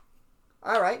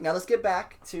 Alright, now let's get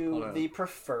back to the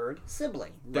preferred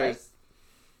sibling, right?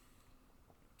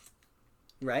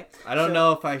 Right? I don't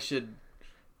know if I should,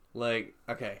 like,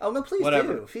 okay. Oh, no, please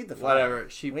whatever. Do. Feed the fire. Whatever.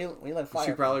 We let fire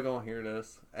she probably gonna hear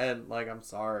this, and, like, I'm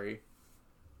sorry.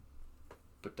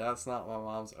 But that's not my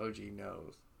mom's OG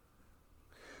nose.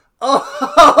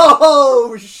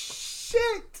 Oh,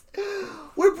 shit!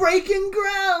 We're breaking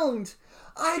ground!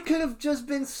 I could have just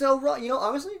been so wrong. You know,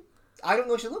 honestly... I don't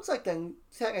know what she looks like then,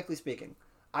 technically speaking.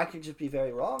 I could just be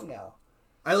very wrong now.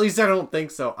 At least I don't think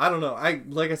so. I don't know.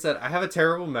 Like I said, I have a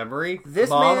terrible memory.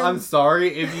 Mom, I'm sorry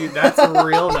if that's a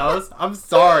real nose. I'm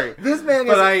sorry. This man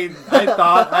But I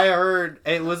thought I heard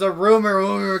it was a rumor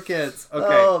when we were kids. Okay.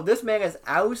 Oh, this man is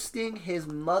ousting his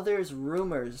mother's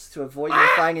rumors to avoid you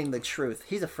finding the truth.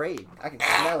 He's afraid. I can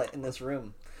smell it in this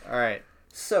room. All right.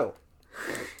 So...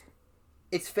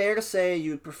 It's fair to say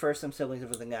you'd prefer some siblings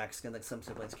over the next, and that some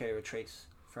siblings carry traits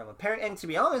from a parent. And to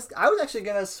be honest, I was actually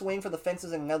going to swing for the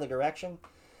fences in another direction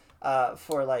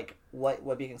for, like, what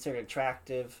would be considered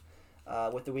attractive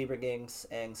with the Weeberdinks,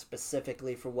 and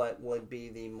specifically for what would be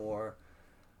the more...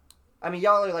 I mean,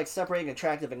 y'all are, like, separating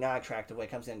attractive and not attractive when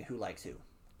it comes down to who likes who.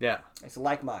 Yeah. It's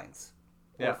like minds.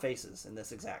 Or faces, in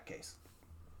this exact case.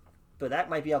 But that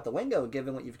might be out the window,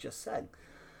 given what you've just said.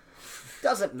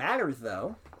 Doesn't matter,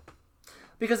 though.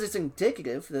 Because it's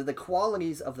indicative that the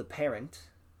qualities of the parent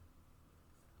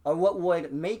are what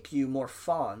would make you more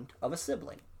fond of a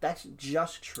sibling. That's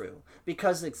just true.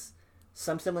 Because it's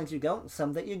some siblings you don't,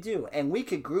 some that you do. And we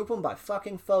could group them by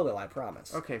fucking photo, I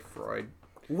promise. Okay, Freud.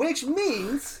 Which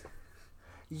means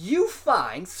you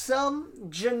find some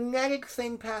genetic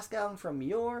thing passed down from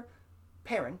your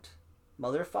parent,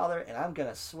 mother or father, and I'm going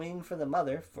to swing for the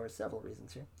mother for several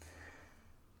reasons here.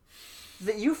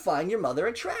 That you find your mother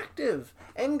attractive.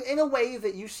 And in a way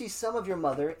that you see some of your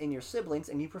mother in your siblings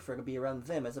and you prefer to be around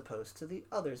them as opposed to the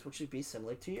others, which would be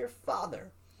similar to your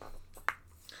father.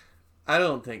 I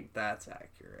don't think that's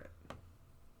accurate.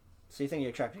 So you think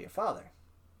you're attracted to your father?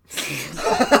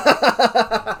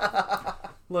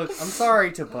 Look, I'm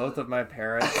sorry to both of my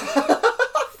parents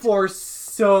for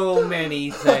so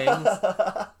many things,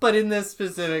 but in this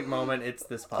specific moment, it's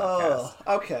this podcast.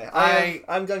 Oh, okay.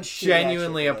 I'm done shooting at you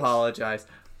genuinely for this. apologize.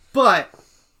 But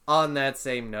on that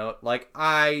same note, like,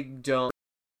 I don't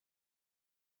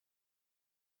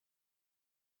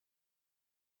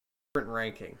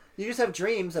ranking. You just have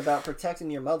dreams about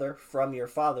protecting your mother from your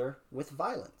father with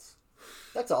violence.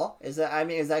 That's all. Is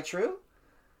that true?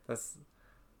 That's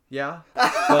yeah.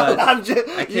 But I'm just,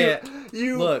 I can't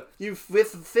look. You with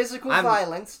physical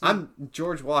violence. I'm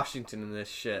George Washington in this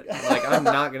shit. Like, I'm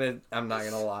not gonna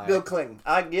lie. Bill Clinton.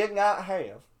 I did not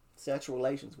have sexual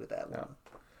relations with that woman.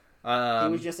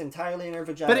 He was just entirely in her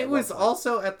vagina. But it was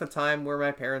also at the time where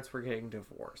my parents were getting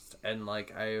divorced, and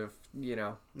like I've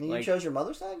You like, chose your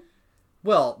mother's side?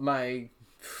 well, my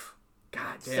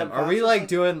God damn, are we like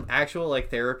doing actual like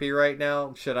therapy right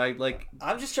now? Should I like?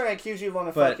 I'm just trying to accuse you of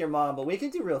wanting to fuck your mom, but we can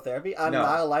do real therapy. I'm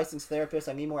not a licensed therapist.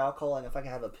 I need more alcohol, and if I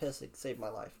can have a piss, it could save my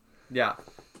life. Yeah.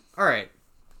 All right.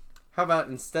 How about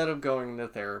instead of going to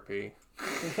therapy,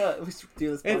 Let's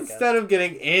do this podcast. instead of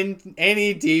getting in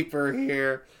any deeper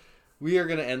here, we are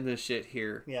gonna end this shit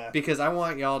here. Yeah. Because I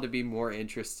want y'all to be more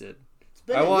interested. It's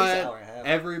been I at least want an hour and a half.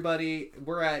 everybody.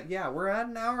 We're at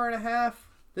an hour and a half.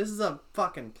 This is a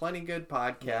fucking plenty good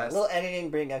podcast. Yeah, a little editing,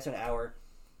 bring us an hour.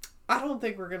 I don't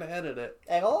think we're gonna edit it.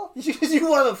 At all? You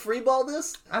want to freeball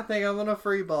this? I think I'm gonna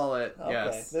freeball it. Okay.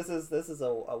 Yes. This is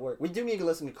a work. We do need to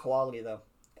listen to quality though.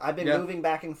 I've been Yeah. moving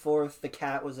back and forth. The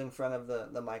cat was in front of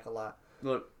the mic a lot.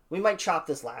 Look, We might chop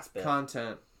this last bit.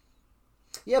 content.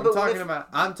 Yeah, I'm but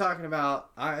talking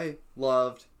about. I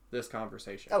loved this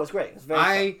conversation. that was great. It was very fun.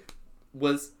 I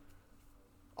was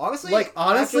Honestly, Like,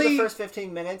 honestly- after the first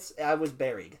 15 minutes, I was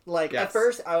buried. Like, Yes. at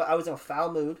first, I was in a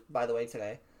foul mood, by the way,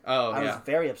 today. Oh, I yeah. was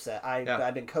very upset. Yeah.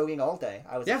 I've been coding all day.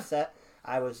 I was Yeah. upset.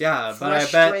 I was Yeah, but I bet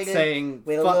frustrated. saying,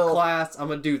 We had fuck a little, class, I'm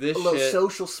gonna do this a little shit.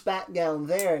 social spat down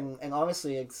there, and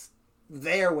honestly, it's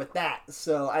there with that.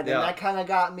 So that kind of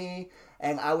got me,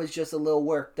 and I was just a little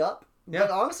worked up. Yeah. But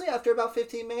honestly, after about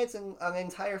 15 minutes and an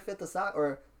entire fifth of sake,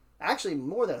 or actually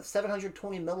more than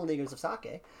 720 milliliters of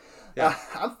sake, Yeah.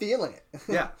 I'm feeling it.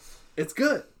 Yeah, it's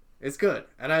good. It's good.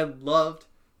 And I loved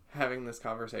having this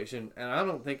conversation, and I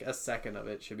don't think a second of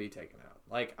it should be taken out.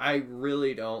 Like, I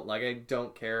really don't. Like, I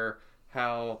don't care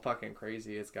how fucking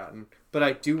crazy it's gotten. But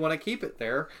I do want to keep it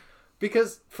there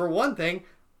because, for one thing,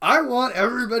 I want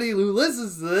everybody who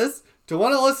listens to this to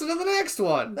want to listen to the next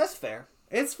one. That's fair.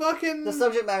 It's fucking... The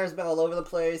subject matter's been all over the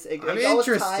place. It I'm always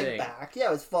interesting. tied back. Yeah,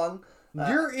 it was fun.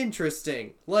 You're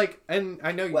interesting. Like, and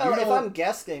I know Well, you if don't... I'm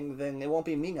guesting, then it won't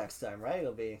be me next time, right?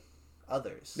 It'll be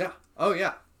others. Yeah. Oh,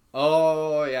 yeah.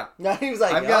 Oh, yeah. No, he was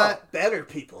like, I've got better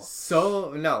people.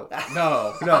 So, no.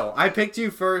 I picked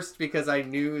you first because I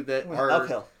knew that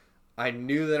Uphill. I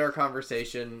knew that our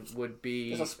conversation would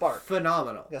be There's a spark.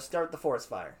 phenomenal. Yeah, start the forest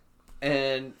fire.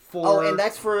 And and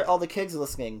that's for all the kids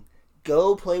listening.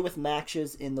 Go play with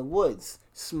matches in the woods.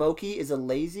 Smokey is a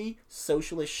lazy,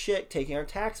 socialist shit taking our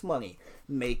tax money.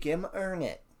 Make him earn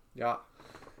it. yeah.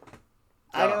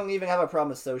 I don't even have a problem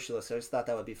with socialists. I just thought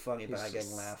that would be funny, but I He's didn't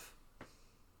just- laugh.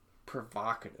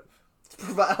 Provocative.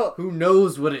 What Who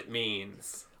knows what it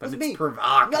means? But does it it's mean?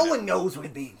 provocative. No one knows what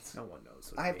it means. No one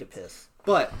knows what I it have to means. piss.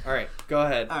 But, alright, go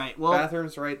ahead. All right, well,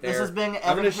 bathroom's right there. this has been I'm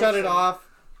Evan gonna shut it Hitchens. off.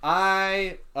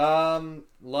 I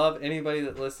love anybody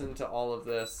that listened to all of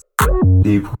this.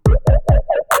 Deep.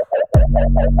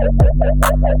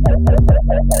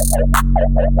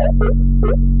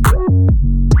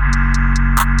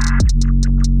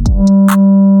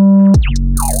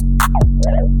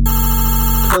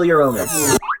 Kill your owner.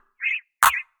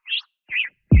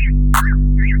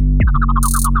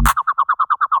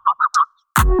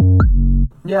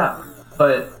 Yeah,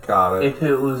 but Got it. if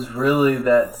it was really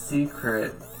that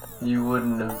secret, you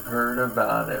wouldn't have heard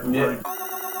about it, would Yeah. you?